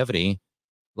creativity.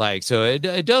 Like, so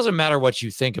it doesn't matter what you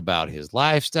think about his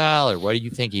lifestyle or what do you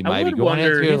think he might be going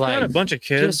into. He's like got a bunch of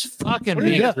kids. Just fucking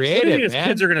be creative, what do you think his man.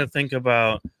 kids are going to think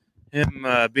about him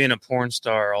being a porn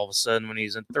star all of a sudden when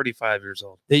he's 35 years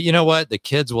old? You know what? The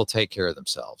kids will take care of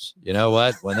themselves. You know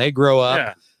what? When they grow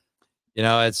up,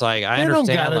 it's like I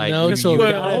understand.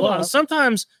 Like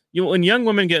sometimes when young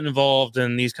women get involved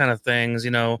in these kind of things,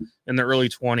 in their early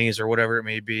 20s or whatever it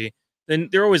may be, then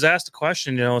they're always asked the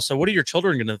question, so what are your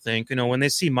children going to think? When they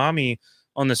see mommy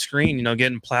on the screen,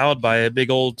 getting plowed by a big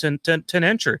old 10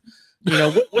 incher,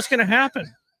 what's going to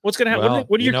happen? What's going to happen? Well,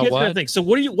 what are your kids going to think? So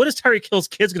what is Tyreek Hill's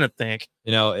kids going to think?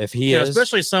 If he is,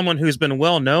 especially someone who's been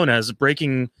well known as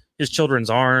breaking his children's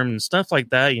arm and stuff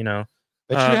like that,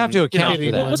 But you have to account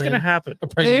for that. What's going to happen?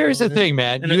 Here's the thing,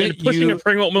 man. And pushing a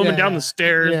pregnant woman down the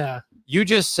stairs. Yeah. You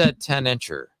just said 10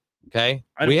 incher. Okay.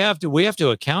 We have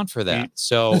to account for that.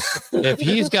 So if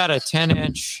he's got a 10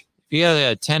 inch, if he has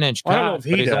a 10 inch cock,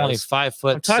 but he's only 5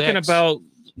 foot. I'm talking about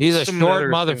he's a short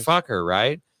motherfucker,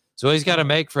 right? So he's got to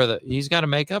make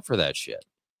up for that shit.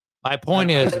 My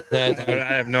point is that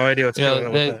I have no idea what's going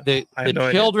on with that.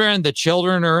 The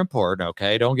children are important.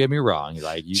 Okay. Don't get me wrong.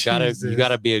 Like you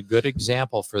gotta be a good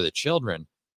example for the children.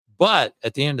 But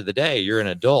at the end of the day, you're an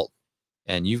adult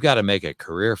and you've got to make a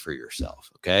career for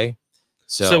yourself. Okay.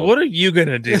 So what are you going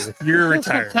to do if you're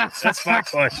retired? That's my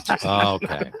question.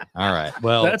 Okay. All right.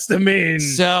 Well, that's the main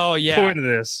point of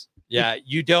this. Yeah,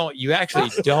 you guys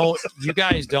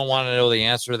don't want to know the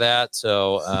answer to that.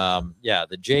 So,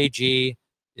 the JG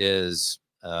is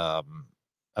a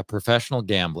professional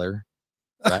gambler,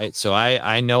 right? So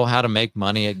I know how to make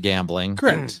money at gambling.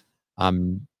 Correct.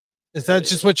 Is that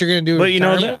just what you're going to do? But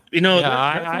I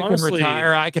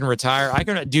can retire. I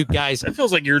can do, guys. It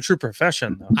feels like you're a true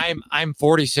profession, though. I'm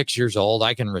 46 years old.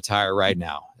 I can retire right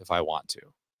now if I want to.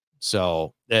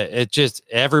 So it just,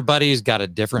 everybody's got a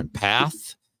different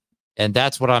path. And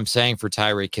that's what I'm saying for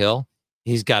Tyreek Hill.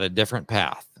 He's got a different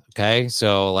path. Okay.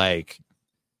 So like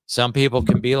some people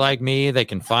can be like me. They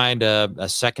can find a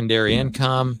secondary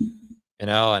income,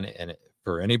 and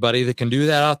for anybody that can do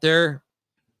that out there,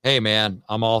 hey man,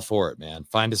 I'm all for it, man.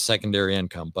 Find a secondary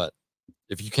income. But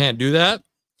if you can't do that,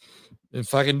 then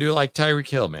fucking do like Tyreek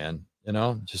Hill, man.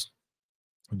 Just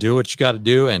do what you got to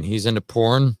do. And he's into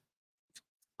porn.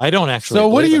 I don't actually. So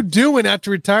what are you doing after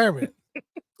retirement?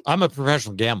 I'm a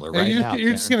professional gambler right now.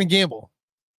 You're just going to gamble.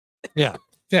 Yeah.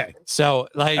 Okay. So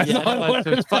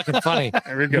it's fucking funny.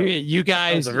 There we go. You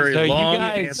guys,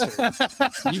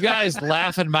 you guys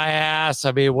laughing my ass.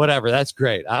 I mean, whatever. That's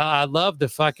great. I love the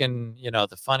fucking,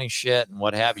 the funny shit and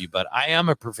what have you, but I am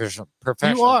a professional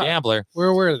gambler. We're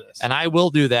aware of this. And I will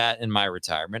do that in my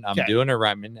retirement. I'm doing it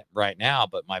right now.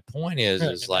 But my point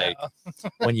is like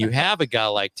when you have a guy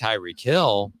like Tyreek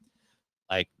Hill,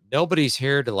 like nobody's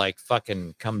here to like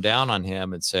fucking come down on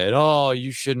him and say, oh,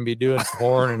 you shouldn't be doing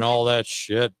porn and all that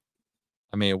shit.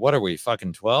 I mean, what are we,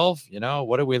 fucking 12?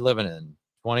 What are we living in?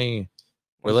 20?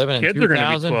 We're living in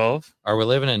 2000? Are we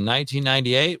living in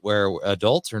 1998 where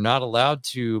adults are not allowed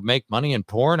to make money in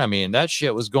porn? I mean, that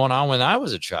shit was going on when I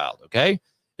was a child, okay?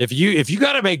 If you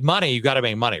got to make money, you got to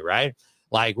make money, right?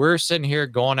 Like we're sitting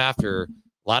here a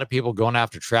lot of people going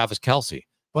after Travis Kelce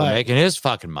for making his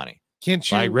fucking money.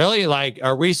 Can't you? Like, really? Like,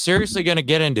 are we seriously going to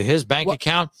get into his bank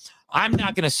account? I'm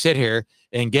not going to sit here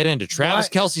and get into Travis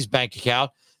Kelce's bank account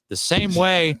the same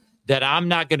way that I'm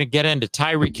not going to get into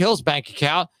Tyreek Hill's bank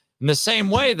account in the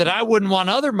same way that I wouldn't want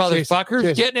other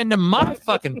motherfuckers getting into my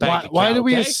fucking bank account. Why do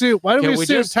we assume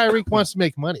Tyreek wants to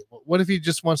make money? What if he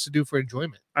just wants to do for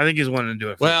enjoyment? I think he's wanting to do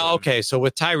it. Okay. So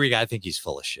with Tyreek, I think he's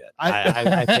full of shit.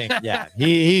 I think,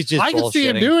 he's just. I can see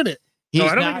him doing it. He's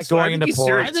not going into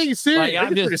porn. I think he's serious.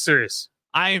 I'm pretty serious.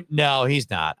 No, he's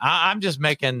not. I'm just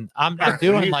making. I'm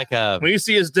doing like a. When you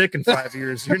see his dick in 5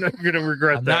 years, you're not going to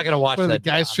regret I'm that. not going to watch When that. the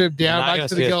guy stripped down, I'm not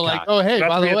going to go like, cock. oh, hey, Not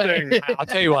by to the be a way. thing. I'll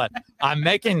tell you what. I'm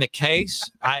making the case.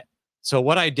 So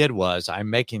what I did was I'm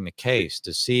making the case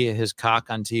to see his cock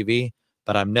on TV,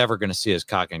 but I'm never going to see his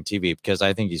cock on TV because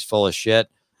I think he's full of shit.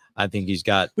 I think he's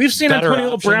got. We've seen better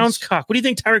Antonio options. Brown's cock. What do you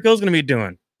think Tyreek Hill's going to be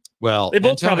doing? Well, They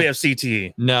both probably have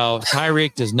CTE. No,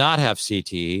 Tyreek does not have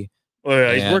CTE. Oh,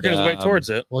 yeah, he's And, working his way towards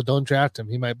it. Well, don't draft him.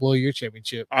 He might blow your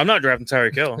championship. I'm not drafting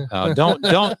Tyreek Hill.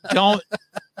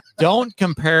 Don't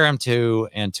compare him to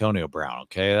Antonio Brown.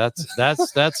 Okay,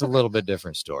 that's a little bit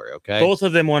different story. Okay, Both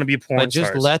of them want to be porn but just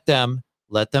stars.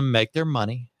 let them make their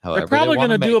money. However, They're probably going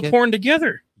to do a porn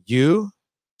together. You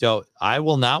don't. I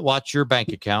will not watch your bank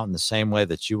account in the same way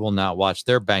that you will not watch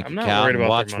their bank I'm not account worried and about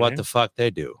watch their what money. the fuck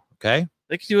they do. Okay,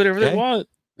 They can do whatever Okay. they want.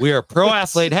 we are pro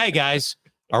athlete. Hey guys,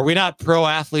 are we not pro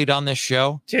athlete on this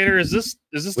show? Tater, is this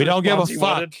We the don't give a response you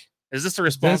fuck. wanted? Is this the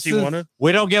response This you is- wanted?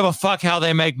 We don't give a fuck how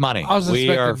they make money. I was we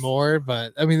expecting are more,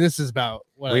 but I mean, this is about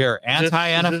what we are Is this what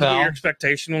your anti-NFL.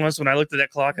 expectation was when I looked at that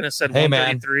clock and it said Hey, man.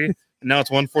 133, and now it's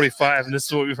 145, and this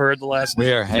is what we've heard the last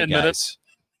We are 10 hey minutes.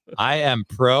 guys. I am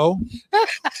pro.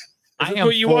 Is this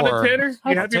what you wanted, Tater? You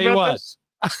I'll happy tell you about what. this?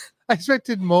 I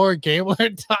expected more gambler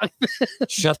talk.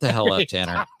 Shut the hell up,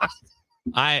 Tanner.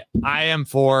 I am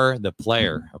for the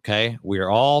player. Okay, we are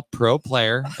all pro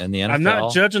player in the NFL. I'm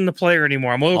not judging the player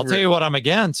anymore. I'm over I'll tell it. you what I'm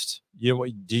against. Do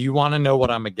you want to know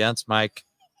what I'm against, Mike?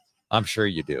 I'm sure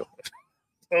you do.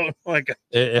 Oh my God.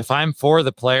 If I'm for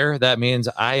the player, that means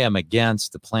I am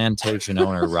against the plantation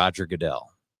owner, Roger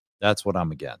Goodell. That's what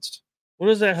I'm against. What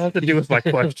does that have to do with my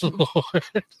question? Lord.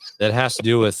 That has to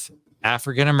do with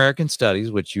African American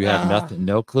studies, which you have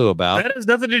no clue about. That has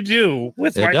nothing to do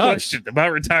with It my does. question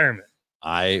about retirement.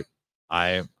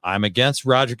 I'm against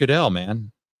Roger Goodell,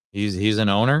 man. He's an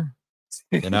owner.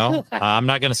 You know, I'm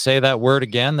not going to say that word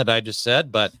again that I just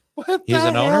said, but What He's the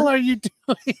an hell owner? are you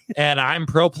doing? and I'm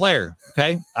pro player.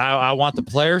 Okay, I want the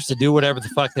players to do whatever the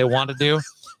fuck they want to do.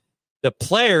 The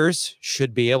players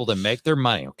should be able to make their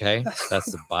money. Okay,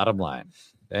 that's the bottom line.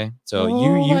 Okay, so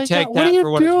Oh you my take God, what are that you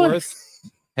for what doing? it's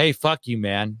worth. Hey, fuck you,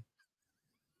 man.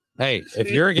 Hey, if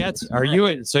you're against, are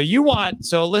you? So you want?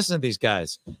 So listen to these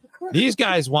guys. These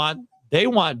guys want. They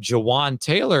want Jawan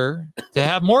Taylor to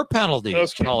have more penalties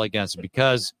Okay. called against him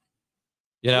because,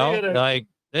 you know, We're gonna- like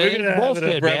We're it's gonna have a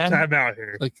bullshit, rough man. timeout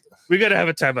here. Like- We got to have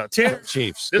a timeout. Tater,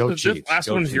 Chiefs, this, go is, Chiefs. this last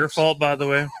go one's your Chiefs. fault, by the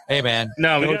way. Hey, man.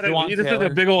 No, Go Jawan this is a Taylor.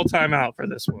 big old timeout for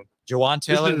this one. Jawan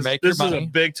Taylor, make your This is a money.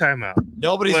 big timeout.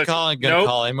 Nobody's Look, gonna nope,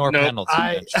 call any more nope.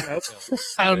 penalties. Nope.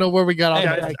 I don't know where we got Hey,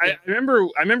 off. Guys, I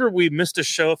remember we missed a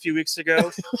show a few weeks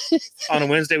ago on a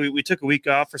Wednesday. We took a week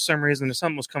off for some reason.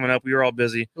 Something was coming up. We were all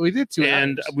busy, We did 2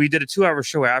 and hours. we did a 2-hour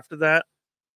show after that.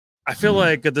 I feel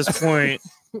like at this point,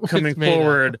 coming It's made up.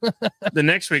 forward, the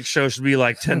next week's show should be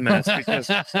like 10 minutes because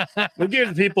we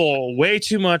give people way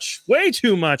too much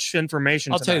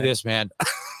information. I'll tell you tonight. this, man.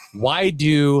 Why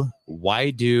do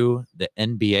the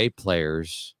NBA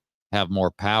players have more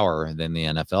power than the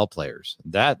NFL players?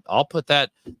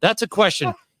 That's a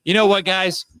question. You know what,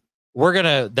 guys?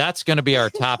 That's gonna be our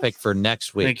topic for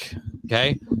next week.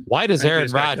 Okay. Why does Aaron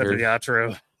The Rodgers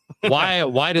outro. why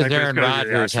does Like, Aaron it's gonna be the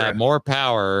Rodgers have outro. more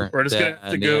power We're just than gonna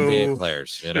have to the go- NBA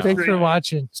players? You know? Thanks for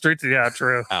watching. Straight to the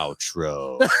outro.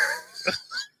 Outro.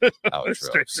 Outro.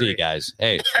 Straight See you to- guys.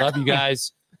 Hey, love you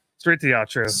guys. Straight to the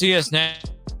outro. See us next.